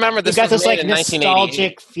have to remember this. You got this made in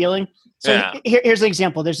nostalgic feeling. So here's an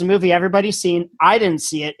example. There's a movie everybody's seen. I didn't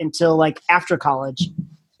see it until after college,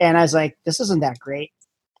 and I was like, this isn't that great.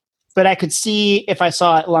 But I could see if I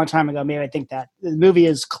saw it a long time ago, maybe I think that the movie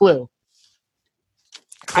is Clue.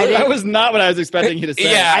 That was not what I was expecting you to say.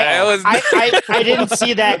 Yeah, I didn't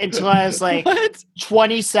see that until I was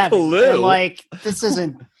 27. Clue? I'm this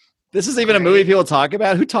isn't. This is even a movie people talk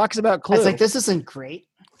about. Who talks about Clue? I was like, this isn't great.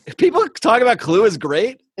 If people talk about Clue is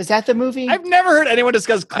great. Is that the movie? I've never heard anyone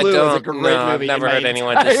discuss Clue as a great movie. I've never heard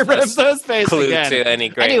anyone discuss Clue to any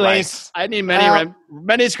great. Anyways, I need many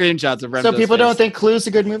screenshots of Remzo's so people face. don't think Clue's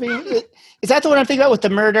a good movie. Is that the one I'm thinking about with the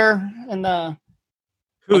murder and the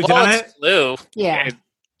who done it? Clue. Yeah.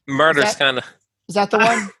 Murder's kind of. Is that the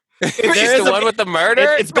one? There's the one with the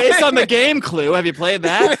murder. It's based on the game Clue. Have you played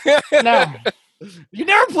that? No. You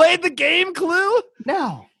never played the game Clue?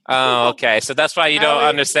 No. Oh, okay. So that's why you don't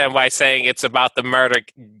understand why saying it's about the murder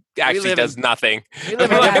actually does nothing. We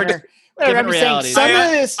live in Whatever. I'm realities.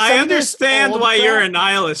 saying I understand why you're a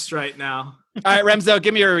nihilist right now. All right, Remzo,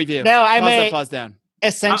 give me your review. No, I'm pause down.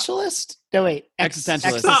 Essentialist? No, wait.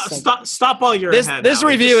 Existentialist. Stop all your head. This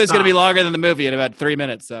review is going to be longer than the movie in about 3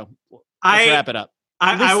 minutes, so let's wrap it up.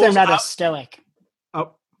 At least I'm not a stoic.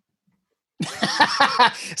 Oh.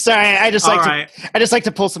 Sorry, I just like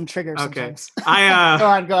to pull some triggers. Okay.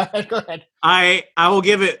 Sometimes. Go ahead. I will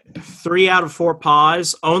give it 3 out of 4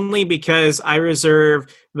 paws only because I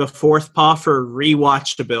reserve the 4th paw for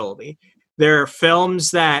rewatchability. There are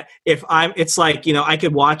films that I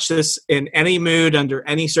could watch this in any mood under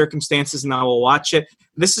any circumstances and I will watch it.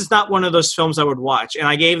 This is not one of those films I would watch. And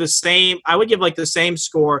I would give the same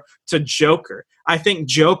score to Joker. I think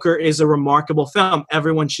Joker is a remarkable film.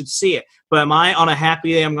 Everyone should see it. But am I on a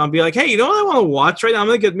happy day? I'm going to be like, hey, you know what I want to watch right now? I'm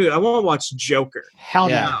in a good mood. I want to watch Joker. Hell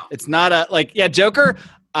no. It's not Joker.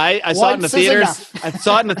 I saw it in the theaters. I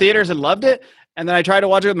saw it in the theaters and loved it. And then I tried to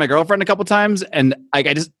watch it with my girlfriend a couple times, and I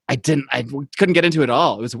couldn't get into it at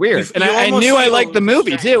all. It was weird, and I knew I liked the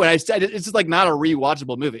movie too. And it's just not a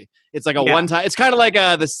rewatchable movie. It's like a one time. It's kind of like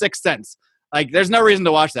The Sixth Sense. There's no reason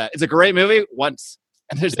to watch that. It's a great movie once,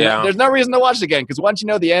 and there's no reason to watch it again because once you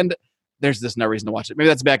know the end, there's just no reason to watch it. Maybe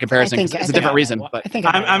that's a bad comparison. It's a different reason. But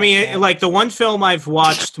the one film I've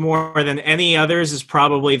watched more than any others is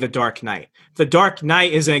probably The Dark Knight. The Dark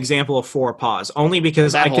Knight is an example of 4 paws, only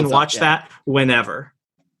because I can watch that whenever.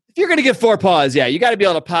 If you're going to get 4 paws, you got to be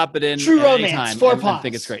able to pop it in. True Romance, anytime 4 paws. I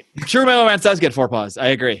think it's great. True Romance does get 4 paws. I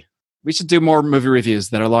agree. We should do more movie reviews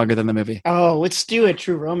that are longer than the movie. Oh, let's do a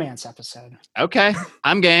True Romance episode. Okay,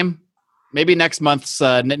 I'm game. Maybe next month's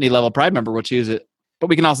Nittany level Pride member will choose it. But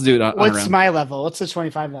we can also do it on What's my level? What's the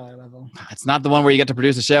 $25 level? It's not the one where you get to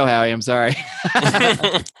produce a show, Howie. I'm sorry.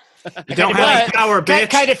 You don't have any power, bitch. I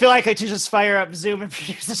kind of feel like I should just fire up Zoom and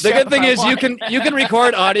produce a show. The good thing is you can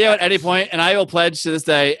record audio at any point, and I will pledge to this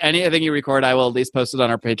day anything you record, I will at least post it on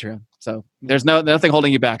our Patreon. So there's nothing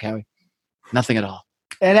holding you back, Howie. Nothing at all.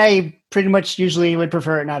 And I pretty much usually would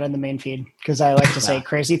prefer it not on the main feed because I like to say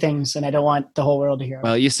crazy things and I don't want the whole world to hear them.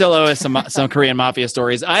 Well, you still owe us some Korean mafia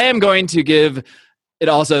stories. I am going to give it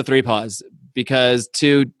also 3 paws because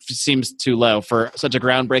 2 seems too low for such a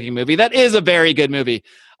groundbreaking movie. That is a very good movie.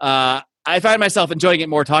 I find myself enjoying it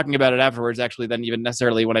more talking about it afterwards, actually, than even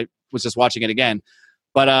necessarily when I was just watching it again.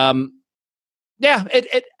 But yeah,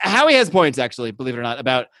 Howie has points, actually, believe it or not,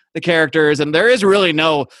 about the characters, and there is really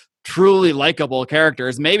no truly likable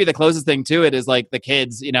characters. Maybe the closest thing to it is like the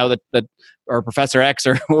kids, you know, the or Professor X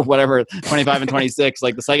or whatever, 25 and 26,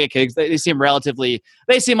 like the psychic kids. They seem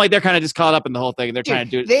like they're kind of just caught up in the whole thing. They're trying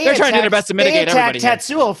to do their best to mitigate everybody. They attacked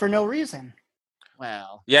Tetsuo for no reason.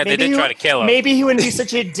 Well, yeah, they did try to kill him. Maybe he wouldn't be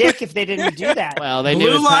such a dick if they didn't do that. Well, they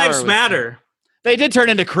knew Blue Lives Matter. They did turn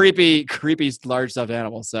into creepy, large stuffed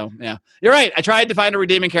animals. So, yeah. You're right. I tried to find a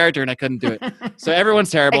redeeming character, and I couldn't do it. So everyone's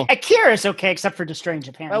terrible. Akira's okay, except for destroying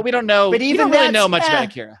Japan. Well, we don't know. But we don't really know much about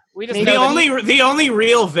Akira. We just know the only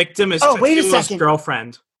real victim is Tetsuo's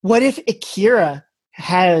girlfriend. What if Akira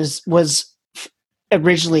was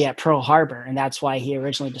originally at Pearl Harbor, and that's why he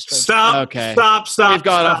originally destroyed Stop. Okay. Stop. We've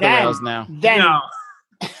gone off the rails now. No.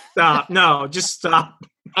 Stop. No, just stop.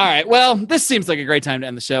 All right. Well, this seems like a great time to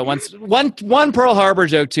end the show. One Pearl Harbor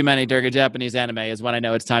joke too many during a Japanese anime is when I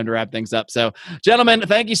know it's time to wrap things up. So, gentlemen,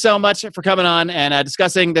 thank you so much for coming on and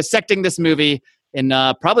dissecting this movie in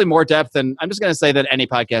probably more depth than I'm just going to say that any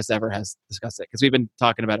podcast ever has discussed it because we've been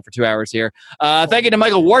talking about it for 2 hours here. Thank you to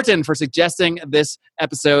Michael Wharton for suggesting this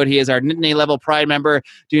episode. He is our Nittany Level Pride member.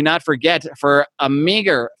 Do not forget, for a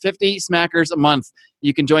meager 50 smackers a month,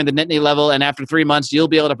 you can join the Nittany Level, and after 3 months, you'll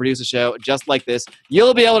be able to produce a show just like this.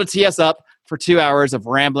 You'll be able to tee us up for 2 hours of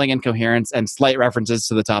rambling and coherence and slight references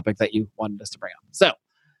to the topic that you wanted us to bring up. So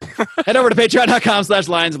head over to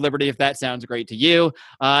patreon.com/Lions of Liberty if that sounds great to you.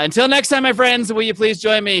 Until next time, my friends, will you please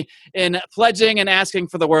join me in pledging and asking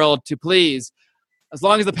for the world to please, as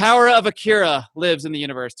long as the power of Akira lives in the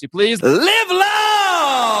universe, to please live long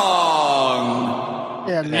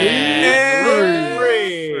and